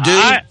you want to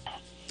do?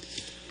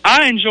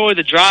 I enjoy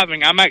the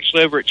driving. I'm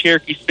actually over at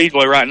Cherokee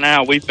Speedway right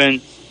now. We've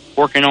been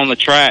working on the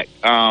track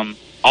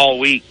all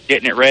week,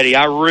 getting it ready.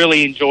 I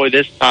really enjoy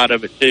this side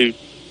of it too,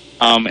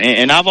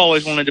 and I've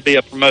always wanted to be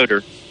a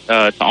promoter,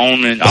 to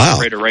own and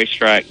operate a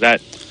racetrack.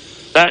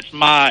 That's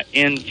my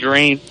end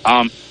dream.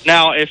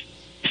 Now, if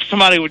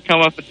somebody would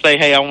come up and say,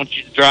 "Hey, I want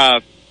you to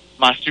drive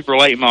my super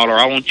late model, or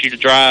I want you to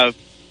drive,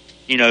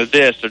 you know,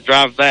 this or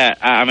drive that,"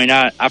 I mean,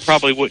 I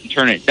probably wouldn't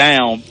turn it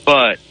down.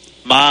 But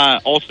my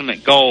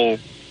ultimate goal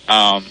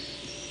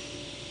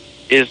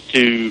is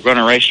to run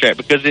a racetrack,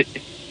 because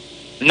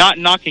not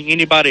knocking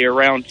anybody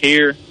around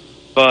here,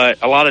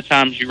 but a lot of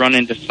times you run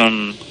into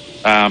some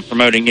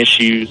promoting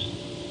issues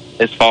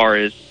as far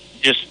as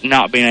just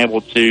not being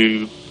able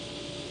to,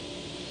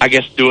 I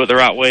guess, do it the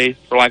right way,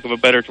 for lack of a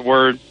better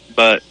word.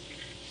 But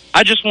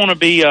I just want to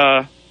be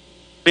a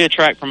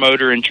track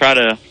promoter and try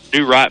to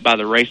do right by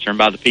the racer and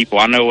by the people.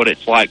 I know what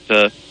it's like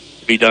to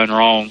be done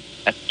wrong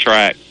at the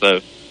track, so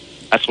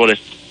that's what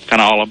it's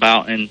kind of all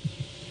about. And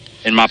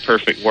in my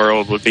perfect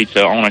world would be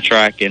to own a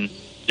track and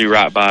do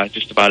right by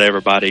just about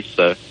everybody.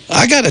 So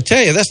I got to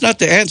tell you, that's not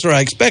the answer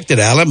I expected,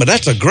 Alan, but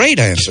that's a great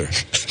answer.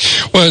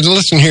 Well,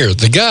 listen here.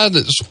 The guy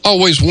that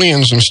always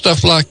wins and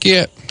stuff like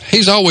that,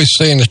 he's always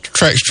saying that the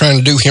track's trying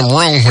to do him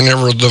wrong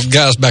whenever the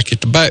guys back at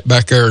the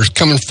back there is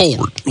coming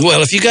forward.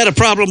 Well, if you got a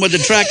problem with the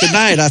track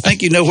tonight, I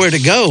think you know where to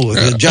go.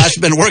 Josh's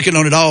been working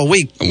on it all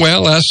week.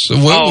 Well, that's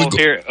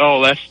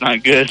that's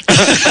not good.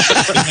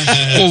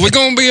 Well, we're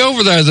going to be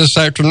over there this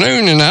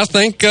afternoon, and I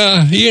think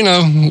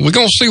we're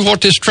going to see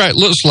what this track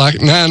looks like.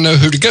 Now I know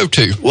who to go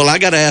to. Well, I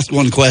got to ask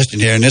one question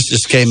here, and this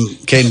just came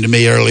to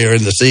me earlier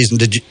in the season.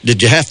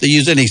 Did you have to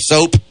use any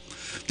soap?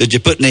 Did you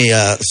put any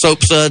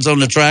soap suds on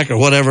the track or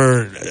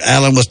whatever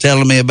Alan was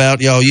telling me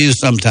about y'all use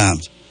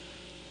sometimes?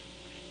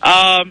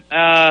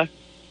 That's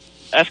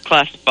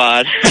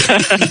classified.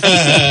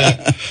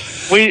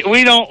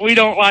 we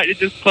don't like to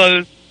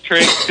disclose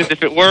tricks, because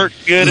if it works,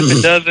 good. If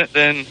it doesn't,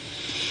 then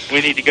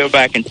we need to go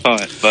back and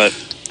punt. But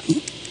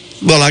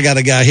well, I got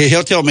a guy here.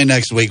 He'll tell me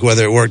next week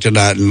whether it worked or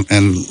not,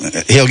 and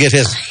he'll get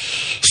his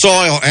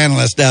soil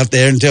analyst out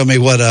there and tell me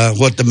what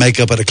the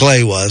makeup of the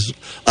clay was.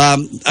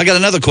 I got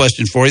another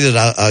question for you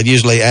that I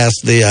usually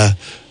ask the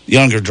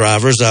younger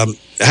drivers.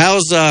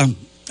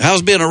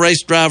 How's being a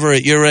race driver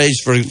at your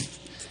age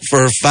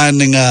for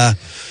finding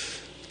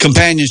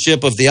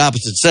companionship of the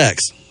opposite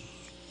sex?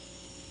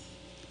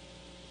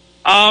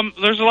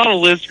 There's a lot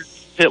of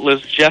pit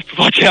lizards. You have to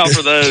watch out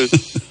for those.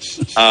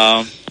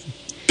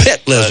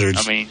 Pit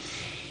lizards. I mean,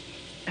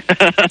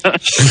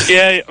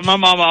 yeah, my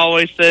mama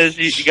always says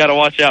you got to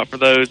watch out for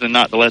those and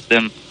not to let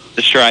them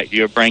distract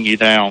you or bring you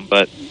down.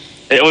 But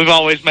we've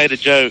always made a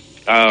joke.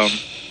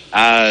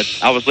 I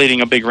was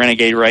leading a big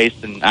Renegade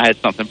race, and I had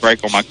something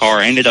break on my car.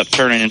 I ended up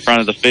turning in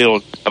front of the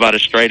field about a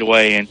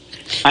straightaway, and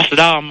I said,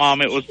 "Oh,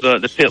 Mom, it was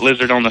the pit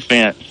lizard on the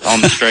fence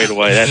on the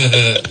straightaway."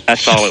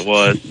 That's all it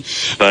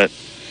was. But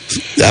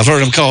I've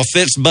heard them called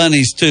Fitz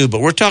bunnies too. But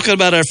we're talking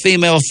about our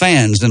female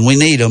fans, and we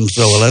need them.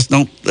 So let's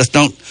don't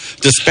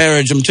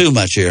disparage them too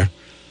much here.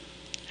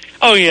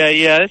 Oh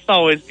yeah. It's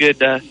always good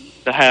to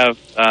have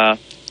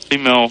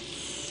female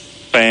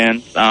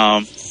fans,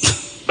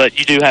 but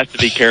you do have to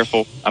be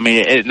careful. I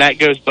mean, that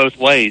goes both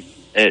ways.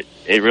 It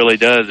really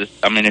does.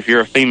 I mean, if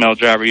you're a female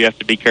driver, you have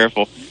to be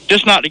careful,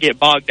 just not to get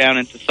bogged down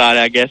in society.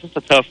 I guess it's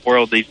a tough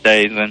world these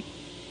days, and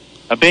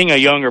being a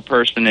younger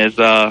person is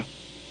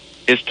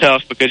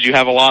tough because you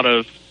have a lot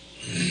of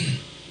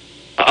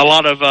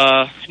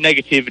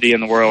negativity in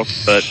the world,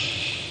 but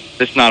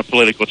it's not a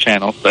political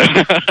channel. So.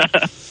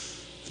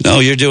 No,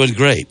 you're doing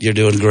great. You're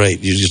doing great.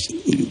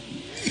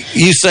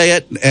 You say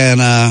it,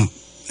 and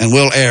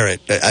we'll air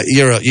it.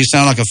 You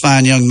sound like a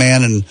fine young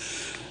man, and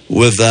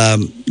with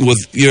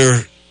your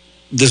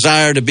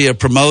desire to be a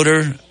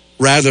promoter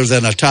rather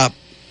than a top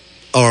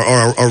or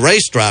a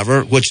race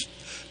driver, which,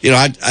 you know,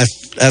 I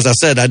as I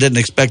said, I didn't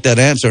expect that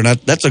answer, and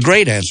that's a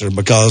great answer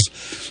because,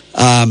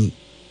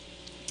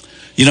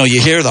 you know,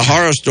 you hear the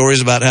horror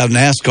stories about how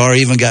NASCAR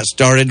even got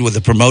started with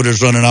the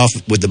promoters running off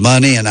with the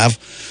money, and I've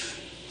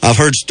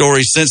heard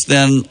stories since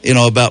then, you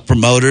know, about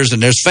promoters,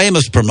 and there's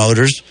famous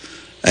promoters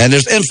and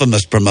there's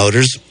infamous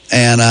promoters,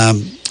 and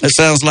it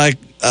sounds like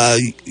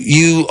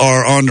you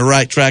are on the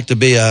right track to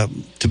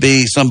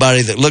be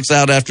somebody that looks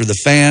out after the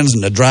fans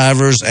and the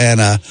drivers, and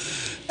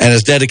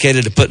is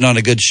dedicated to putting on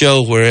a good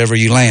show wherever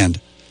you land.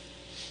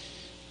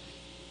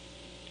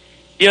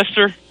 Yes,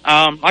 sir.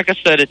 Like I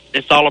said,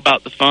 it's all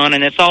about the fun,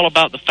 and it's all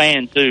about the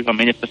fan too. I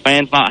mean, if the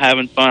fan's not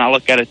having fun, I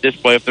look at it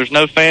this way: if there's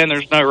no fan,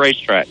 there's no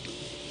racetrack.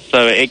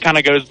 So it kind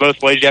of goes both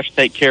ways. You have to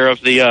take care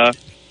of your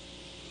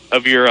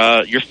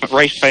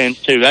race fans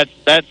too.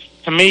 That's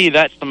to me,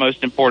 that's the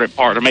most important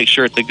part, to make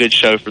sure it's a good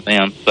show for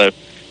them. So,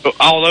 but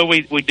although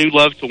we do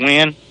love to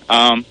win,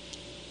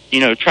 you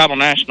know, Tribal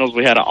Nationals,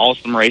 we had an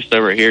awesome race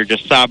over here,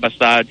 just side by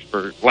side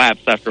for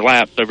laps after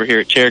laps over here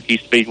at Cherokee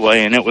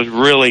Speedway, and it was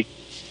really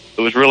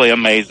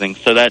amazing.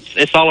 So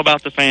it's all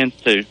about the fans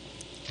too.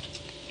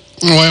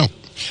 Well,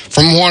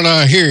 from what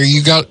I hear,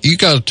 you got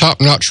a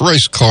top-notch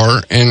race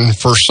car, and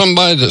for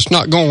somebody that's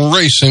not going to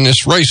race in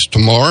this race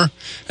tomorrow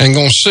and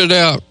going to sit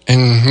out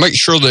and make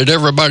sure that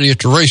everybody at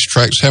the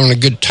racetrack's having a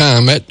good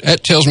time,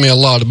 that tells me a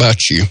lot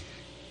about you.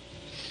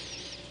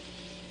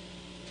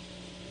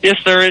 Yes,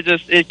 sir.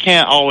 It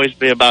can't always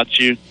be about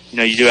you. You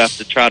know, you do have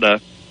to try to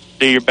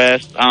do your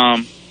best.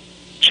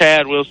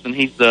 Chad Wilson,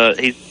 he's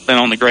been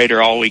on the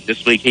grader all week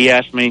this week. He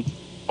asked me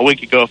a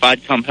week ago if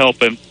I'd come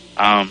help him.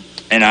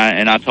 And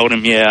I told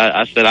him, yeah.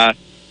 I said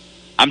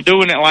I'm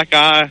doing it like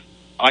I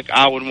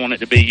would want it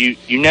to be.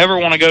 You never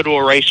want to go to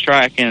a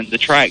racetrack and the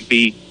track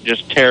be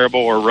just terrible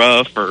or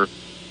rough or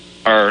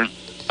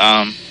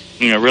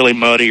you know, really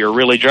muddy or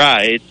really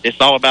dry. It's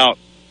all about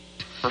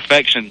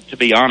perfection, to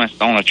be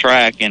honest, on a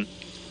track. And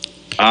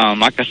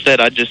like I said,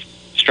 I just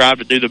strive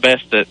to do the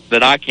best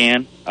that I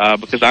can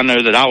because I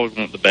know that I always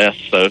want the best.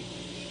 So,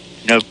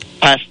 you know,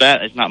 past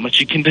that, there's not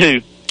much you can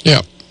do.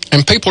 Yeah,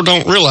 and people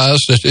don't realize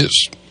that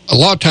a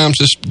lot of times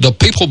it's the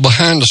people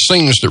behind the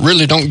scenes that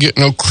really don't get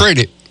no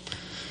credit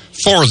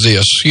for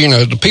this. You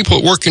know, the people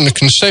that work in the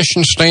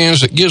concession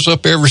stands that gives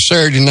up every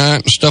Saturday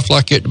night and stuff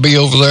like that to be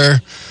over there.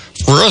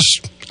 For us,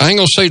 I ain't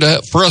going to say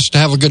that for us to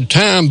have a good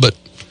time, but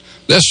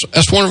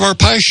that's one of our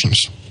passions.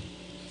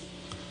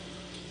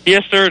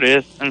 Yes, sir, it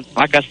is. And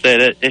like I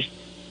said,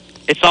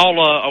 it's all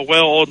a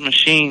well-oiled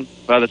machine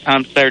by the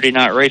time Saturday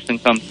night racing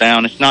comes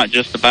down. It's not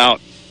just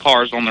about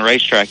cars on the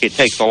racetrack. It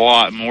takes a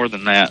lot more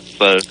than that.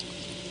 So,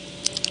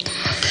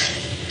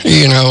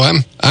 you know,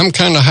 I'm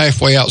kind of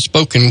halfway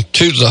outspoken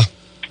to the,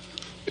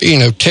 you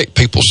know, tech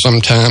people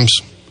sometimes.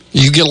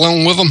 You get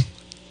along with them?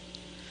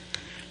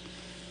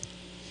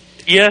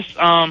 Yes,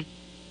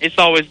 it's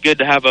always good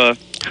to have a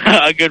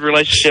good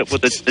relationship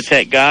with the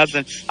tech guys.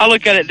 And I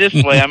look at it this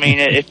way. I mean,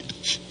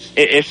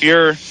 if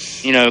you're,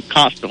 you know,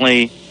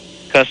 constantly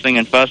cussing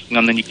and fussing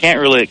them, then you can't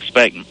really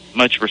expect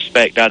much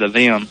respect out of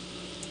them.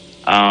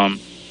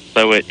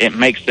 So it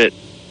makes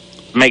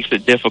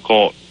it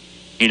difficult,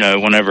 you know,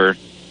 whenever.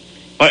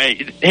 Well,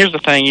 here's the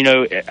thing, you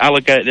know, I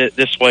look at it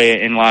this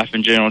way in life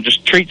in general.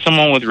 Just treat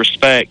someone with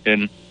respect,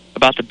 and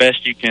about the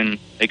best you can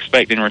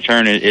expect in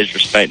return is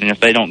respect. And if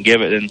they don't give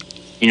it, then,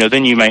 you know,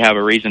 then you may have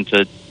a reason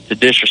to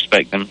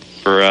disrespect them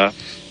for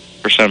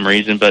some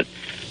reason. But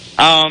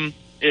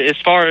as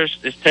far as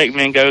tech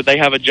men go, they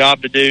have a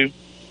job to do.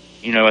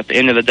 You know, at the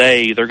end of the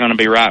day, they're going to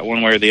be right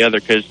one way or the other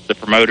because the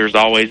promoters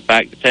always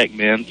back the tech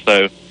men.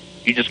 So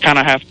you just kind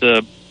of have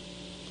to,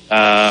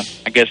 I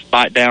guess,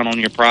 bite down on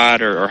your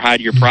pride or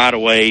hide your pride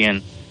away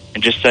and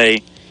just say,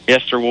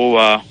 yes, sir,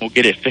 we'll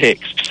get it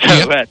fixed. So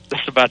yep.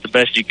 That's about the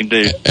best you can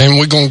do. And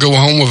we're going to go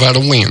home without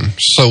a win.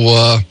 So,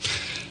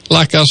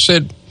 like I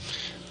said,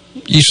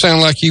 you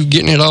sound like you're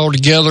getting it all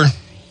together.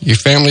 Your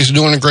family's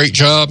doing a great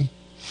job.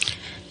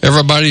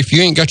 Everybody, if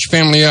you ain't got your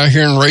family out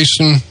here in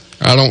racing,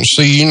 I don't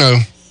see, you know,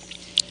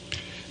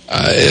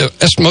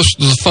 that's most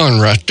of the fun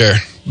right there.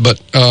 But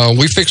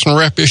we fixing to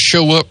wrap this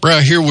show up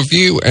right here with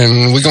you,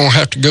 and we're going to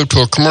have to go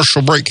to a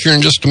commercial break here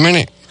in just a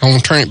minute. I'm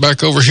going to turn it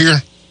back over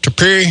here to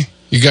Perry.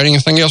 You got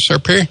anything else there,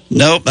 Perry?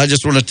 Nope. I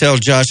just want to tell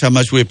Josh how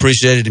much we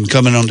appreciated him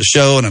coming on the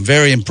show, and I'm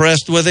very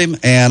impressed with him,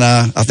 and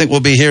I think we'll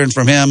be hearing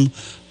from him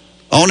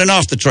on and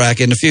off the track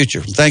in the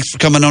future. Thanks for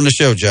coming on the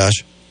show,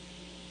 Josh.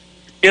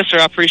 Yes, sir.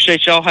 I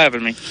appreciate y'all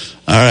having me.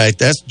 All right.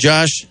 That's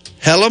Josh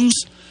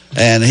Helms,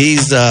 and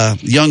he's a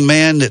young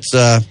man that's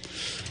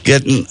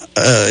getting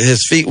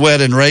his feet wet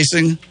in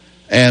racing,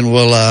 and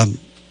will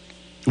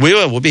We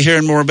will. We'll be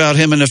hearing more about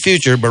him in the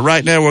future. But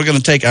right now, we're going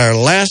to take our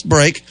last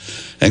break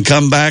and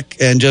come back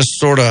and just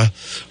sort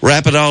of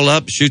wrap it all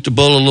up, shoot the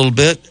bull a little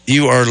bit.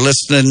 You are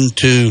listening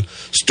to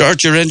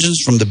Start Your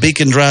Engines from the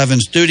Beacon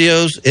Drive-In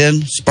Studios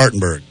in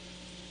Spartanburg.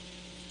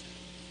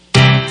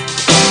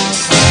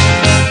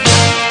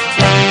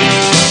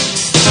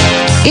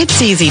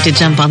 It's easy to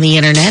jump on the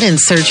internet and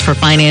search for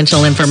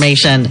financial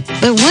information.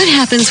 But what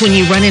happens when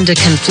you run into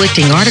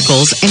conflicting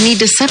articles and need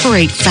to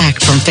separate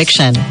fact from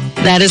fiction?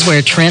 That is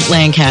where Trent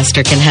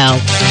Lancaster can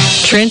help.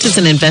 Trent is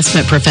an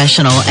investment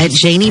professional at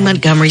Janney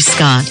Montgomery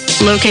Scott,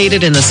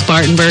 located in the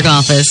Spartanburg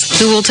office,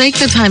 who will take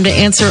the time to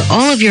answer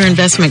all of your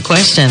investment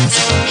questions.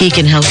 He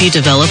can help you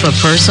develop a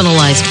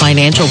personalized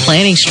financial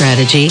planning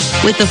strategy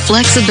with the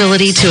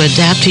flexibility to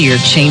adapt to your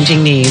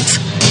changing needs.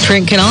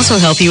 Trent can also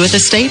help you with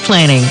estate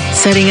planning,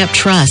 setting up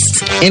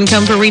trusts,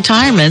 income for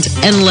retirement,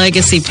 and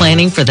legacy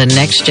planning for the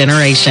next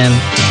generation.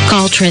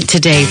 Call Trent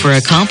today for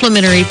a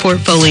complimentary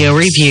portfolio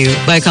review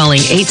by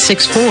calling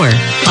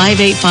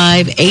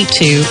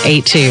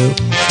 864-585-8282.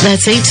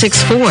 That's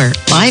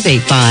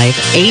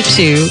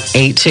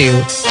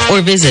 864-585-8282.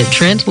 Or visit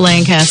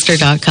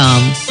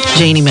TrentLancaster.com.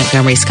 Janney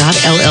Montgomery Scott,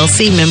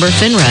 LLC, member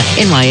FINRA,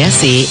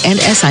 NYSE, and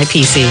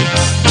SIPC.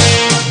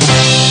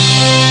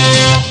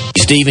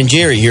 Steve and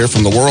Jerry here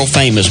from the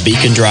world-famous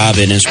Beacon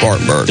Drive-In in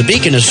Spartanburg. The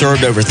Beacon has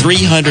served over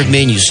 300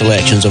 menu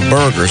selections of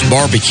burgers,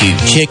 barbecue,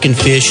 chicken,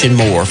 fish, and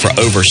more for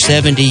over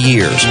 70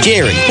 years.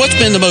 Jerry, what's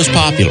been the most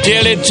popular?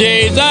 Chili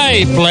cheese,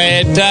 I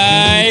flat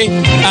tie.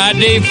 I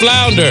need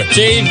flounder.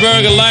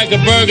 Cheeseburger like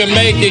a burger,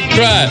 make it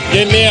cry.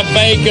 Give me a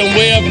bacon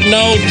with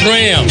no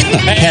trim.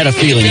 Had a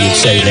feeling you'd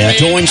say that.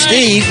 Join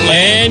Steve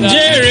and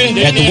Jerry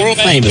at the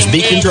world-famous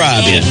Beacon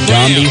Drive-In,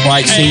 John D.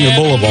 White Senior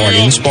Boulevard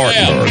in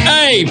Spartanburg.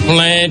 Hey,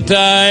 flat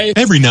tie.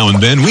 Every now and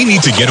then, we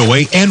need to get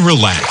away and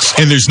relax.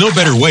 And there's no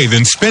better way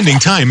than spending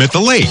time at the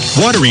lake.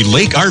 Watery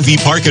Lake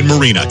RV Park and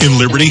Marina in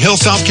Liberty Hill,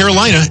 South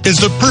Carolina is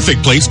the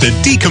perfect place to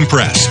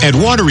decompress. At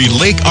Watery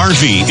Lake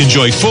RV,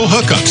 enjoy full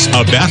hookups,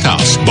 a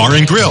bathhouse, bar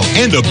and grill,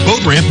 and a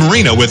boat ramp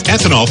marina with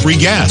ethanol-free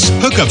gas.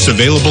 Hookups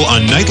available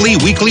on nightly,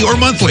 weekly, or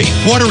monthly.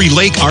 Watery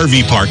Lake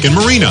RV Park and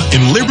Marina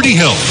in Liberty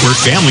Hill, where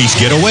families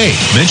get away.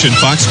 Mention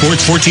Fox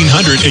Sports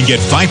 1400 and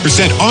get 5%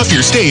 off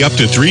your stay up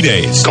to 3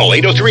 days. Call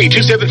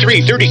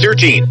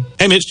 803-273-3013.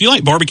 Hey, Mitch, do you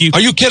like barbecue?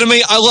 Are you kidding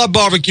me? I love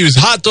barbecues,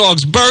 hot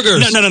dogs,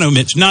 burgers. No,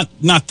 Mitch. Not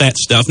that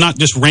stuff. Not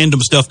just random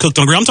stuff cooked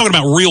on a grill. I'm talking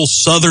about real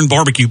Southern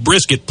barbecue,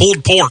 brisket,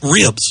 pulled pork,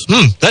 ribs.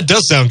 That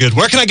does sound good.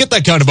 Where can I get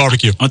that kind of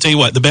barbecue? I'll tell you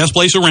what, the best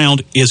place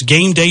around is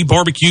Game Day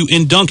Barbecue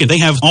in Duncan. They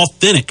have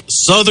authentic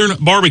Southern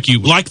barbecue,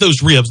 like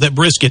those ribs, that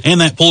brisket,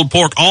 and that pulled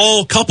pork,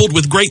 all coupled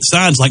with great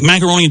sides like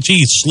macaroni and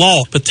cheese,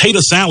 slaw, potato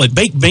salad,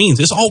 baked beans.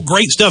 It's all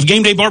great stuff.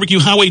 Game Day Barbecue,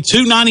 Highway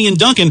 290 in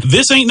Duncan.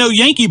 This ain't no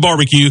Yankee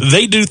barbecue.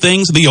 They do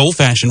things the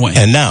old-fashioned way.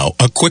 And now,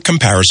 a quick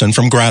comparison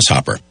from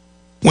Grasshopper.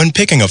 When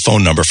picking a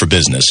phone number for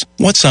business,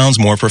 what sounds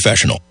more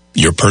professional?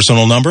 Your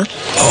personal number?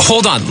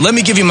 Hold on, let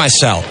me give you my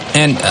cell.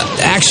 And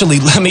actually,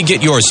 let me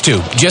get yours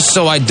too, just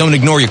so I don't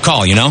ignore your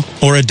call, you know?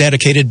 Or a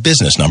dedicated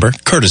business number,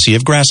 courtesy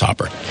of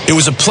Grasshopper. It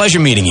was a pleasure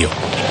meeting you.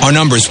 Our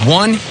number is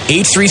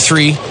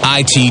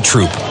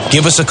 1-833-IT-TROOP.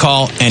 Give us a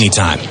call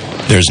anytime.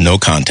 There's no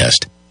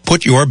contest.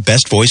 Put your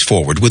best voice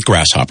forward with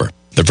Grasshopper,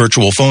 the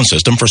virtual phone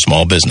system for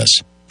small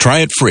business. Try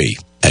it free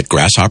at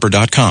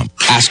grasshopper.com.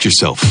 Ask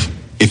yourself,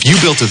 if you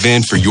built a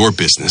van for your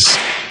business,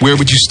 where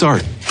would you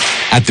start?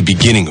 At the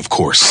beginning, of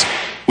course,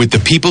 with the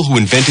people who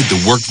invented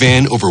the work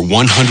van over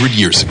 100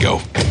 years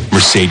ago,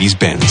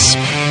 Mercedes-Benz.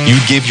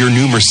 You'd give your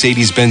new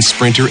Mercedes-Benz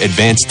Sprinter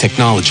advanced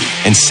technology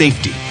and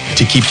safety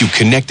to keep you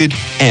connected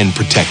and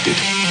protected.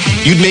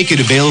 You'd make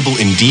it available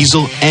in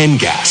diesel and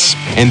gas,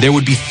 and there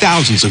would be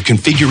thousands of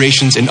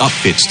configurations and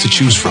upfits to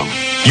choose from.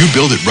 You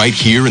build it right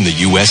here in the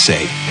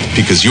USA,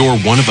 because your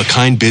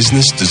one-of-a-kind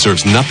business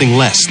deserves nothing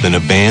less than a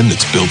van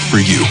that's built for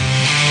you.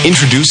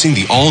 Introducing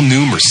the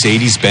all-new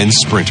Mercedes-Benz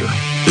Sprinter,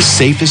 the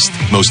safest,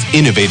 most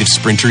innovative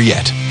Sprinter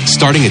yet,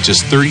 starting at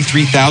just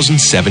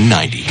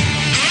 $33,790.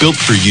 Built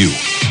for you,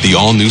 the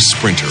all-new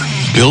Sprinter,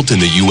 built in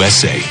the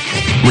USA.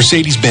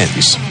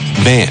 Mercedes-Benz,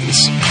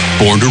 vans,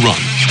 born to run.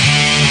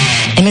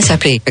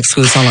 MSRP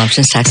excludes all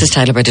options, taxes,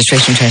 title,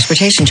 registration,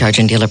 transportation charge,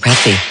 and dealer prep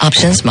fee.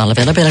 Options, model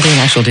availability, and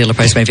actual dealer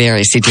price may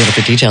vary. See dealer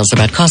for details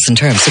about costs and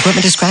terms.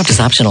 Equipment described as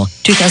optional.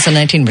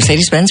 2019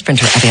 Mercedes-Benz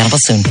Sprinter available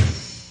soon.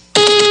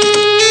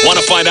 Want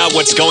to find out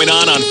what's going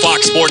on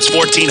Fox Sports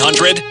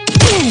 1400?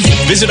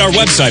 Visit our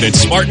website at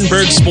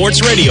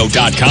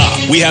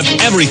SpartanburgSportsRadio.com. We have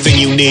everything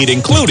you need,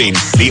 including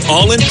the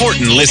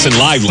all-important Listen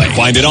Live link.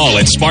 Find it all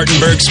at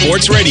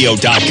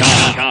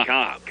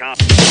SpartanburgSportsRadio.com.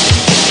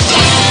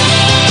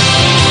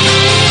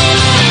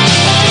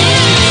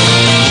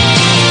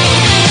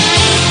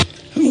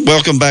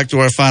 Welcome back to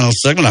our final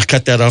segment. I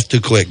cut that off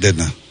too quick,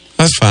 didn't I?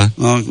 That's fine.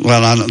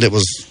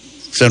 It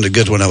sounded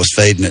good when I was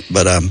fading it,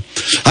 but I'm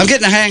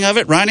getting the hang of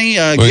it. Ronnie,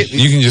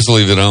 you can just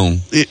leave it on.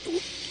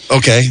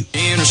 Okay.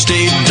 And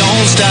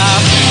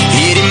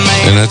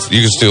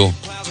you can still.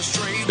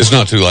 It's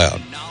not too loud,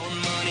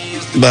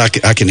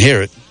 but I can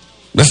hear it.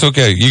 That's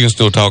okay. You can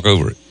still talk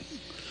over it.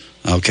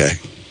 Okay.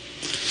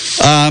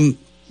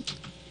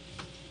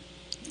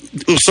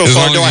 So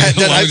far,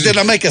 did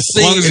I make a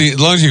C? As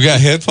long as you got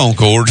headphone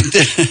cord.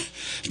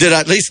 Did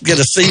I at least get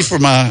a C for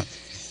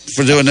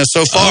doing this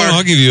so far?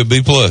 I'll give you a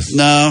B+.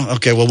 No?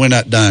 Okay, well, we're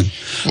not done.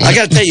 I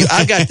got to tell you,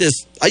 I got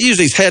this. I use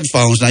these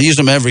headphones, and I use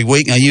them every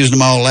week, and I used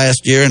them all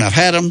last year, and I've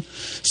had them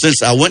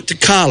since I went to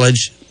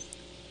college,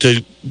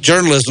 to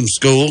journalism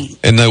school.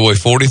 And they weigh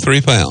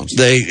 43 pounds.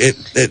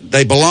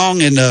 They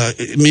belong in the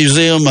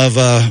Museum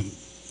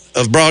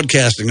of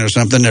Broadcasting or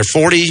something. They're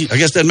 40, I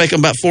guess that'd make them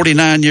about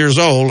 49 years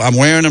old. I'm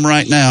wearing them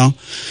right now.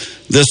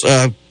 This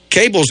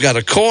cable's got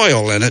a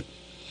coil in it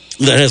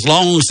that has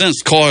long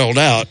since coiled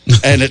out,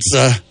 and it's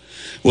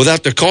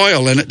without the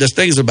coil in it, this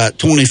thing's about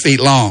 20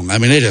 feet long. I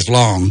mean, it is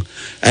long.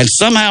 And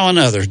somehow or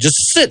another,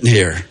 just sitting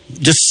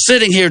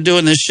here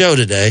doing this show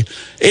today,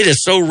 it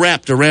is so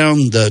wrapped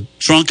around the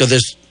trunk of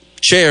this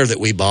chair that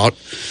we bought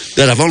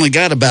that I've only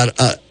got about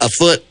a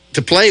foot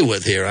to play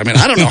with here. I mean,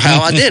 I don't know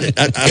how I did it.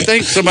 I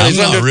think somebody's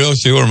I'm not real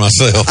sure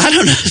myself. I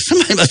don't know.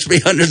 Somebody must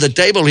be under the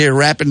table here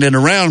wrapping it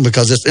around,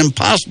 because it's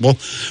impossible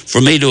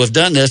for me to have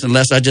done this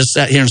unless I just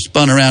sat here and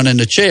spun around in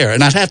the chair.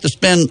 And I'd have to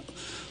spin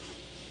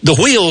the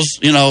wheels,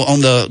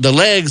 on the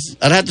legs.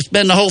 I'd have to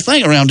spin the whole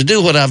thing around to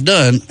do what I've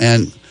done.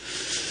 And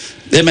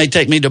it may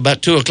take me to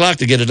about 2 o'clock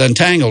to get it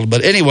untangled.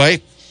 But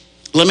anyway,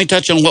 let me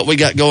touch on what we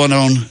got going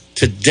on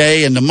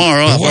today and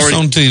tomorrow. What's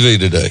on TV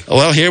today?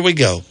 Well, here we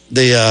go.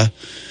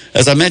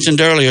 As I mentioned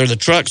earlier, the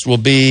trucks will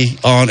be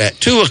on at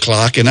 2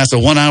 o'clock, and that's a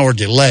 1 hour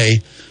delay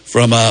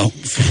from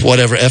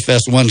whatever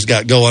FS1's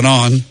got going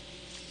on.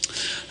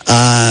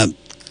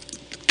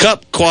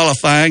 Cup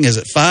qualifying is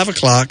at 5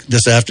 o'clock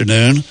this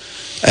afternoon,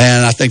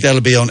 and I think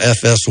that'll be on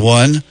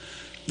FS1.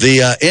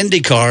 The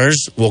Indy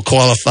cars will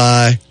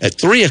qualify at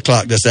 3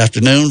 o'clock this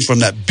afternoon from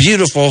that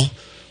beautiful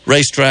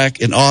racetrack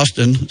in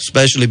Austin,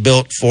 specially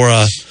built for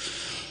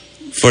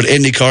the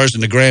Indy cars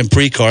and the Grand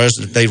Prix cars.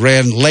 They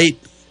ran late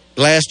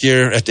last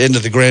year at the end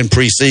of the Grand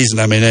Prix season.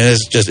 I mean,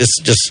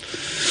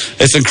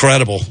 it's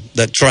incredible,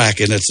 that track,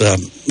 and it's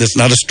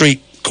not a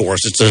street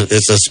course.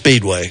 It's a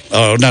speedway.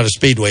 Oh, not a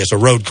speedway. It's a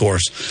road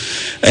course,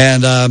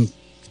 and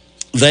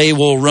they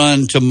will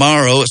run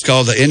tomorrow. It's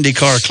called the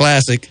IndyCar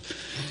Classic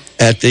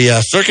at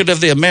the Circuit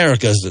of the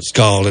Americas. It's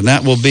called, and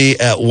that will be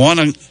at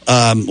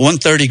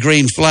 1:30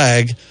 green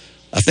flag.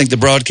 I think the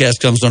broadcast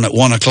comes on at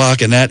 1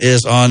 o'clock, and that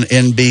is on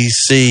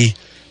NBCSN.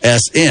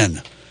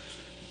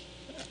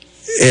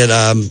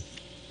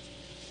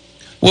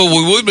 Well,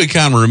 we would be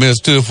kind of remiss,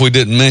 too, if we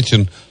didn't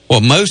mention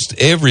most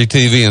every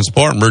TV in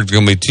Spartanburg is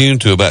going to be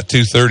tuned to about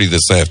 2:30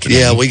 this afternoon.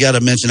 Yeah, we got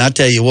to mention, I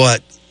tell you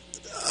what,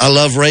 I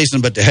love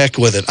racing, but to heck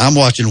with it. I'm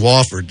watching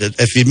Wofford.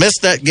 If you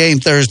missed that game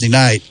Thursday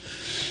night,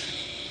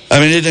 I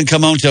mean, it didn't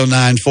come on till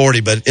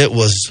 9:40, but it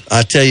was,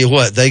 I tell you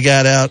what, they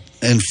got out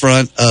in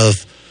front of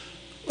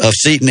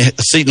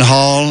Seton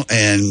Hall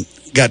and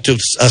got to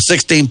a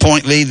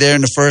 16-point lead there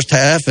in the first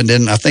half, and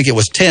then I think it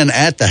was 10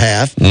 at the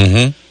half.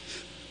 Mm-hmm.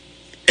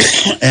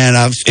 And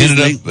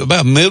ended up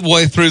about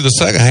midway through the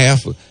second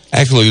half,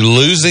 actually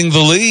losing the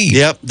lead.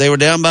 Yep, they were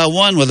down by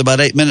 1 with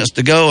about 8 minutes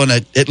to go, and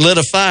it lit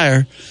a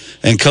fire.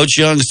 And Coach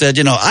Young said,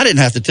 I didn't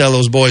have to tell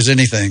those boys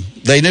anything.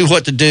 They knew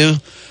what to do.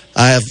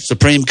 I have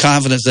supreme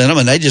confidence in them,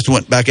 and they just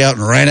went back out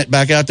and ran it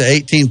back out to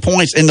 18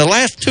 points in the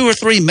last 2 or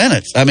 3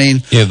 minutes. I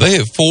mean, yeah, they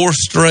had 4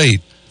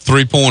 straight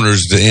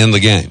 3-pointers to end the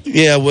game.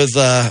 Yeah, with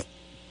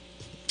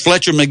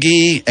Fletcher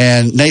McGee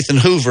and Nathan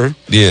Hoover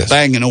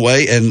banging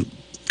away. And,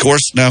 of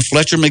course, now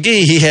Fletcher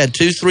McGee, he had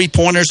 2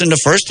 3-pointers in the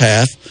first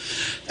half.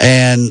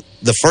 And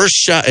the first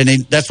shot, and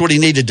that's what he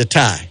needed to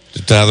tie.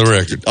 To tie the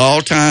record.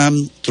 All-time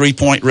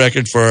 3-point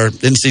record for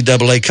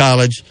NCAA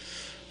college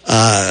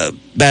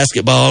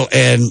basketball.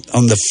 And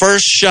on the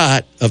first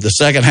shot of the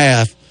second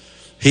half,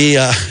 he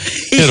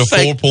hit a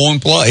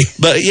 4-point play.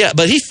 But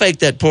he faked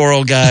that poor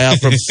old guy out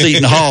from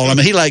Seton Hall. I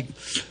mean, he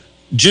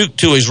juked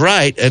to his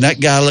right, and that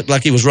guy looked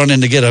like he was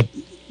running to get a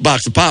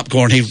box of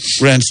popcorn. He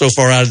ran so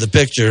far out of the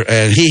picture,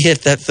 and he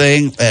hit that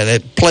thing, and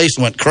the place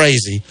went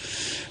crazy.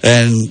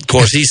 And, of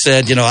course, he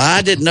said,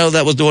 I didn't know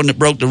that was the one that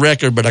broke the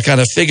record, but I kind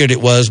of figured it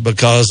was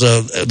because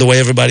of the way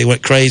everybody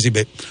went crazy.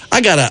 But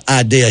I got an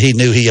idea he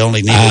knew he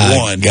only needed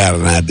one. I got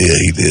an idea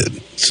he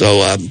did.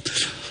 So at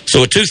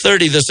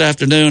 2:30 this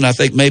afternoon, I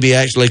think maybe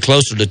actually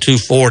closer to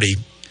 2:40,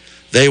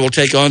 they will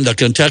take on the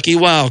Kentucky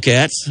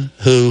Wildcats,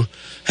 who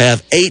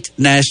have 8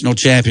 national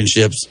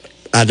championships.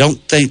 I don't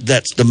think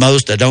that's the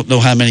most. I don't know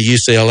how many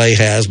UCLA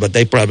has, but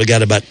they probably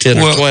got about 10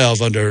 or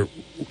 12 under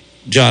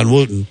John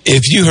Wooten.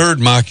 If you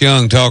heard Mike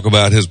Young talk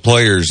about his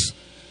players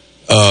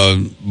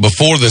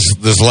before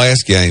this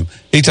last game,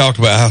 he talked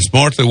about how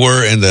smart they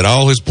were and that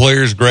all his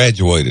players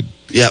graduated.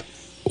 Yep.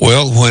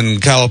 Well, when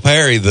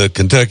Calipari, the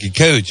Kentucky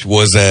coach,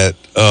 was at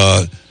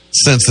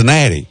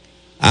Cincinnati,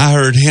 I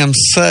heard him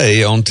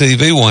say on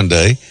TV one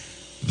day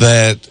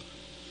that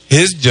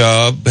his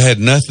job had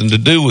nothing to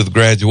do with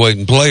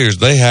graduating players.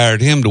 They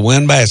hired him to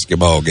win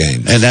basketball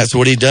games. And that's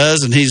what he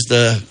does, and he's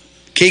the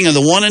king of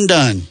the one and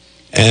done.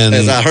 And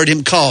as I heard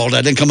him called.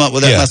 I didn't come up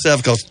with that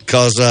myself because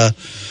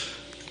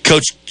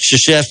Coach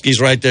Krzyzewski's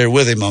right there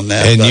with him on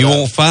that. And you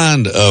won't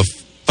find a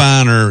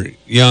finer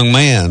young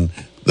man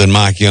than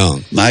Mike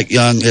Young. Mike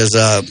Young is,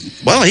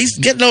 he's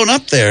getting on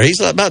up there. He's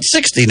about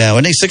 60 now,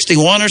 isn't he?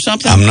 61 or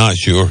something? I'm not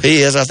sure.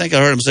 He is. I think I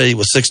heard him say he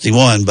was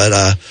 61,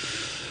 but,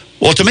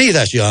 well, to me,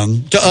 that's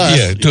young. To us.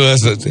 Yeah, to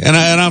us. And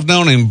I've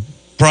known him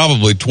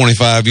probably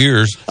 25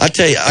 years. I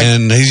tell you.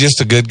 And he's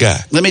just a good guy.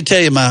 Let me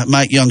tell you my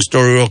Mike Young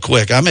story real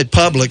quick. I'm at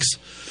Publix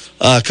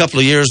a couple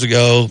of years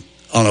ago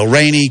on a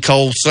rainy,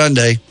 cold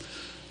Sunday.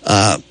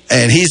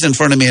 And he's in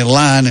front of me in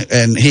line,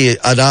 and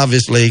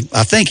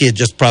I think he had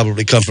just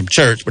probably come from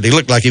church, but he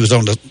looked like he was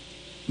on the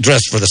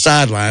dress for the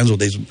sidelines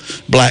with his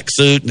black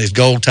suit and his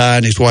gold tie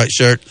and his white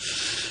shirt.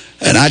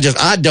 And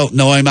I don't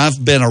know him.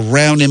 I've been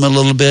around him a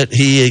little bit.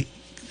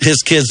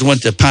 His kids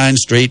went to Pine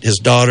Street, his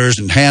daughters,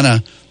 and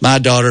Hannah, my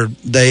daughter,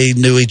 they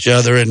knew each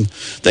other, and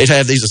they'd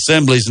have these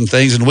assemblies and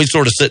things, and we'd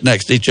sort of sit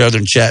next to each other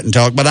and chat and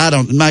talk. But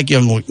Mike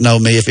Young would know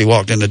me if he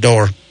walked in the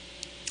door.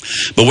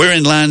 But we're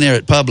in line there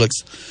at Publix,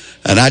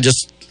 and I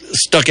just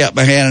stuck out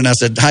my hand and I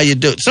said, how you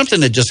doing?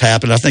 Something had just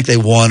happened. I think they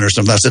won or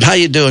something. I said, how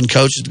you doing,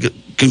 Coach?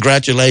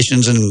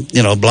 Congratulations,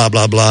 and, blah,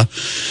 blah, blah.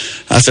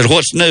 I said,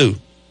 what's new?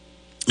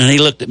 And he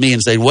looked at me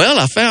and said, well,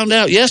 I found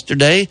out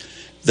yesterday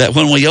that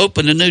when we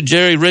opened the new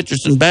Jerry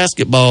Richardson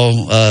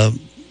basketball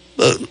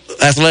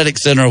athletic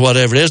center or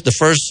whatever it is, the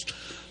first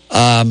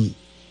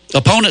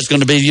opponent's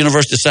going to be the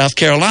University of South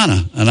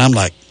Carolina. And I'm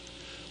like,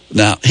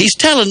 now, he's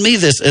telling me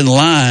this in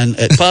line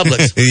at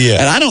Publix,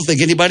 and I don't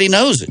think anybody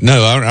knows it.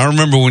 No, I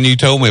remember when you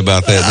told me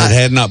about that. It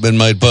had not been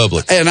made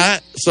public. And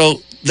so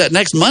that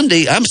next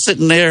Monday, I'm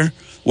sitting there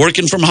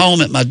working from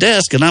home at my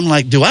desk, and I'm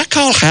like, do I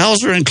call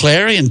Hauser and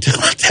Clary and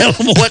tell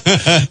them what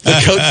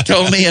the coach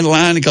told me in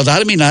line? Because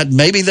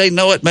maybe they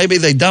know it, maybe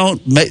they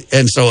don't.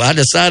 And so I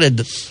decided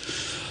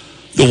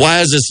the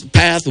wisest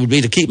path would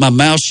be to keep my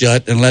mouth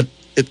shut and let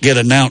it get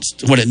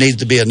announced when it needs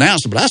to be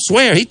announced. But I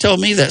swear, he told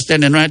me that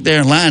standing right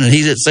there in line, and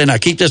he didn't say, now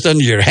keep this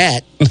under your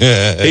hat.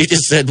 He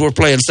just said, we're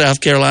playing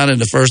South Carolina in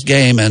the first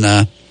game, and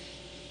it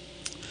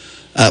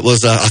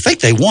was, I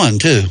think they won,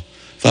 too,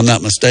 if I'm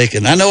not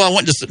mistaken. I know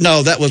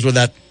that was with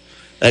that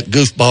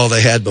goofball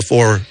they had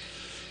before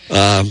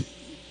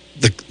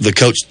the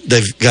coach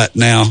they've got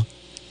now.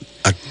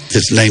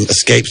 His name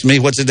escapes me.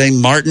 What's his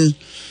name? Martin?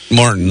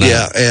 Martin.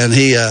 Yeah, and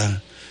he,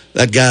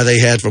 that guy they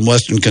had from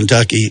Western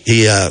Kentucky,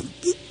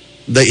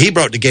 he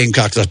brought the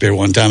Gamecocks up here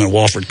one time, and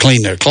Wofford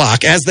cleaned their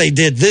clock, as they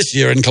did this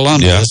year in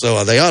Columbia. Yeah.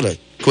 So they ought to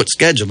quit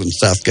scheduling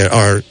South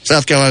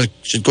Carolina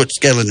should quit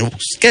scheduling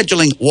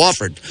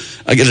Wofford.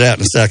 I'll get it out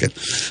in a second.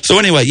 So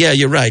anyway, yeah,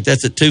 you're right.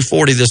 That's at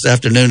 2:40 this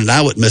afternoon, and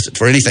I wouldn't miss it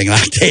for anything. And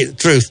I'll tell you the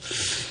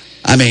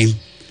truth. I mean,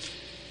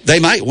 they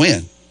might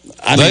win.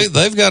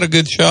 They've got a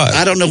good shot.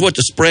 I don't know what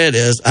the spread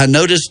is. I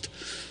noticed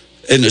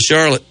in the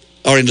Charlotte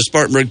or in the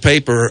Spartanburg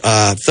paper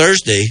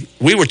Thursday,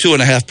 we were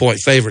 2.5-point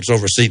favorites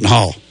over Seton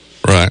Hall.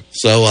 Right.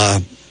 So,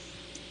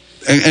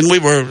 and we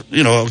were,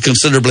 a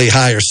considerably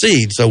higher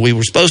seed, so we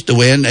were supposed to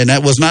win, and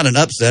that was not an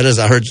upset, as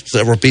I heard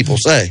several people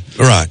say.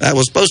 Right. That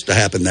was supposed to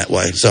happen that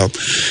way. So,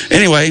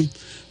 anyway,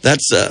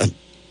 that's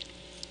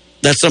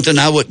something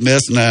I wouldn't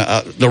miss, and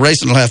the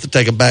racing will have to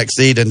take a back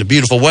seat, and the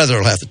beautiful weather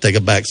will have to take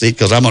a back seat,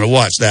 because I'm going to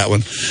watch that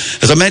one.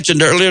 As I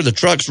mentioned earlier, the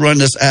trucks run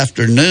this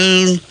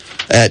afternoon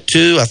at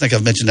 2. I think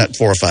I've mentioned that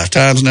 4 or 5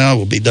 times now.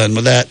 We'll be done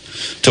with that.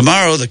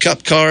 Tomorrow, the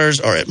Cup cars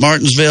are at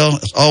Martinsville.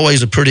 It's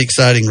always a pretty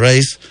exciting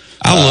race.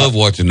 I love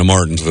watching the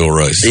Martinsville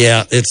race.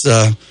 Yeah, it's,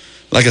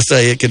 like I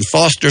say, it can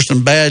foster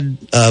some bad...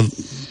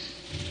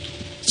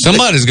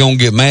 Somebody's going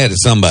to get mad at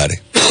somebody.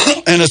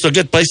 And it's a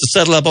good place to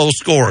settle up old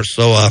scores.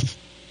 So, I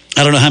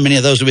don't know how many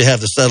of those we have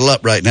to settle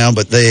up right now,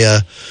 but they...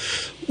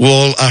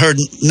 I heard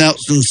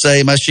Nelson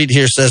say, my sheet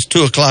here says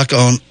 2 o'clock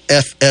on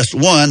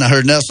FS1. I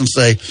heard Nelson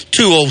say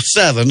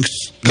 2:07,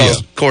 because,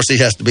 of course, he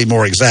has to be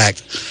more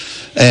exact.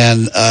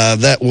 And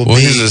that will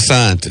be... he's a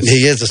scientist.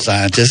 He is a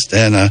scientist.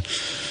 And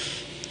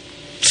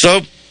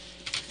so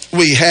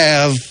we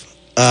have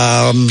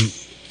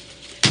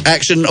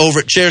action over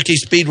at Cherokee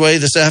Speedway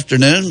this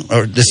afternoon,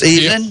 or this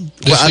evening.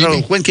 Yep, I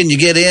don't know, when can you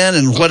get in,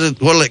 and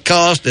what'll it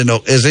cost, and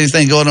is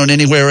anything going on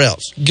anywhere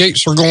else?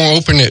 Gates are going to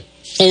open at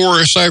 4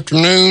 this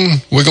afternoon.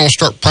 We're going to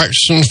start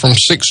practicing from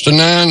 6 to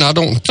 9. I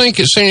don't think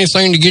it's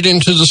anything to get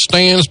into the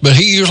stands, but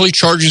he usually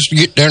charges to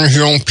get down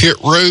here on pit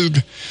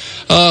road.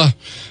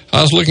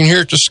 I was looking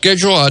here at the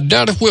schedule. I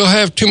doubt if we'll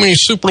have too many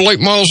super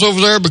late models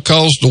over there,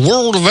 because the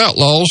World of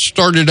Outlaws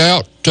started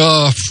out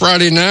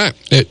Friday night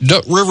at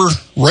Duck River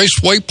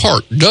Raceway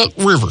Park. Duck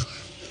River.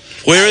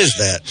 Where is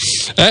that?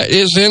 That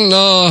is in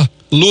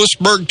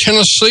Lewisburg,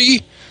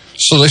 Tennessee.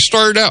 So they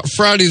started out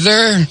Friday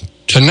there.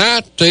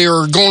 Tonight, they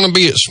are going to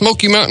be at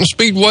Smoky Mountain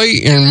Speedway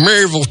in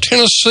Maryville,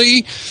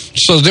 Tennessee.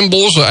 So them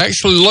boys will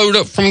actually load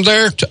up from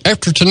there.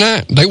 After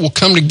tonight, they will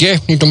come to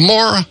Gaffney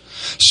tomorrow.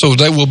 So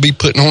they will be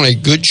putting on a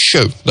good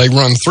show. They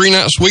run 3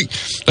 nights a week.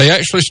 They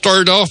actually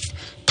started off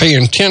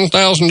paying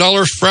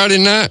 $10,000 Friday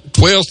night,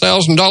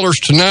 $12,000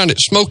 tonight at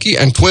Smoky,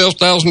 and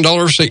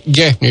 $12,000 at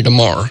Gaffney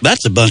tomorrow.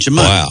 That's a bunch of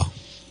money. Wow.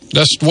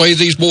 That's the way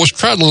these boys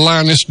try to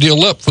line this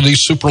deal up for these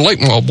Super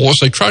Late Model boys.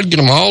 They try to get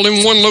them all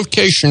in one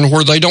location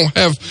where they don't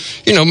have,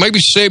 maybe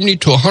 70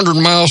 to 100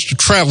 miles to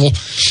travel,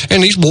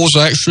 and these boys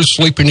actually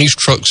sleep in these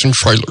trucks and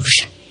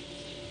trailers.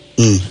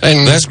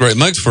 And that's great. It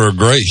makes for a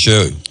great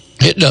show.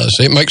 It does.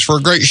 It makes for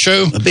a great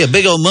show. It'll be a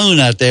big old moon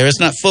out there. It's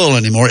not full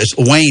anymore. It's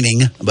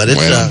waning, but it's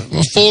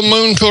a full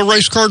moon to a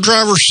race car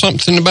driver.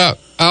 Something about,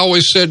 I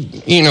always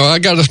said, I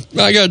got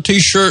a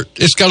T-shirt.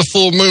 It's got a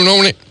full moon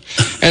on it,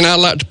 and I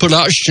like to put an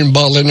oxygen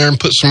bottle in there and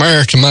put some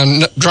air to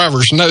my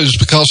driver's nose,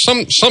 because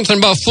something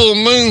about full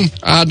moon,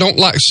 I don't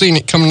like seeing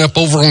it coming up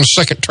over on the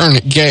second turn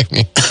at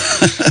Gaffney.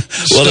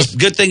 Well, it's a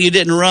good thing you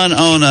didn't run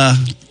on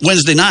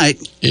Wednesday night,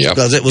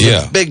 because it was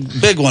a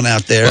big one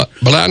out there.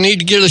 But I need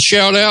to give a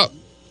shout out.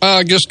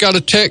 I just got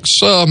a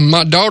text.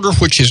 My daughter,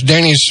 which is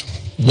Danny's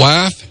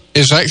wife,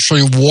 is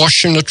actually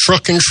washing the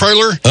truck and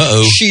trailer.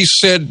 Uh-oh. She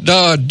said,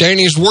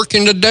 Danny's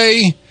working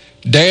today.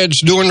 Dad's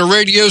doing the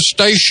radio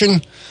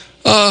station.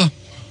 I'm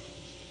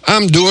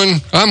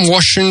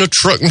washing the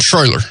truck and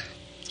trailer.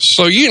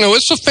 So,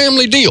 it's a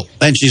family deal.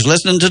 And she's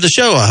listening to the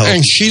show, I hope.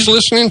 And she's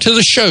listening to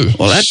the show.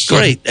 Well, that's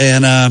great.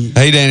 And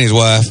hey, Danny's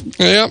wife.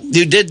 Yeah.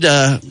 You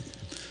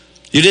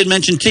did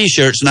mention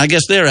T-shirts, and I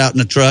guess they're out in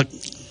the truck.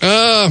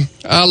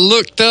 I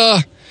looked,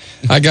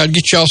 I got to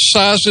get y'all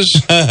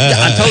sizes.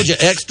 I told you,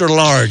 extra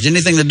large.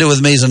 Anything to do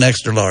with me is an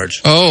extra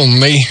large. Oh,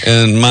 me.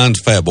 And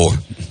mine's Fat Boy.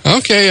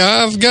 Okay,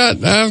 I've got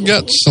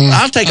some.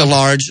 I'll take a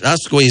large. I'll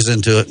squeeze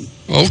into it.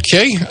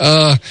 Okay.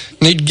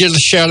 Need to give a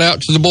shout out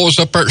to the boys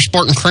up there at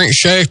Spartan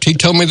Crankshaft. He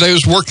told me they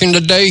was working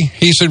today.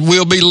 He said,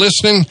 we'll be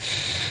listening.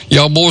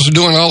 Y'all boys are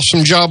doing an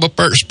awesome job up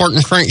there at Spartan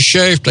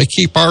Crankshaft. They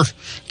keep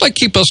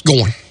us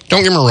going.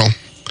 Don't get me wrong.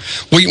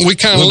 We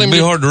kind of limited.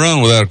 It'd be hard to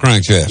run without a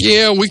crankshaft.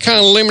 Yeah, we kind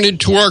of limited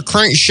to our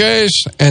crankshafts, and